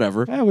 but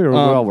whatever. Yeah, we were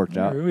all worked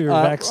out. We were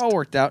We're vexed. all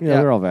worked out.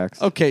 Yeah, we're all vaxxed.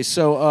 Okay,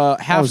 so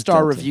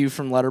half-star Delta. review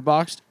from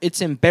Letterboxd.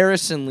 It's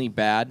embarrassingly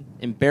bad.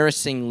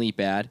 Embarrassingly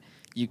bad.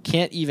 You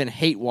can't even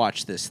hate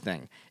watch this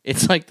thing.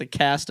 It's like the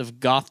cast of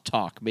Goth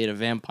Talk made a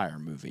vampire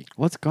movie.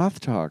 What's goth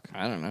talk?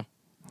 I don't know.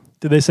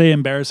 Did they say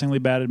embarrassingly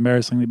bad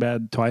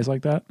twice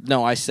like that?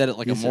 No, I said it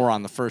like a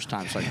moron the first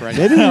time, so I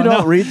corrected Maybe you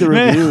don't read the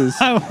Man, reviews.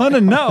 I want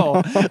to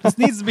know. This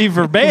needs to be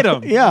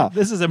verbatim. Yeah.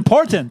 This is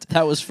important.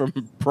 That was from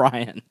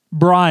Brian.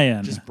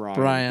 Brian.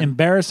 Brian.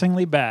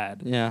 Embarrassingly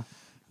bad. Yeah.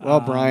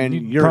 Well, Brian,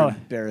 you'd you're probably-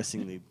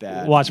 embarrassingly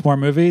bad. Watch more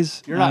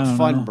movies. You're I not don't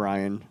fun, know.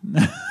 Brian.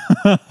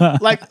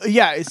 Like,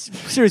 yeah,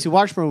 seriously,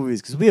 watch more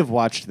movies because we have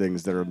watched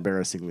things that are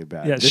embarrassingly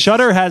bad. Yeah, This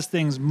Shudder has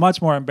things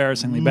much more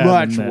embarrassingly is bad.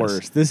 much than this.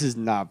 worse. This is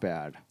not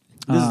bad.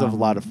 This is a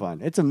lot of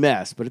fun. It's a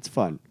mess, but it's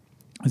fun.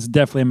 It's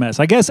definitely a mess.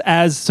 I guess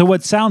so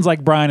what sounds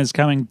like Brian is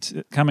coming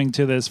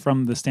to this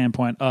from the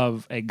standpoint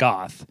of a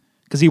goth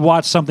because he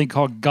watched something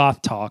called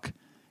Goth Talk,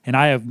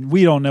 and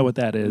we don't know what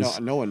that is.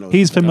 No one knows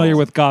He's what that familiar is.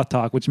 with Goth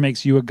Talk, which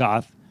makes you a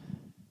goth,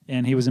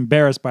 and he was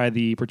embarrassed by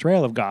the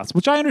portrayal of goths,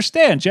 which I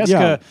understand.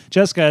 Jessica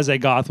as a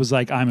goth was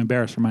like, I'm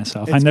embarrassed for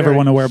myself. I It's never very-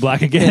 want to wear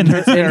black again.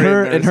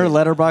 In her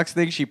letterbox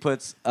thing, she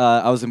puts,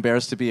 "I was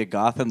embarrassed to be a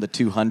goth in the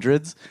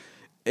 200s."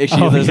 If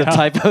there's a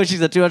typo,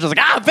 she's at 200.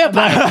 Like,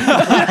 vampire.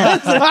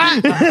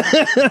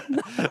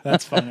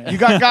 That's funny. You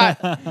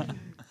got.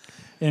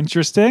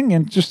 Interesting.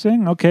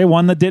 Okay,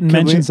 one that didn't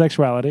mention we-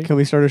 sexuality. Can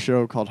we start a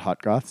show called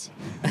Hot Goths?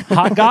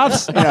 Hot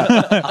goths?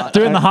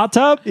 Doing the hot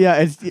tub? Yeah,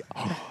 it's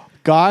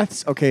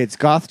goths. Okay, it's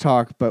goth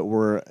talk, but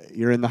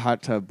you're in the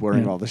hot tub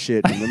wearing all the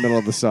shit in the middle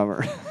of the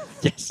summer.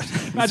 Yes.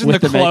 Imagine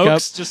With the the makeup.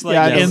 cloaks just like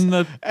Yeah, in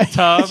the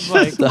tub.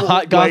 Like, The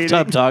hot goth Waiting.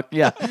 tub talk.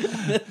 Yeah.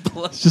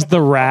 it's just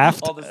the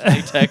raft. All this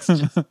latex.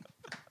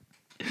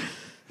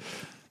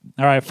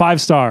 All right,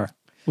 5-star.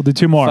 We'll do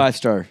 2 more.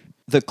 5-star.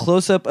 The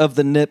close-up of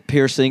the nip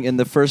piercing in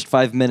the first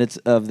 5 minutes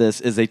of this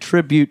is a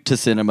tribute to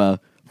cinema.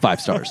 5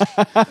 stars.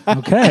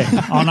 Okay,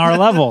 on our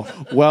level.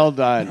 Well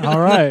done. All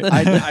right.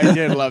 I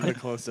did love the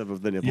close up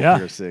of the nipple Yeah,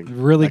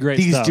 piercing. really great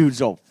These stuff. dudes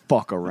don't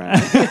fuck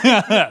around.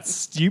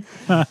 Stoop.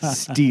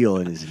 Steel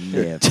in his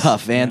nips.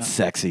 Tough and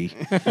sexy.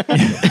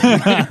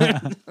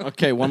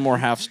 Okay, one more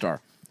half star.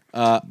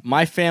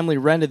 My family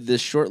rented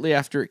this shortly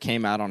after it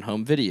came out on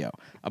home video.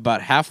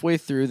 About halfway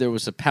through, there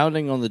was a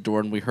pounding on the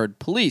door, and we heard,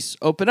 "Police,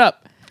 open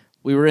up."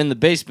 We were in the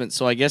basement,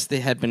 so I guess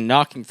they had been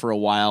knocking for a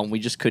while, and we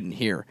just couldn't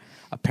hear.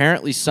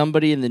 Apparently,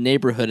 somebody in the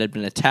neighborhood had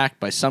been attacked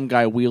by some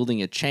guy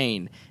wielding a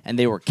chain, and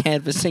they were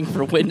canvassing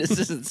for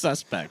witnesses and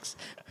suspects.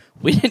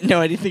 We didn't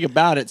know anything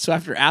about it, so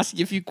after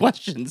asking a few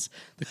questions,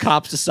 the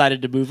cops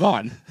decided to move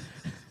on.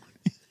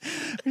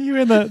 Are you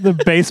in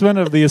the basement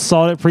of the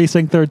assault at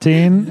Precinct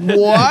 13?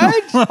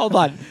 What? Hold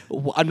on.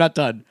 I'm not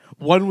done.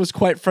 One was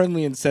quite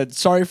friendly and said,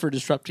 "Sorry for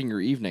disrupting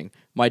your evening."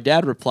 My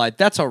dad replied,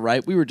 "That's all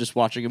right. We were just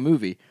watching a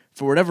movie."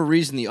 For whatever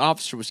reason, the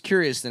officer was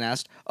curious and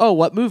asked, "Oh,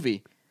 what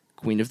movie?"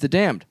 "Queen of the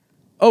Damned."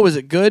 "Oh, is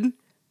it good?"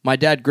 My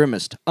dad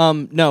grimaced.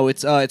 No,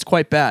 it's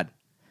quite bad."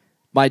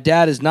 My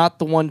dad is not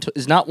one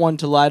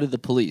to lie to the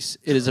police.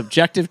 It is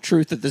objective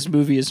truth that this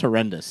movie is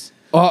horrendous.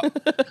 Oh,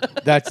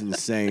 that's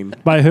insane.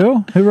 By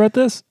who? Who wrote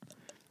this?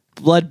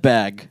 Blood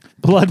bag.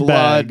 Blood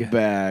Blood Bag.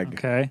 bag.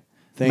 Okay.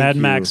 Thank Mad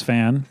you Max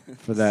fan.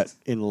 for that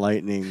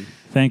enlightening.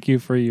 Thank you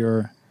for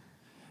your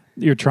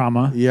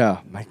trauma. Yeah,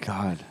 my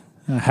God.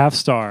 A half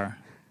star.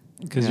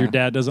 Because your Yeah.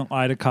 dad doesn't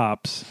lie to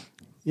cops.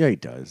 Yeah, he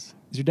does.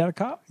 Is your dad a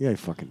cop? Yeah, he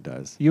fucking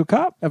does. You a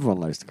cop? Everyone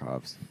lies to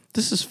cops,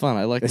 This is fun.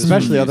 I like this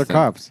especially review other thing.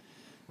 cops.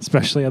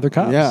 Especially other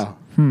cops. Yeah.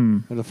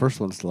 They're the first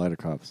ones to lie to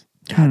cops.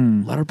 God,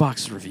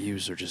 Letterboxd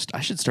reviews are just.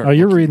 I should start. Oh,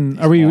 you're looking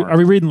at reading. these more. Are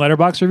we reading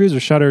Letterboxd reviews or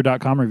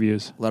Shudder.com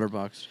reviews?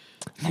 Letterboxd?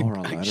 More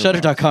on that.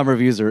 Shudder.com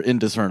reviews are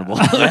indiscernible.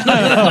 Do you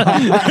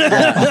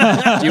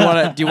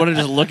want to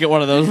just look at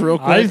one of those real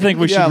quick? I think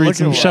we should Yeah, read look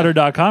some at one.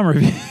 Shudder.com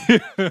reviews.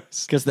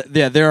 Because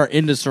they are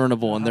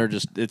indiscernible and they're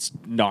just it's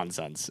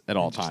nonsense at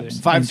all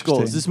times. 5 schools.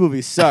 Interesting. This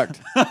movie sucked.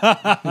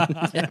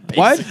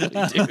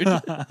 Basically, dude.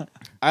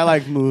 I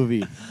like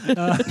movie.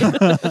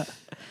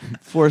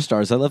 4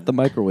 stars. I left the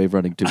microwave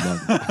running too long.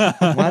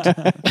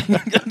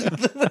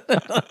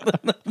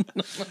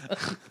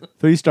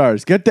 3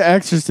 stars. Get The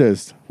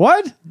Exorcist.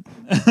 What?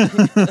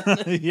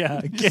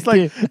 Yeah. Just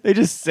like they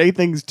just say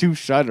things to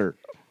Shudder.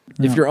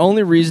 If your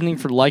only reasoning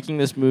for liking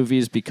this movie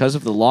is because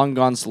of the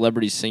long-gone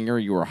celebrity singer,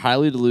 you are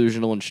highly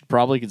delusional and should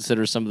probably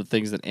consider some of the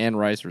things that Anne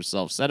Rice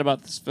herself said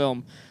about this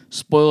film.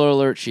 Spoiler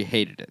alert, she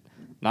hated it.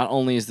 Not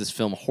only is this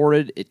film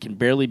horrid, it can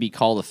barely be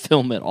called a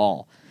film at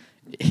all.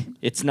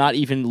 It's not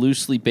even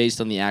loosely based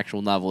on the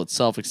actual novel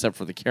itself, except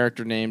for the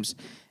character names,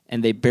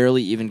 and they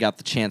barely even got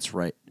the chance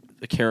right.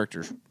 The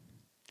characters.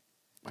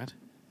 What?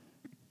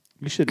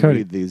 You should Cody.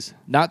 read these.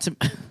 Not to...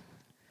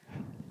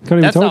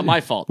 Cody, That's not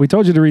my fault. We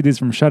told you to read these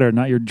from Shudder,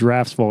 not your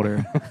drafts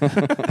folder.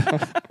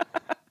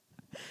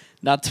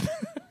 Not to...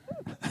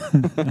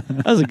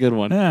 That was a good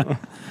one. Yeah.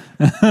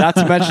 Not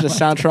to mention a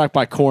soundtrack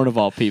by Korn of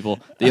all people.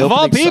 The Of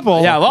all opening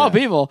people? yeah, of all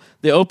people.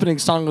 The opening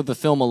song of the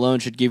film alone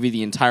should give you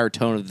the entire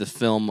tone of the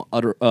film.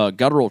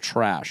 Guttural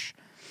trash.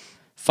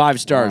 5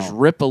 stars. Wow.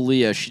 Rip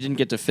Aaliyah. She didn't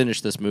get to finish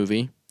this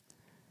movie.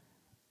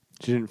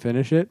 She didn't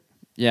finish it.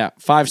 Yeah,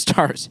 5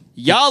 stars.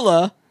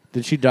 Yalla.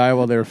 Did she die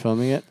while they were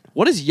filming it?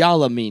 What does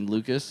Yalla mean,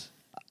 Lucas?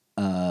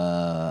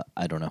 I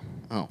don't know.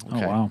 Oh, Oh,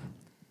 okay. wow.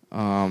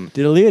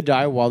 Did Aaliyah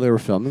die while they were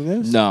filming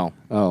this? No.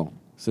 Oh,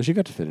 so she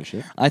got to finish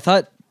it. I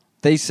thought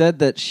they said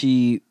that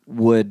she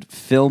would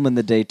film in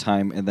the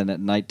daytime and then at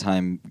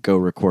nighttime go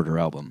record her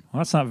album. Well,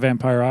 that's not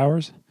Vampire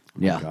Hours.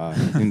 Yeah. God.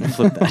 You can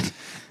flip that.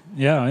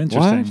 Yeah,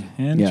 interesting.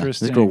 Yeah,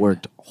 Interesting. this girl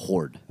worked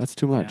hard. That's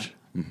too much.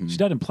 She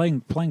died in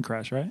plane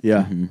crash, right?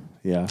 Yeah,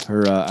 yeah.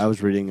 Her, I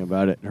was reading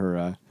about it.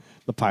 Her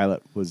The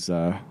pilot was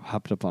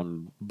hopped up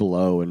on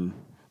blow and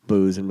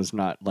booze and was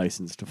not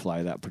licensed to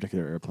fly that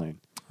particular airplane.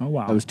 Oh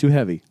wow. That was too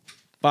heavy.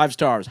 5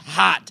 stars.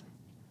 Hot.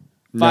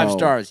 5 No.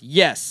 stars.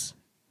 Yes.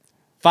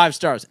 5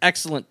 stars.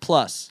 Excellent.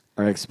 Plus.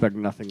 I expect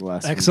nothing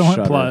less. from excellent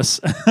Shudder. plus.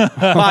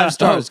 5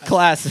 stars.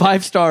 Classic.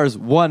 5 stars,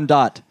 1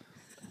 dot.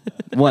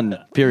 1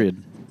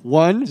 period.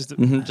 One.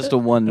 Just a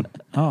 1.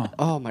 Oh.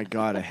 Oh my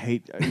god, I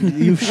hate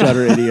you.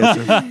 Shudder idiots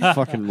are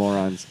fucking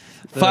morons.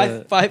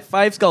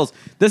 Five skulls.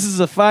 This is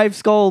a 5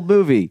 skull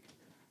movie.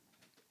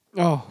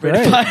 Oh,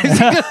 Great.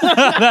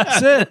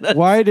 That's it.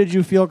 why did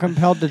you feel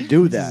compelled to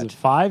do This is a that?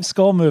 5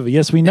 skull movie.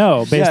 Yes, we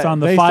know. Based Yeah, on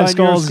the based 5 on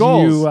your skulls,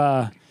 you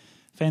skulls.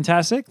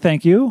 fantastic.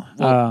 Thank you.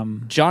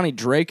 Johnny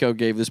Draco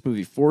gave this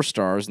movie 4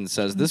 stars and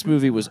says this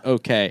movie was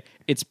okay.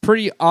 It's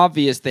pretty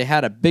obvious they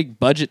had a big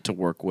budget to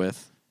work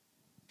with.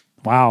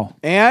 Wow.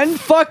 And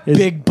Fuck Is-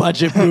 big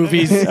budget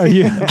movies. Are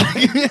you?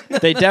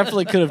 They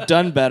definitely could have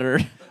done better.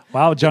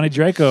 Wow, Johnny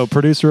Draco,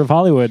 producer of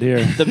Hollywood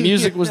here. The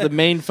music was the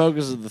main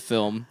focus of the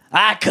film.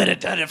 I could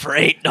have done it for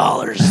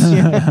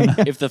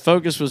 $8. If the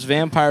focus was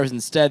vampires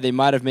instead, they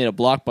might have made a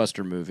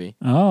blockbuster movie.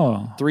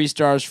 Oh, 3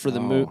 stars for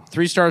the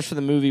 3 stars for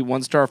the movie,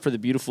 1 star for the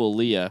beautiful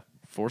Aaliyah.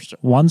 4 stars.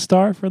 1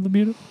 star for the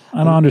beautiful?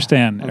 I don't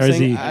understand. Or is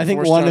he? I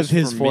think 4 one of stars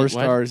his for 4 me. What?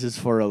 stars is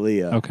for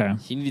Aaliyah. Okay.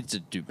 He needs to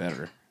do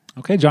better.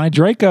 Okay, Johnny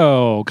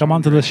Draco, come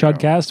on to the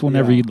Shudcast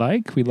whenever Yeah. you'd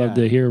like. We'd love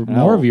Yeah. to hear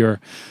more of your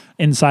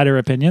insider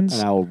opinions.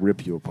 And I will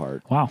rip you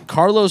apart. Wow.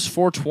 Carlos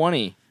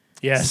 420.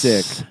 Yes.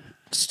 Sick.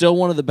 Still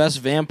one of the best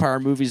vampire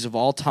movies of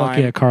all Fuck time.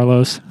 yeah,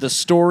 Carlos. The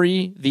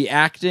story, the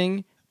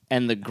acting,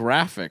 and the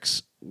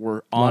graphics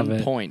were Love on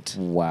it. point.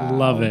 Wow.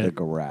 Love it. The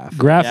graph.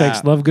 Graphics,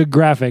 Yeah. love good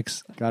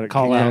graphics. Got it.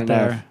 Call Can't out get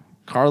enough. there.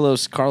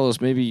 Carlos,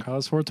 maybe.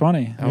 Carlos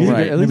 420. Oh, He's a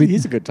right. good- at least Maybe-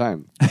 he's a good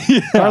time.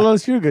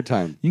 Carlos, you're a good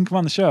time. You can come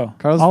on the show.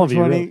 Carlos All of you.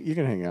 420, really. you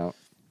can hang out.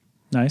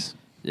 Nice.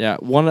 Yeah,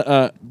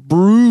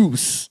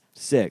 Bruce.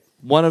 Sick.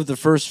 One of the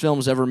first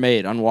films ever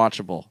made,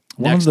 unwatchable.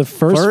 One Next. of the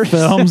first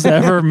films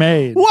ever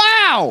made.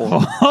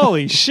 Wow!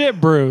 Holy shit,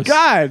 Bruce.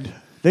 God!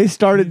 They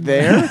started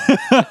there?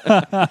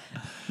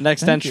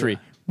 Next entry.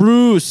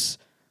 Bruce.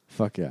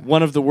 Fuck yeah.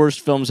 One of the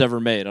worst films ever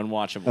made,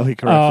 unwatchable. Oh, he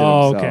corrected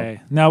Oh, himself.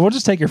 okay. No, we'll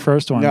just take your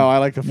first one. No, I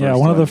like the first Yeah,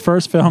 one of the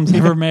first films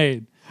ever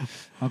made.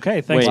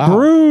 Okay, thanks, Wait. Wow.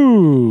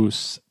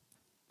 Bruce.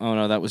 Oh,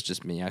 no, that was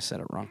just me. I said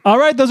it wrong. All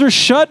right, those are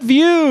Shut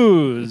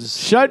Views,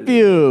 Shut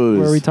views.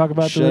 where we talk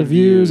about the Shut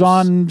reviews Views.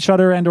 on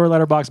Shutter and or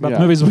Letterboxd about Yeah.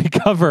 the movies we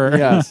cover.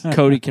 Yes.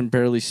 Cody can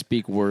barely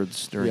speak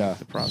words during Yeah.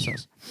 the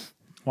process.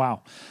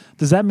 Wow.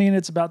 Does that mean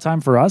it's about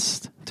time for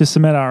us to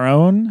submit our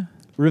own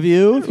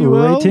Review, if you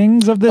will.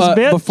 ratings of this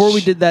bitch? Before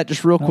we did that,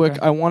 just real quick,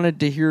 Okay. I wanted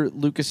to hear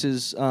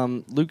Lucas's.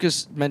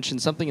 Lucas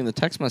mentioned something in the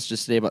text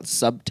messages today about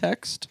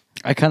subtext.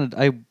 I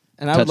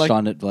And I would touched like-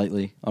 on it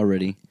lightly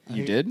already.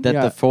 You did? That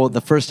Yeah.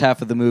 the first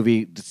half of the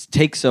movie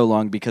takes so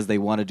long because they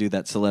want to do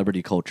that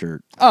celebrity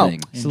culture Oh.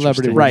 thing.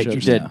 Celebrity Interesting. Right, you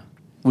worship. did. Yeah.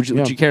 Would you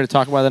Yeah. Would you care to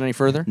talk about that any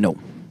further? No.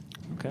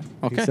 Okay.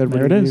 Okay. He said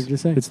There what it he is. needed to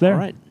say. It's there. All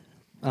right.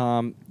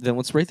 Then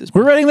let's rate this.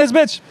 We're rating this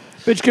bitch.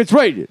 Bitch gets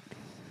rated.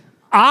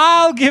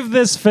 I'll give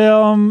this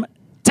film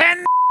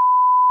 10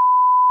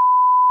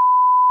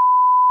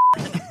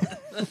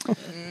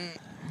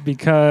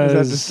 because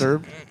Is that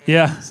disturbed?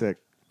 Yeah. Sick.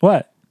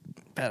 What?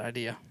 Bad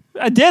idea.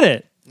 I did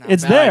it. No,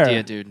 it's bad there.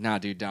 idea, dude. Nah,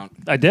 dude, don't.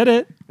 I did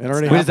it. It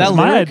already Wait, is happened.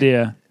 that My lyric?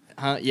 idea.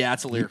 Yeah,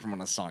 it's a lyric from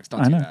one of the songs.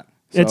 Don't I do know. that.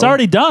 It's So?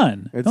 already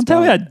done. It's Don't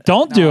tell me I done.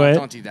 don't do No, it.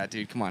 Don't do that,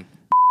 dude. Come on.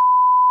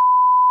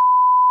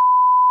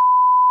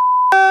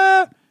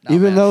 No,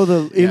 Even man. though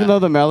the Yeah. even though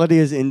the melody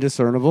is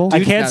indiscernible. I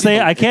can't that's say.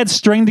 the- I can't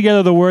string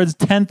together the words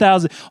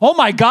 10,000. Oh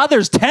my God!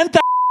 There's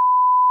 10,000.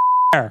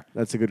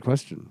 That's a good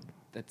question.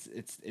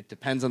 It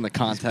depends on the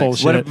context.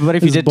 bullshit. What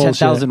if This you is did bullshit.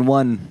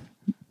 10,001?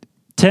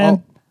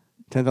 10.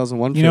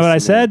 10,001. You know what I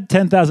fists in said?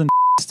 10,000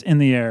 in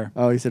the air.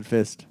 there. Oh, he said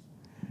fist.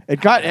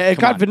 It got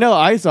on. Vanilla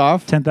Ice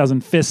off.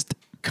 10,000 fist.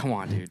 Come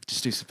on, dude.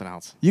 Just do something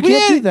else. You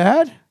can't do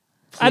that.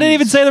 I didn't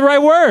even say the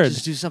right word.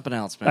 Just do something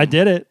else, man. I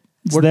did it.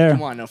 It's there.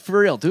 Come on, no, for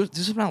real. Do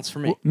something else for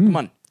me. Come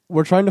on.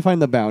 We're trying to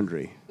find the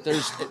boundary.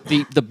 There's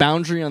the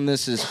boundary on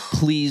this is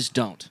please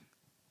don't.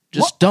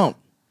 Just don't.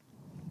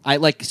 I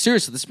like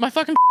seriously. This is my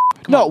fucking.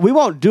 Come No, on. we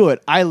won't do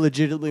it. I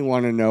legitimately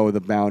want to know the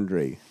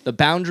boundary. The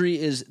boundary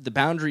is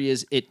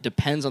it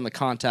depends on the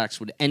context.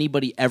 Would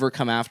anybody ever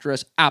come after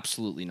us?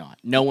 Absolutely not.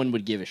 No one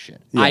would give a shit.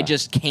 Yeah. I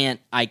just can't.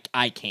 I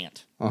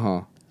can't.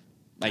 Uh-huh.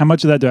 How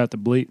much of that do I have to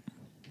bleep?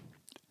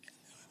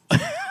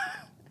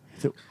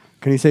 So,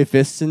 can you say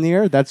fists in the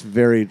air? That's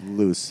very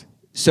loose.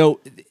 So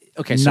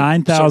okay, so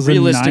 9,999.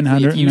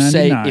 realistically, if you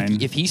say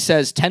if he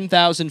says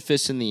 10,000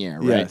 fists in the air,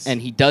 right, Yes.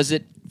 and he does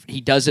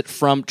it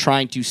from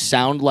trying to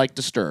sound like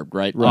Disturbed,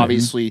 right?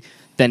 Obviously,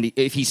 then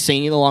if he's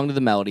singing along to the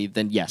melody,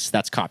 then yes,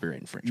 that's copyright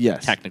infringement.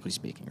 Yes. Technically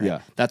speaking, right? Yeah.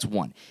 That's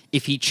one.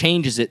 If he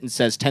changes it and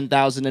says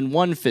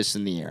 10,001 fists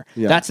in the air,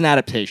 Yeah. that's an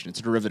adaptation. It's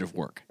a derivative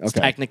work. It's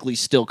Okay. technically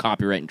still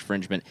copyright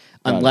infringement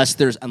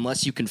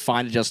unless you can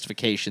find a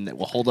justification that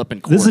will hold up in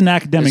court. This is an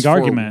academic as for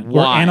argument.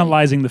 We're why.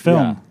 analyzing the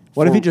film. Yeah.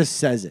 What if he For- just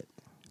says it?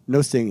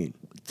 No singing.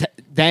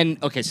 then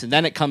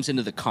it comes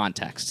into the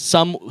context.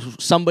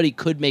 Somebody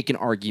could make an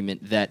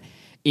argument that,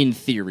 in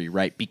theory,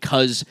 right,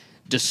 because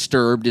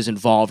Disturbed is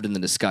involved in the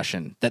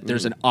discussion, that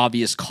there's an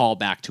obvious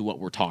callback to what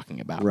we're talking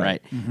about,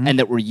 right? And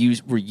that we're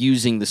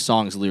using the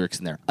song's lyrics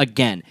in there.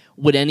 Again,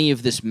 would any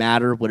of this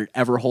matter? Would it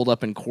ever hold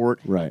up in court?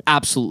 Right.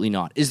 Absolutely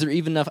not. Is there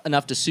even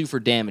enough to sue for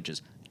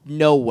damages?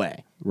 No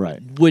way. Right.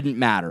 Wouldn't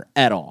matter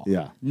at all.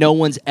 Yeah. No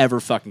one's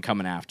ever fucking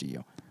coming after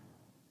you.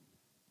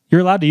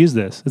 You're allowed to use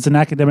this. It's an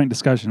academic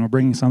discussion. We're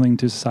bringing something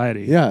to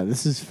society. Yeah,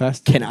 this is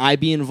fascinating. Can I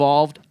be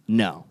involved?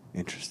 No.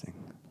 Interesting.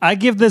 I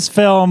give this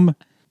film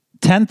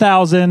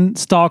 10,000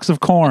 stalks of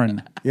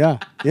corn. Yeah.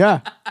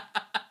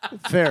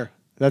 Fair.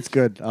 That's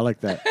good. I like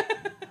that.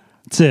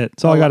 That's it.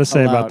 That's all I got to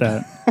say about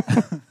allowed.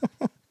 that.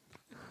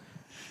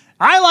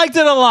 I liked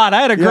it a lot.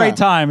 I had a Yeah, great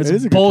time. It's it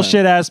is a a good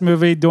bullshit ass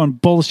movie doing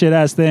bullshit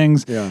ass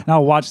things. Yeah. And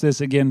I'll watch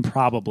this again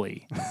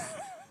probably.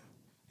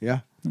 Yeah.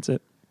 That's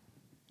it.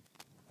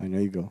 I know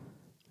you go.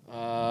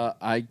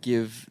 I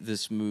give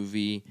this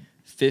movie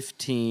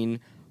 15.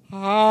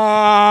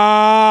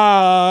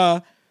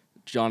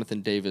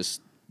 Jonathan Davis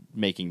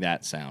making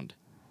that sound.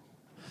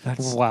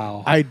 That's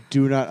Wow. I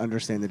do not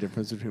understand the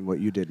difference between what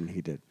you did and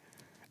he did.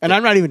 And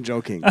I'm not even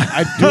joking.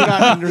 I do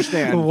not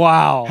understand.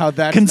 Wow. How that's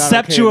not okay and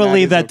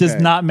conceptually that is does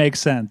okay. not make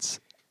sense.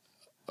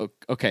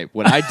 Okay,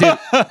 what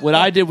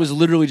I did was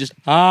literally just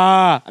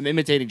I'm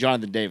imitating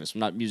Jonathan Davis. I'm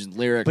not using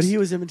lyrics. But he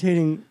was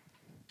imitating.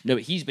 No,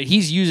 but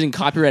he's using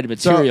copyrighted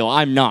material.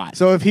 I'm not.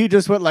 So if he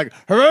just went like,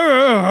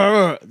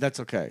 that's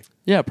okay.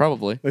 Yeah,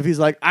 probably. If he's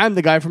like, I'm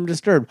the guy from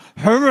Disturbed.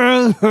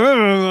 Yeah.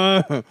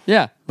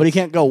 But he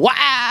can't go, wah!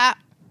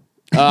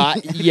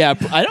 Yeah,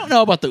 I don't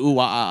know about the ooh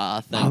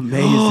ah thing.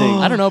 Amazing.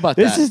 I don't know about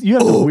This that. is, you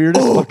have the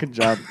weirdest fucking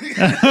job.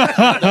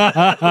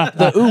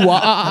 The ooh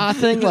ah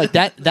thing like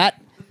that.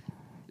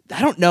 I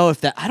don't know if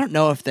they.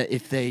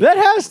 That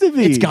has to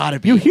be. It's gotta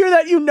be. You hear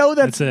that, you know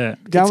that's That's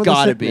it. down It's with the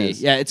gotta be.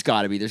 sickness. Yeah, it's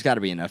gotta be. There's gotta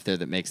be enough there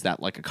that makes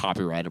that like a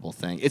copyrightable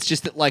thing. It's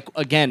just that, like,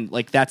 again,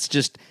 like that's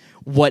just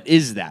what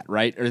is that,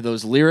 right? Are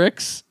those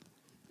lyrics?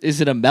 Is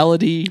it a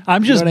melody?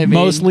 I'm You know just what I mean?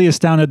 mostly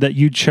astounded that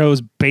you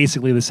chose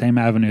basically the same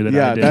avenue that I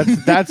Yeah, did.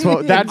 that's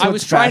what that's I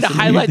what's was trying to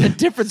fascinating. highlight the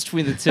difference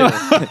between the two.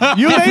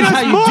 You This made is us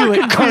how you more do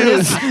it,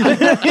 confused.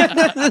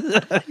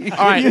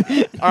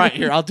 Curtis. All right.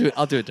 Here, I'll do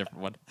a different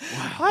one.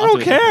 I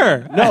don't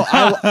care. No,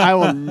 I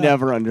will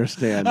never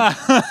understand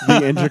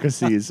the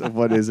intricacies of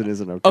what is and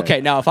isn't okay.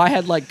 Okay, now if I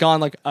had like gone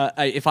like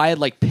if I had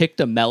like picked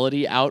a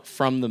melody out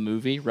from the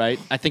movie, right?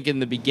 I think in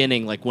the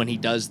beginning, like when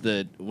it's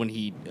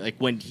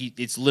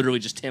literally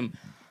just him.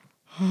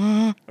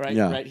 Right,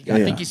 Yeah. right. Yeah, I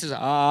think yeah. he says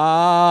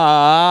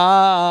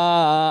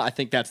ah. I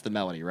think that's the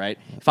melody, right?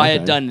 If I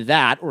had Okay. done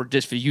that, or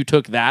just if you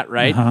took that,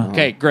 right?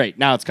 Okay, great.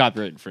 Now it's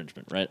copyright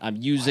infringement, right? I'm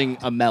using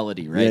a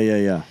melody, right?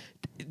 Yeah.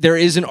 There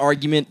is an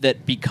argument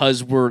that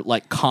because we're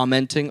like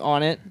commenting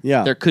on it,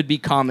 Yeah. there could be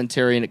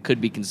commentary and it could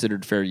be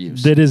considered fair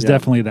use. That is Yeah.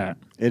 definitely that.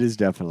 It is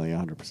definitely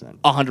 100%.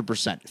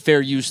 100%. Fair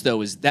use,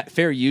 though, is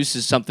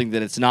something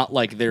that it's not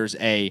like there's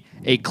a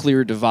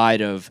clear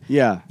divide of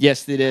Yeah.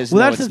 yes, it is.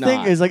 Well, no, that's it's the thing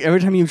not. is like every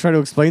time you try to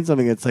explain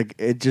something, it's like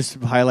it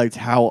just highlights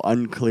how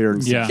unclear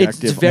and Yeah.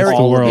 subjective it's very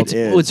all of world. it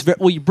is.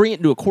 well, you bring it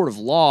into a court of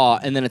law,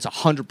 and then it's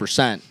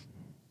 100%.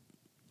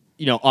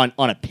 On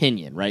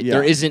opinion, right? Yeah.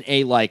 There isn't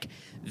a like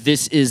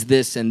this is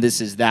this and this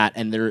is that,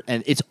 and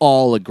it's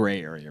all a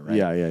gray area, right?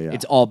 Yeah.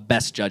 It's all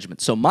best judgment.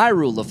 So my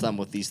rule of thumb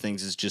with these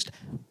things is just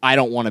I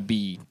don't want to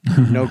be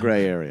No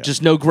gray area.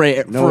 just no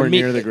gray. nowhere for me,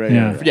 near the gray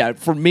Yeah. area. Yeah,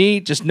 for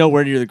me, just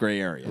nowhere near the gray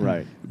area.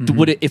 Right.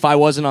 Would it, if I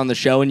wasn't on the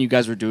show and you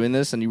guys were doing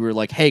this and you were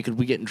like, "Hey, could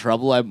we get in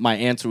trouble?" My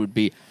answer would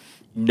be,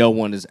 "No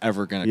one is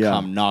ever going to Yeah.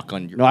 come knock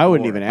on your." No, I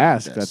wouldn't door even about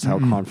ask. this. That's how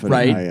confident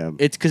right. I am.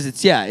 It's because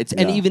and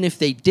Yeah. even if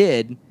they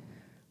did,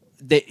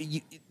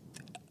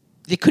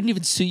 they couldn't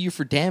even sue you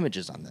for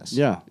damages on this.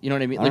 Yeah. You know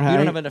what I mean? All Like we right.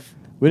 don't have enough.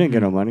 We didn't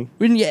get no money.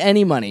 We didn't get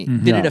any money.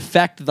 Did it Yeah.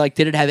 affect? Like,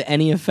 did it have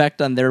any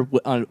effect on their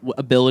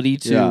ability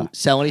to Yeah.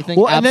 sell anything?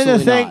 Well, and then the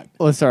Absolutely thing. not.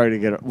 Well, sorry to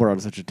get. We're on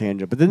such a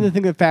tangent, but then the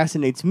thing that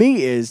fascinates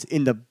me is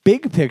in the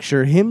big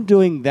picture, him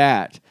doing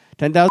that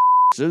 10,000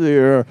 a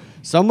year.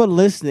 Someone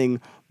listening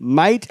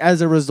might,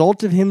 as a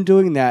result of him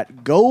doing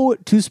that, go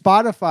to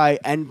Spotify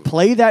and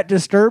play that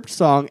Disturbed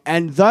song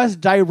and thus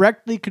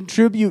directly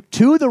contribute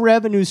to the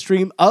revenue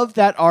stream of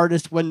that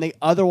artist when they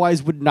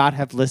otherwise would not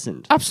have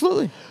listened.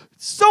 Absolutely.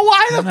 So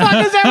why the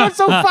fuck is everyone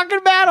so fucking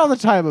mad all the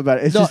time about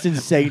it? It's just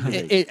insane to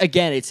me.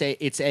 Again,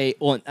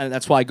 and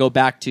that's why I go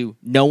back to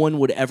no one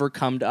would ever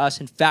come to us.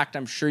 In fact,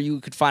 I'm sure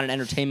you could find an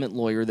entertainment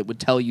lawyer that would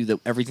tell you that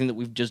everything that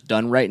we've just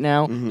done right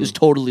now is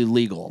totally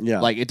legal. Mm-hmm. Yeah.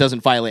 Like it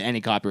doesn't violate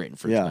any copyright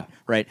infringement. Yeah.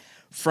 Right.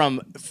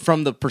 From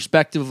the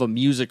perspective of a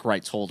music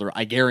rights holder,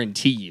 I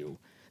guarantee you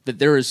that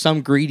there is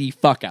some greedy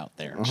fuck out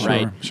there,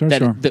 right? Sure.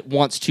 That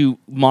wants to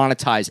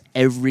monetize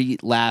every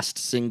last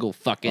single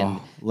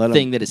fucking let 'em-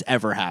 thing that has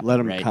ever happened. let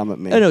 'em right? come at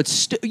me. I know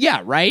it's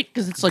yeah, right?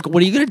 Because it's like,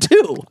 what are you gonna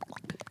do?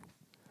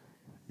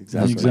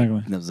 Exactly.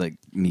 Exactly. That was like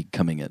me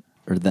coming at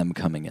or them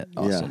coming it.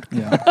 Also.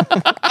 Yeah.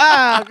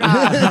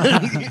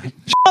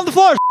 On the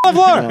floor. On the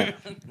floor.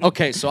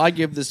 Okay, so I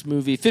give this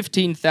movie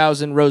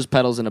 15,000 rose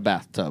petals in a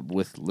bathtub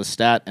with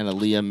Lestat and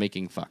Aaliyah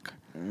making fuck.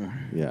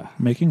 Yeah.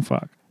 Making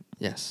fuck.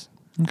 Yes.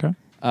 Okay.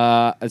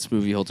 This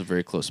movie holds a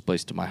very close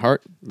place to my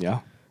heart. Yeah.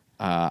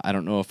 I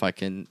don't know if I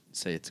can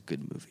say it's a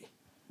good movie,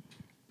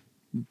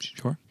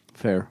 Sure.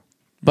 Fair.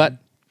 but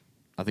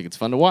I think it's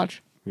fun to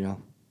watch. Yeah.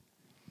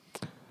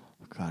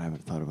 God, I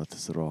haven't thought about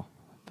this at all.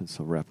 I've been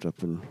so wrapped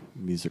up in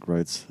music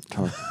rights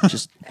talk.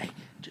 Just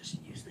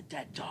use the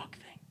dead dog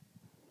thing.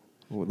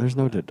 Well, there's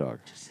no dead dog.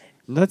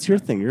 That's your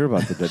thing. You're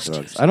about the dead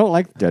dogs. I don't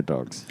like dead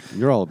dogs.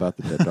 You're all about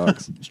the dead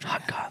dogs.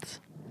 Hot gods.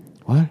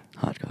 What?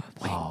 Hot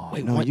gods.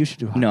 Wait, No, what? you should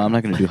do hot No, gods. I'm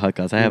not going to do hot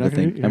gods. I have a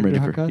thing. I'm ready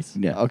for hot gods?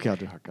 Yeah. Okay, I'll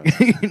do hot gods.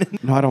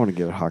 No, I don't want to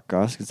give it hot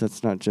gods because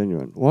that's not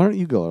genuine. Why don't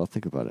you go? I'll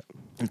think about it.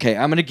 Okay,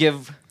 I'm going to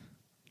give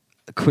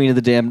Queen of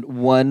the Damned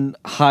one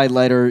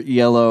highlighter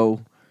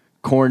yellow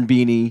corn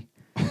beanie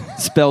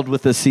spelled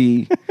with a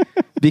C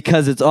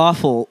because it's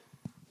awful.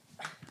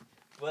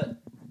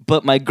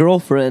 But my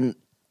girlfriend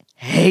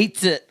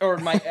hates it, or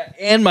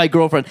my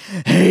girlfriend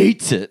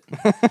hates it.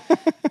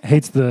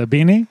 Hates the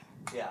beanie.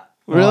 Yeah.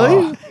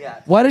 Really?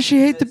 Yeah. Why does she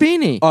hate the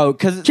beanie? Oh,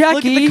 because look at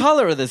Jackie. the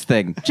color of this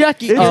thing.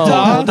 Jackie. It's It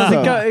awesome.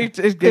 doesn't go. It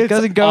It's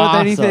doesn't go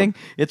awesome. with anything.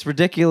 It's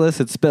ridiculous.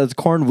 It's spelled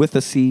corn with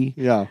a C.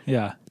 Yeah.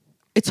 Yeah.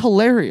 It's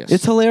hilarious.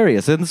 It's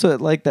hilarious, and so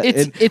like that.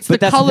 It's but the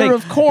that's color thing.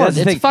 of corn. That's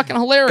the It's thing. fucking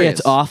hilarious.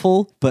 It's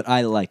awful, but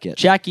I like it.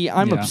 Jackie,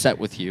 I'm Yeah. upset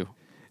with you.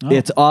 Oh.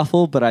 It's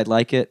awful, but I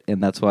like it,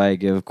 and that's why I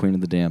give Queen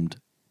of the Damned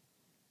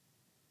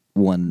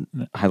one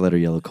highlighter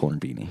yellow corn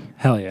beanie.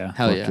 Hell yeah.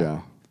 Hell Fuck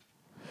yeah.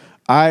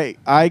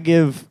 I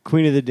give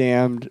Queen of the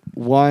Damned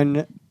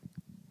one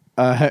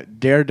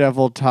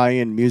Daredevil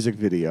tie-in music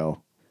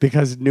video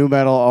because new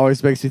metal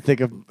always makes me think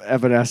of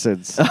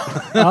Evanescence,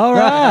 All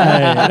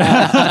right.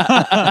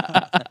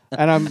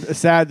 and I'm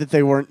sad that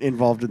they weren't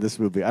involved in this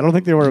movie. I don't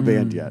think they were a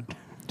band yet.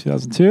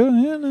 2002.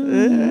 Yeah,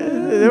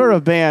 no. They were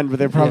a band, but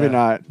they're probably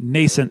not.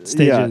 Nascent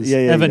stages. Yeah,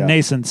 Evan yeah.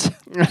 Nascence.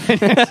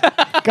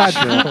 God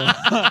damn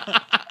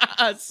it.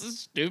 That's so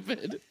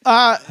stupid.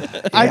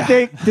 I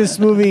think this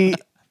movie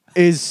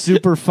is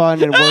super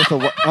fun and worth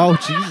a. Oh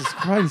Jesus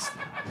Christ!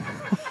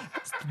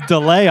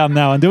 Delay on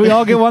that one. Did we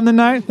all get one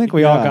tonight? I think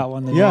we all Yeah. got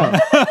one tonight.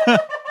 Yeah.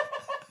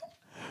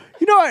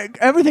 You know,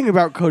 everything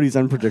about Cody's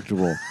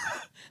unpredictable,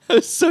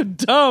 That's so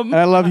dumb.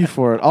 and I love you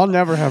for it. I'll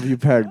never have you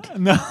pegged.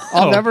 No.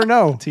 I'll never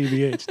know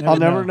TBH. I'll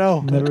never know.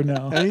 Never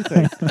know.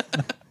 anything.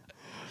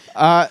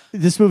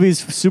 This movie is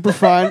super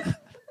fun.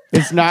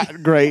 It's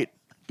not great,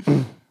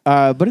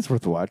 but it's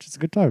worth a watch. It's a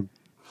good time.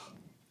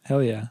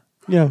 Hell yeah.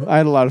 Yeah, I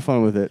had a lot of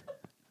fun with it.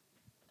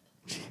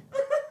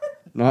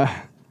 No.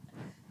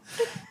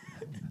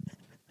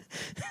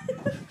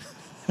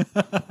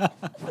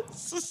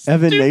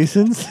 Evan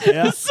Nasons?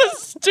 Yeah. So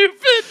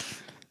stupid.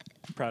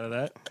 Proud of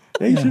that.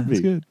 Yeah, you should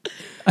That's be. good.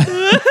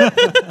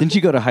 Didn't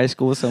you go to high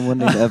school with someone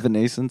named Evan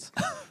Nasons?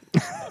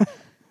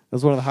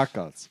 That's one of the hot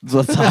gods.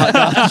 That's a hot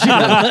god.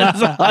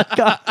 That's a hot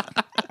god.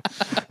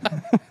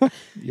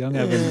 Young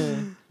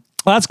Evan.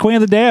 Well, that's Queen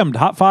of the Damned.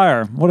 Hot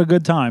fire. What a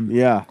good time.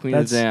 Yeah. Queen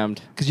of the That's-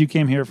 Damned. Because you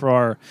came here for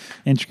our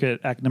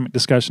intricate academic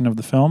discussion of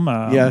the film.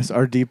 Yes,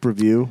 our deep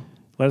review.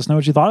 Let us know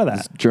what you thought of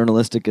that.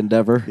 Journalistic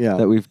endeavor Yeah.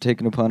 that we've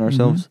taken upon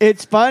ourselves.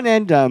 It's fun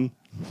and dumb.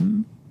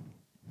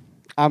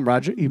 I'm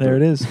Roger Ebert. There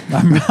it is.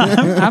 I'm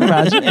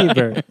Roger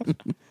Ebert.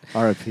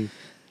 R.I.P.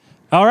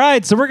 All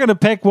right, so we're going to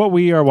pick what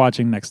we are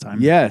watching next time.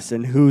 Yes,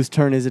 and whose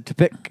turn is it to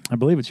pick? I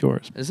believe it's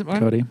yours. Is it mine?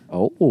 Cody?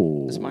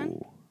 Oh. Is it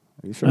mine?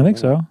 Are you sure? I think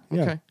so.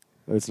 Yeah. Okay.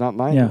 It's not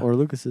mine Yeah. or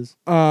Lucas's.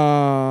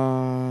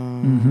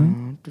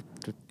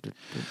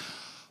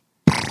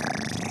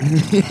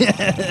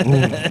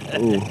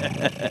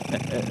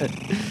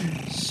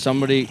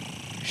 Somebody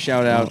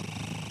shout out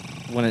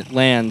when it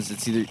lands.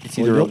 It's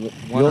either Well, a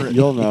one or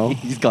you'll know.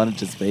 He's gone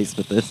into space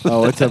with this.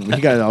 Oh,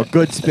 he got a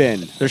good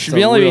spin. There should It's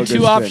be a only real be two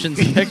good spin. options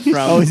to pick from.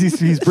 Oh,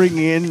 he's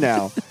bringing in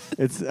now.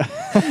 It's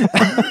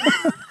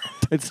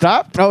it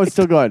stopped. No, it's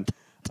still going.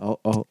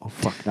 Oh,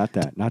 fuck! Not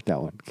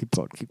that one.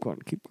 Keep going.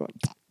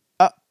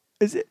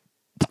 Is it?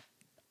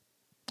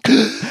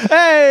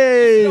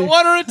 Hey!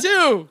 one or a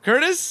two,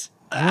 Curtis?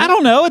 I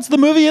don't know. It's the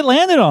movie it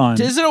landed on.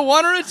 Is it a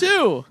one or a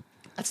two?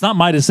 That's not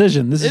my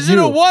decision. This is Is it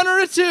you. a one or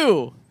a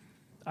two?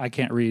 I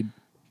can't read.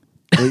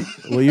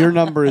 Well, your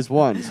number is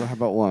 1. So how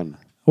about 1?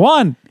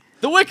 1.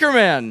 The Wicker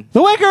Man.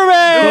 The Wicker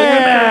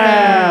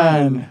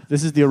Man.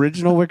 This is the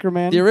original Wicker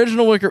Man. The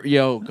original Wicker.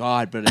 Yo,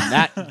 God! But in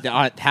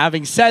that,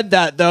 having said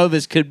that, though,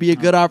 this could be a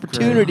good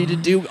opportunity to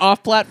do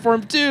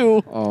off-platform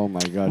too. Oh my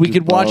God! We do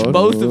could watch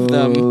both of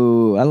them.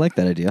 Oh, I like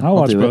that idea. I'll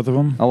watch do both it. of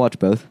them. I'll watch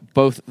both.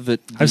 Both the.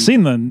 I've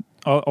seen the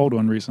old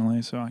one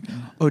recently, so I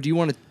can. Oh, do you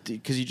want to?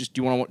 Because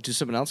do you want to do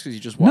something else? Because you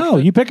just watched No,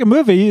 it? you pick a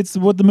movie. It's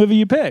what the movie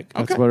you pick.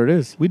 That's what it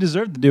is. We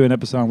deserve to do an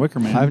episode on Wicker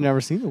Man. I've never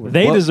seen the Wicker.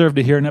 They What? deserve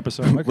to hear an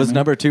episode on Wicker Was Man.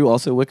 number 2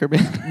 also Wicker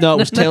Man? No, it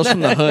was Tales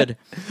from the Hood.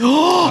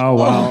 Oh,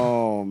 wow.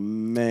 Oh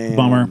man!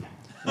 Bummer.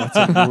 That's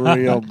a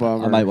real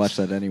bummer. I might watch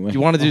that anyway.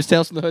 You want to do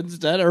Tales from the Hood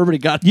instead? Everybody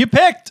got You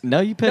picked. No,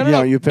 you pick.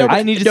 No, you pick.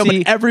 I need to no,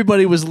 see. but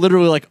everybody was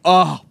literally like,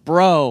 "Oh,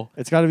 bro."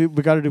 It's got to be.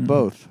 We got to do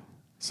both.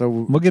 So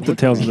We'll get the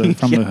Tales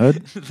from the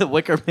Hood. the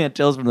Wicker Man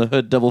Tales from the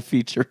Hood double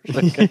feature.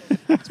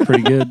 It's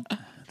pretty good.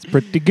 It's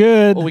pretty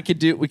good. Well, we could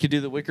do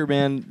the Wicker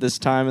Man this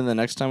time, and the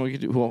next time we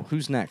could do. Well,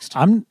 who's next?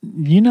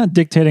 You're not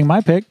dictating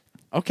my pick.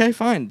 Okay,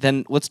 fine.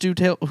 Then let's do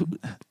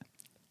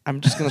I'm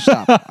just gonna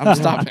stop. I'm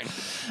stopping.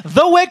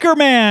 The Wicker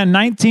Man,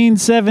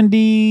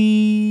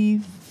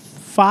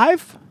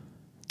 1975.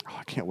 Oh,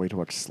 I can't wait to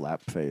watch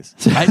Slapface.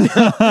 I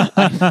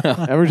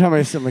know. Every time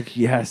I see, I'm like,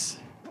 yes.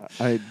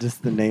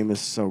 The name is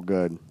so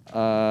good.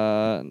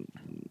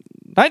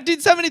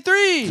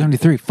 1973.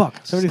 73. Fuck.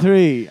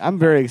 73. I'm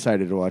very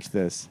excited to watch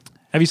this.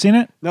 Have you seen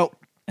it? Nope.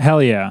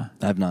 Hell yeah.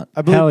 I've not.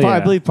 I believe, Hell yeah. I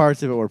believe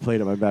parts of it were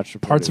played at my bachelor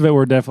party. Parts of it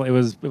were definitely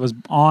it was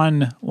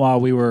on while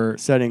we were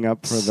setting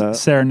up for the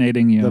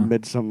serenading you.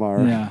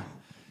 Midsommar. Yeah.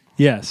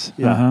 Yes.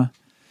 Yeah. Uh-huh.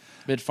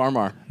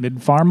 Mid-Farmar.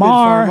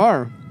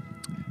 Midfarmar.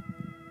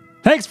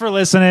 Thanks for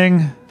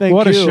listening. Thank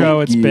what a you. show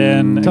it's you.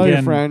 been. Tell your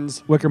Again,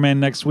 friends. Wickerman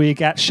next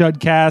week at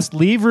Shudcast.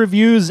 Leave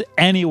reviews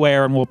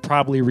anywhere and we'll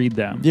probably read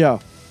them. Yeah.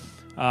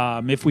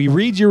 If we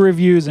read your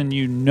reviews and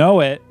you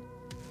know it,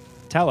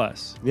 tell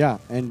us. Yeah.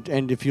 And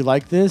if you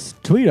like this,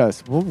 tweet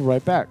us. We'll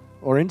write back.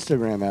 Or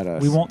Instagram at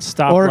us. We won't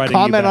stop Or writing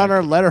comment you back. on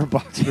our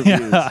letterbox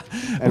reviews. Yeah.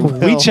 And We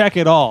we'll- check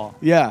it all.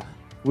 Yeah.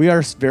 We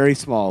are very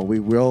small. We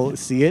will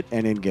see it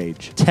and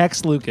engage.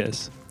 Text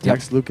Lucas.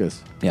 Text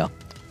Lucas. Yeah.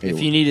 If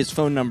you need his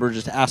phone number,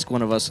 just ask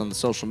one of us on the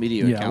social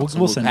media Yeah, accounts.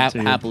 we'll and send it to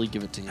you. happily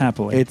give it to you.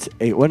 Happily. It's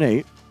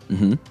 818.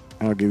 Mm-hmm. And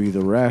I'll give you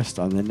the rest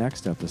on the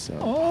next episode.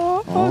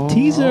 oh,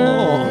 teaser.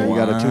 You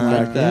got to tune I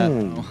like back that.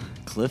 in.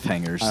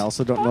 Cliffhangers. I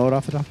also don't know it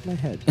off the top of my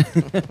head.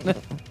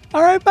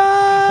 All right,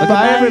 bye.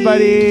 Bye,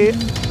 everybody.